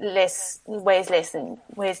weighs less than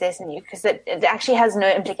you, because it actually has no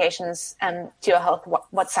implications to your health,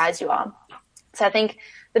 what size you are. So I think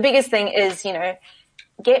the biggest thing is,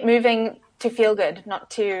 get moving to feel good, not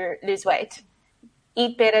to lose weight.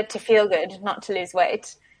 Eat better to feel good, not to lose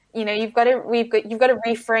weight. You've got to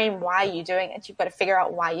reframe why you're doing it. You've got to figure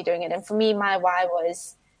out why you're doing it. And for me, my why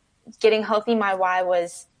was getting healthy. My why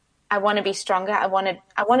was I want to be stronger. I want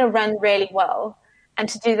to run really well. And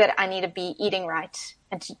to do that, I need to be eating right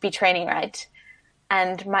and to be training right.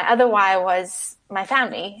 And my other why was my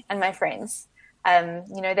family and my friends.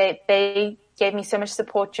 They gave me so much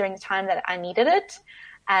support during the time that I needed it.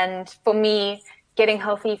 And for me, getting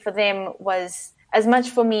healthy for them was as much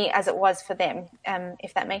for me as it was for them,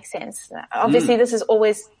 if that makes sense. Obviously, this is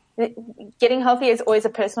always, getting healthy is always a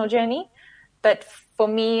personal journey. But for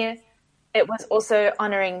me, it was also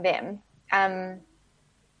honoring them.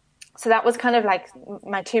 So that was kind of like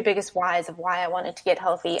my two biggest whys of why I wanted to get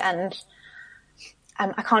healthy. And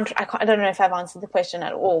I don't know if I've answered the question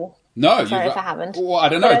at all. No, sorry if I haven't. Well, I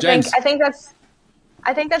don't know, James. I think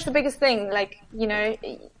that's the biggest thing. Like, you know,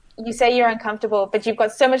 you say you're uncomfortable, but you've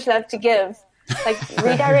got so much love to give. Like,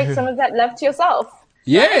 redirect some of that love to yourself.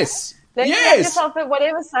 Yes. Love Yes. yourself at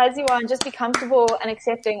whatever size you are, and just be comfortable and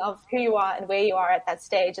accepting of who you are and where you are at that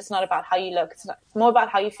stage. It's not about how you look. It's more about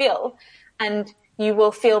how you feel. And you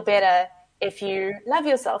will feel better if you love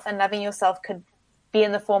yourself, and loving yourself could be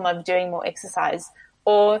in the form of doing more exercise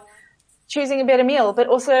or choosing a better meal, but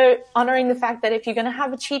also honoring the fact that if you're going to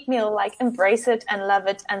have a cheat meal, like, embrace it and love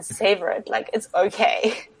it and savor it. Like, it's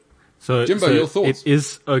okay. So, Jimbo, your thoughts? It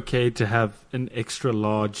is okay to have an extra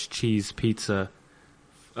large cheese pizza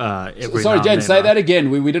every Sorry, now James, and say then, that again.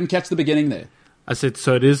 We didn't catch the beginning there. I said,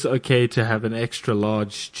 so it is okay to have an extra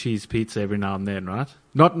large cheese pizza every now and then, right?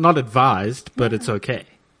 Not advised, but it's okay.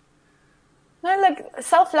 No, like,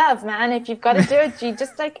 self-love, man. If you've got to do it, you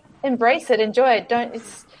just, like, embrace it, enjoy it.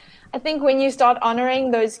 I think when you start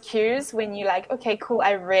honoring those cues, when you're like, okay, cool,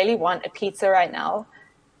 I really want a pizza right now,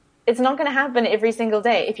 it's not going to happen every single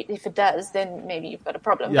day. If it does, then maybe you've got a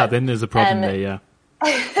problem. Yeah, then there's a problem there, yeah.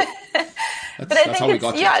 But I think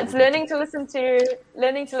it's learning to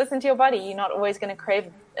listen to your body. You're not always going to crave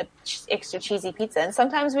an extra cheesy pizza. And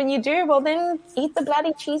sometimes when you do, well, then eat the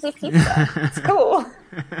bloody cheesy pizza. It's cool.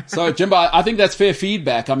 So, Jimbo, I think that's fair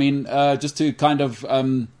feedback. I mean, just to kind of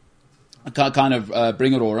bring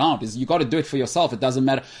it all around, is you got to do it for yourself. It doesn't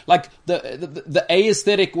matter. Like, the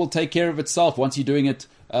aesthetic will take care of itself once you're doing it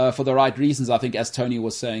for the right reasons, I think, as Tony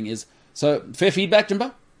was saying. Is so fair feedback,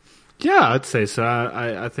 Jimbo? Yeah, I'd say so.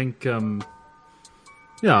 I think, from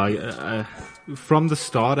the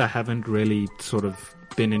start, I haven't really sort of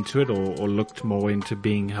been into it or looked more into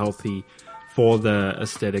being healthy for the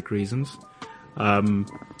aesthetic reasons.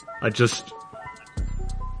 I just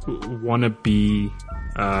want to be,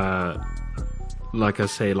 like I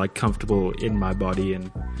say, like, comfortable in my body.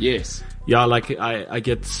 And Yes. yeah, like, I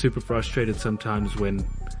get super frustrated sometimes when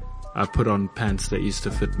I put on pants that used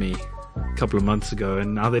to fit me a couple of months ago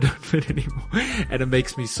and now they don't fit anymore. And it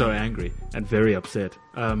makes me so angry and very upset.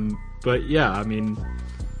 But yeah, I mean,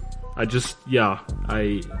 I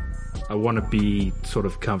want to be sort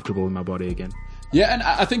of comfortable in my body again. Yeah, and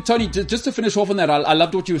I think, Tony, just to finish off on that, I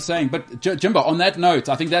loved what you were saying. But Jimbo, on that note,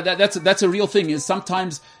 I think that's a real thing. Is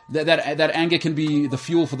sometimes that anger can be the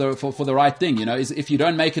fuel for the right thing. You know, is if you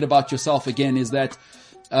don't make it about yourself again, is that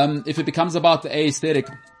if it becomes about the aesthetic,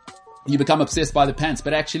 you become obsessed by the pants.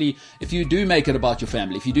 But actually, if you do make it about your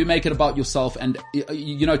family, if you do make it about yourself, and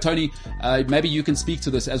you know, Tony, maybe you can speak to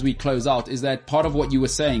this as we close out, is that part of what you were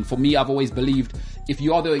saying. For me, I've always believed if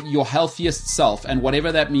you are your healthiest self, and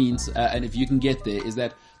whatever that means, and if you can get there, is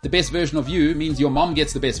that the best version of you means your mom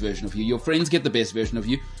gets the best version of you, your friends get the best version of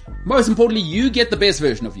you. Most importantly, you get the best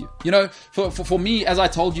version of you. You know, for me, as I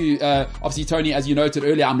told you, obviously, Tony, as you noted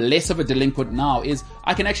earlier, I'm less of a delinquent now, is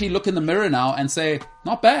I can actually look in the mirror now and say,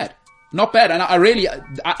 not bad. Not bad. And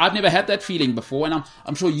I've never had that feeling before. And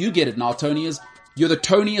I'm sure you get it now, Tony, is you're the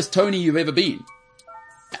Toniest Tony you've ever been.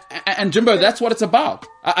 And Jimbo, that's what it's about.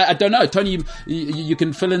 I don't know, Tony, you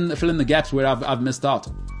can fill in the gaps where I've missed out.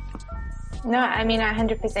 No, I mean, I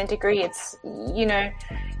 100% agree. It's, you know,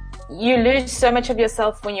 you lose so much of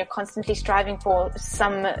yourself when you're constantly striving for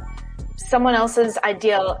someone else's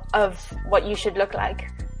ideal of what you should look like.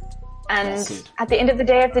 And at the end of the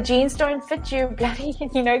day, if the jeans don't fit you, bloody,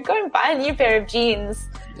 you know, go and buy a new pair of jeans.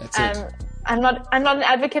 That's it. I'm not an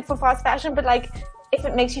advocate for fast fashion, but like, if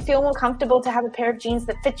it makes you feel more comfortable to have a pair of jeans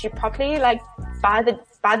that fit you properly, like, buy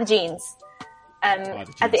the jeans.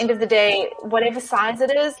 At the end of the day, whatever size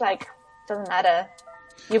it is, like, doesn't matter.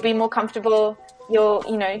 You'll be more comfortable. You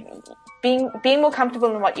know, being more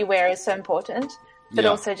comfortable in what you wear is so important. But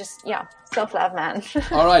also just, self-love, man.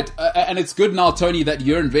 All right. And it's good now, Tony, that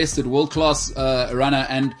you're invested, world-class runner.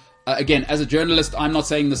 And again, as a journalist, I'm not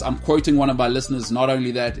saying this. I'm quoting one of my listeners. Not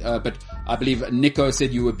only that, but I believe Nico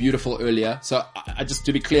said you were beautiful earlier. So just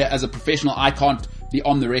to be clear, as a professional, I can't be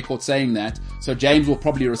on the record saying that. So James will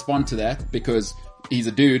probably respond to that because he's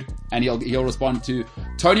a dude, and he'll respond to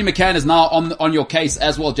Toni McCann is now on your case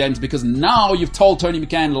as well, James, because now you've told Toni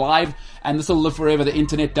McCann live, and this will live forever. The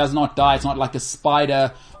internet does not die. It's not like a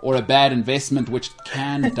spider or a bad investment which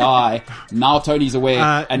can die. Now Tony's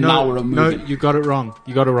aware, and now we're moving. No, you got it wrong.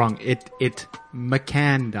 It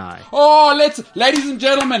McCann die. Oh, ladies and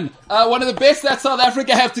gentlemen, one of the best that South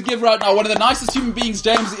Africa have to give right now. One of the nicest human beings,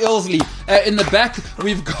 James Ilsley. In the back,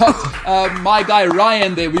 we've got my guy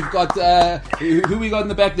Ryan there. We've got who we got in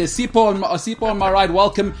the back there? Sipo on my right.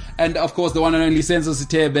 welcome. And of course, the one and only Senzo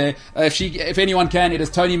Sitebe. If anyone can, it is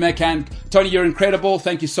Toni McCann. Toni, you're incredible.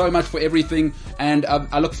 Thank you so much for everything. And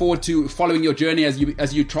I look forward to following your journey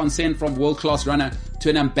as you transcend from world-class runner to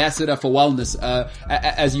an ambassador for wellness,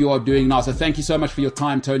 as you are doing now. So thank you so much for your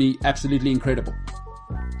time, Toni. Absolutely incredible.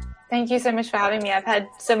 Thank you so much for having me. I've had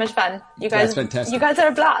so much fun. That's fantastic. You guys are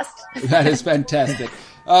a blast. That is fantastic.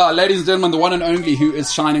 Ladies and gentlemen, the one and only who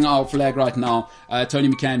is shining our flag right now, Toni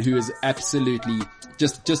McCann, who is absolutely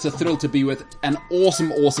just a thrill to be with. An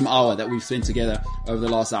awesome hour that we've spent together over the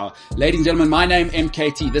last hour. Ladies and gentlemen, my name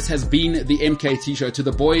MKT. This has been the MKT show. To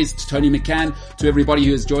the boys, to Toni McCann, to everybody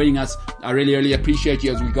who is joining us, I really appreciate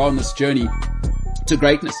you as we go on this journey to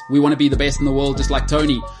greatness. We want to be the best in the world, just like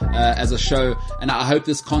Toni, as a show. And I hope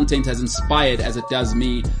this content has inspired, as it does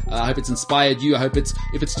me. I hope it's inspired you. I hope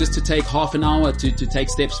if it's just to take half an hour to take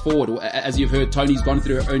steps forward. As you've heard, Toni's gone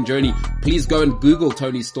through her own journey. Please go and Google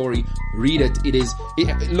Toni's story. Read it.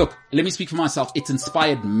 Look, let me speak for myself. It's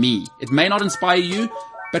inspired me. It may not inspire you,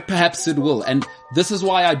 but perhaps it will. And this is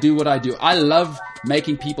why I do what I do. I love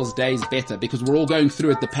making people's days better because we're all going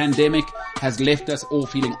through it. The pandemic has left us all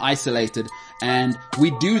feeling isolated, and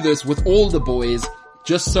we do this with all the boys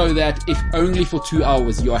just so that if only for 2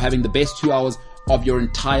 hours you are having the best 2 hours of your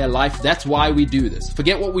entire life. That's why we do this.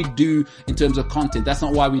 Forget what we do in terms of content. That's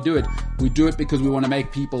not why we do it. We do it because we want to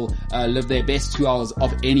make people live their best 2 hours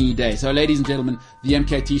of any day. So ladies and gentlemen, the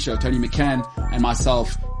MKT show, Toni McCann and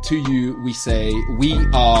myself, to you we say, we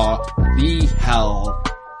are the hell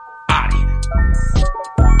out of here.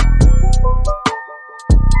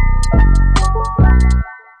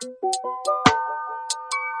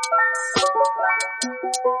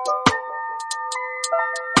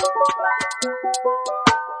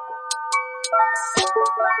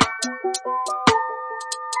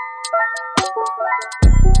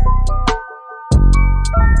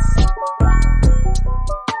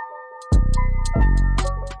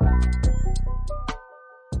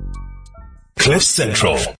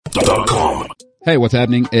 CliffCentral.com. Hey, what's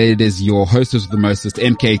happening? It is your hostess with the mostest,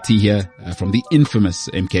 MKT here, from the infamous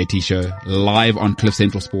MKT show, live on Cliff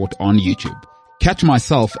Central Sport on YouTube. Catch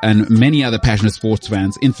myself and many other passionate sports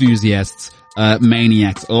fans, enthusiasts,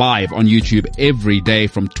 maniacs live on YouTube every day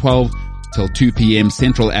from 12 till 2 p.m.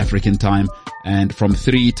 Central African time and from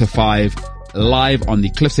 3 to 5 live on the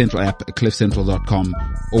Cliff Central app, cliffcentral.com,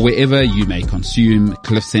 or wherever you may consume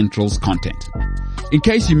Cliff Central's content. In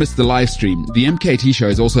case you missed the live stream, the MKT show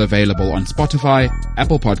is also available on Spotify,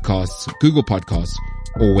 Apple Podcasts, Google Podcasts,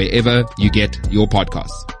 or wherever you get your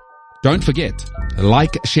podcasts. Don't forget,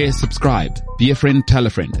 like, share, subscribe, be a friend, tell a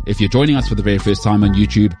friend. If you're joining us for the very first time on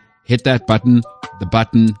YouTube, hit that button. The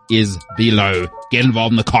button is below. Get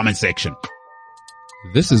involved in the comment section.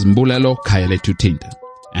 This is Mbulelo Kaeletutinta,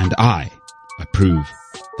 and I approve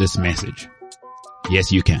this message.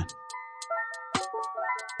 Yes, you can.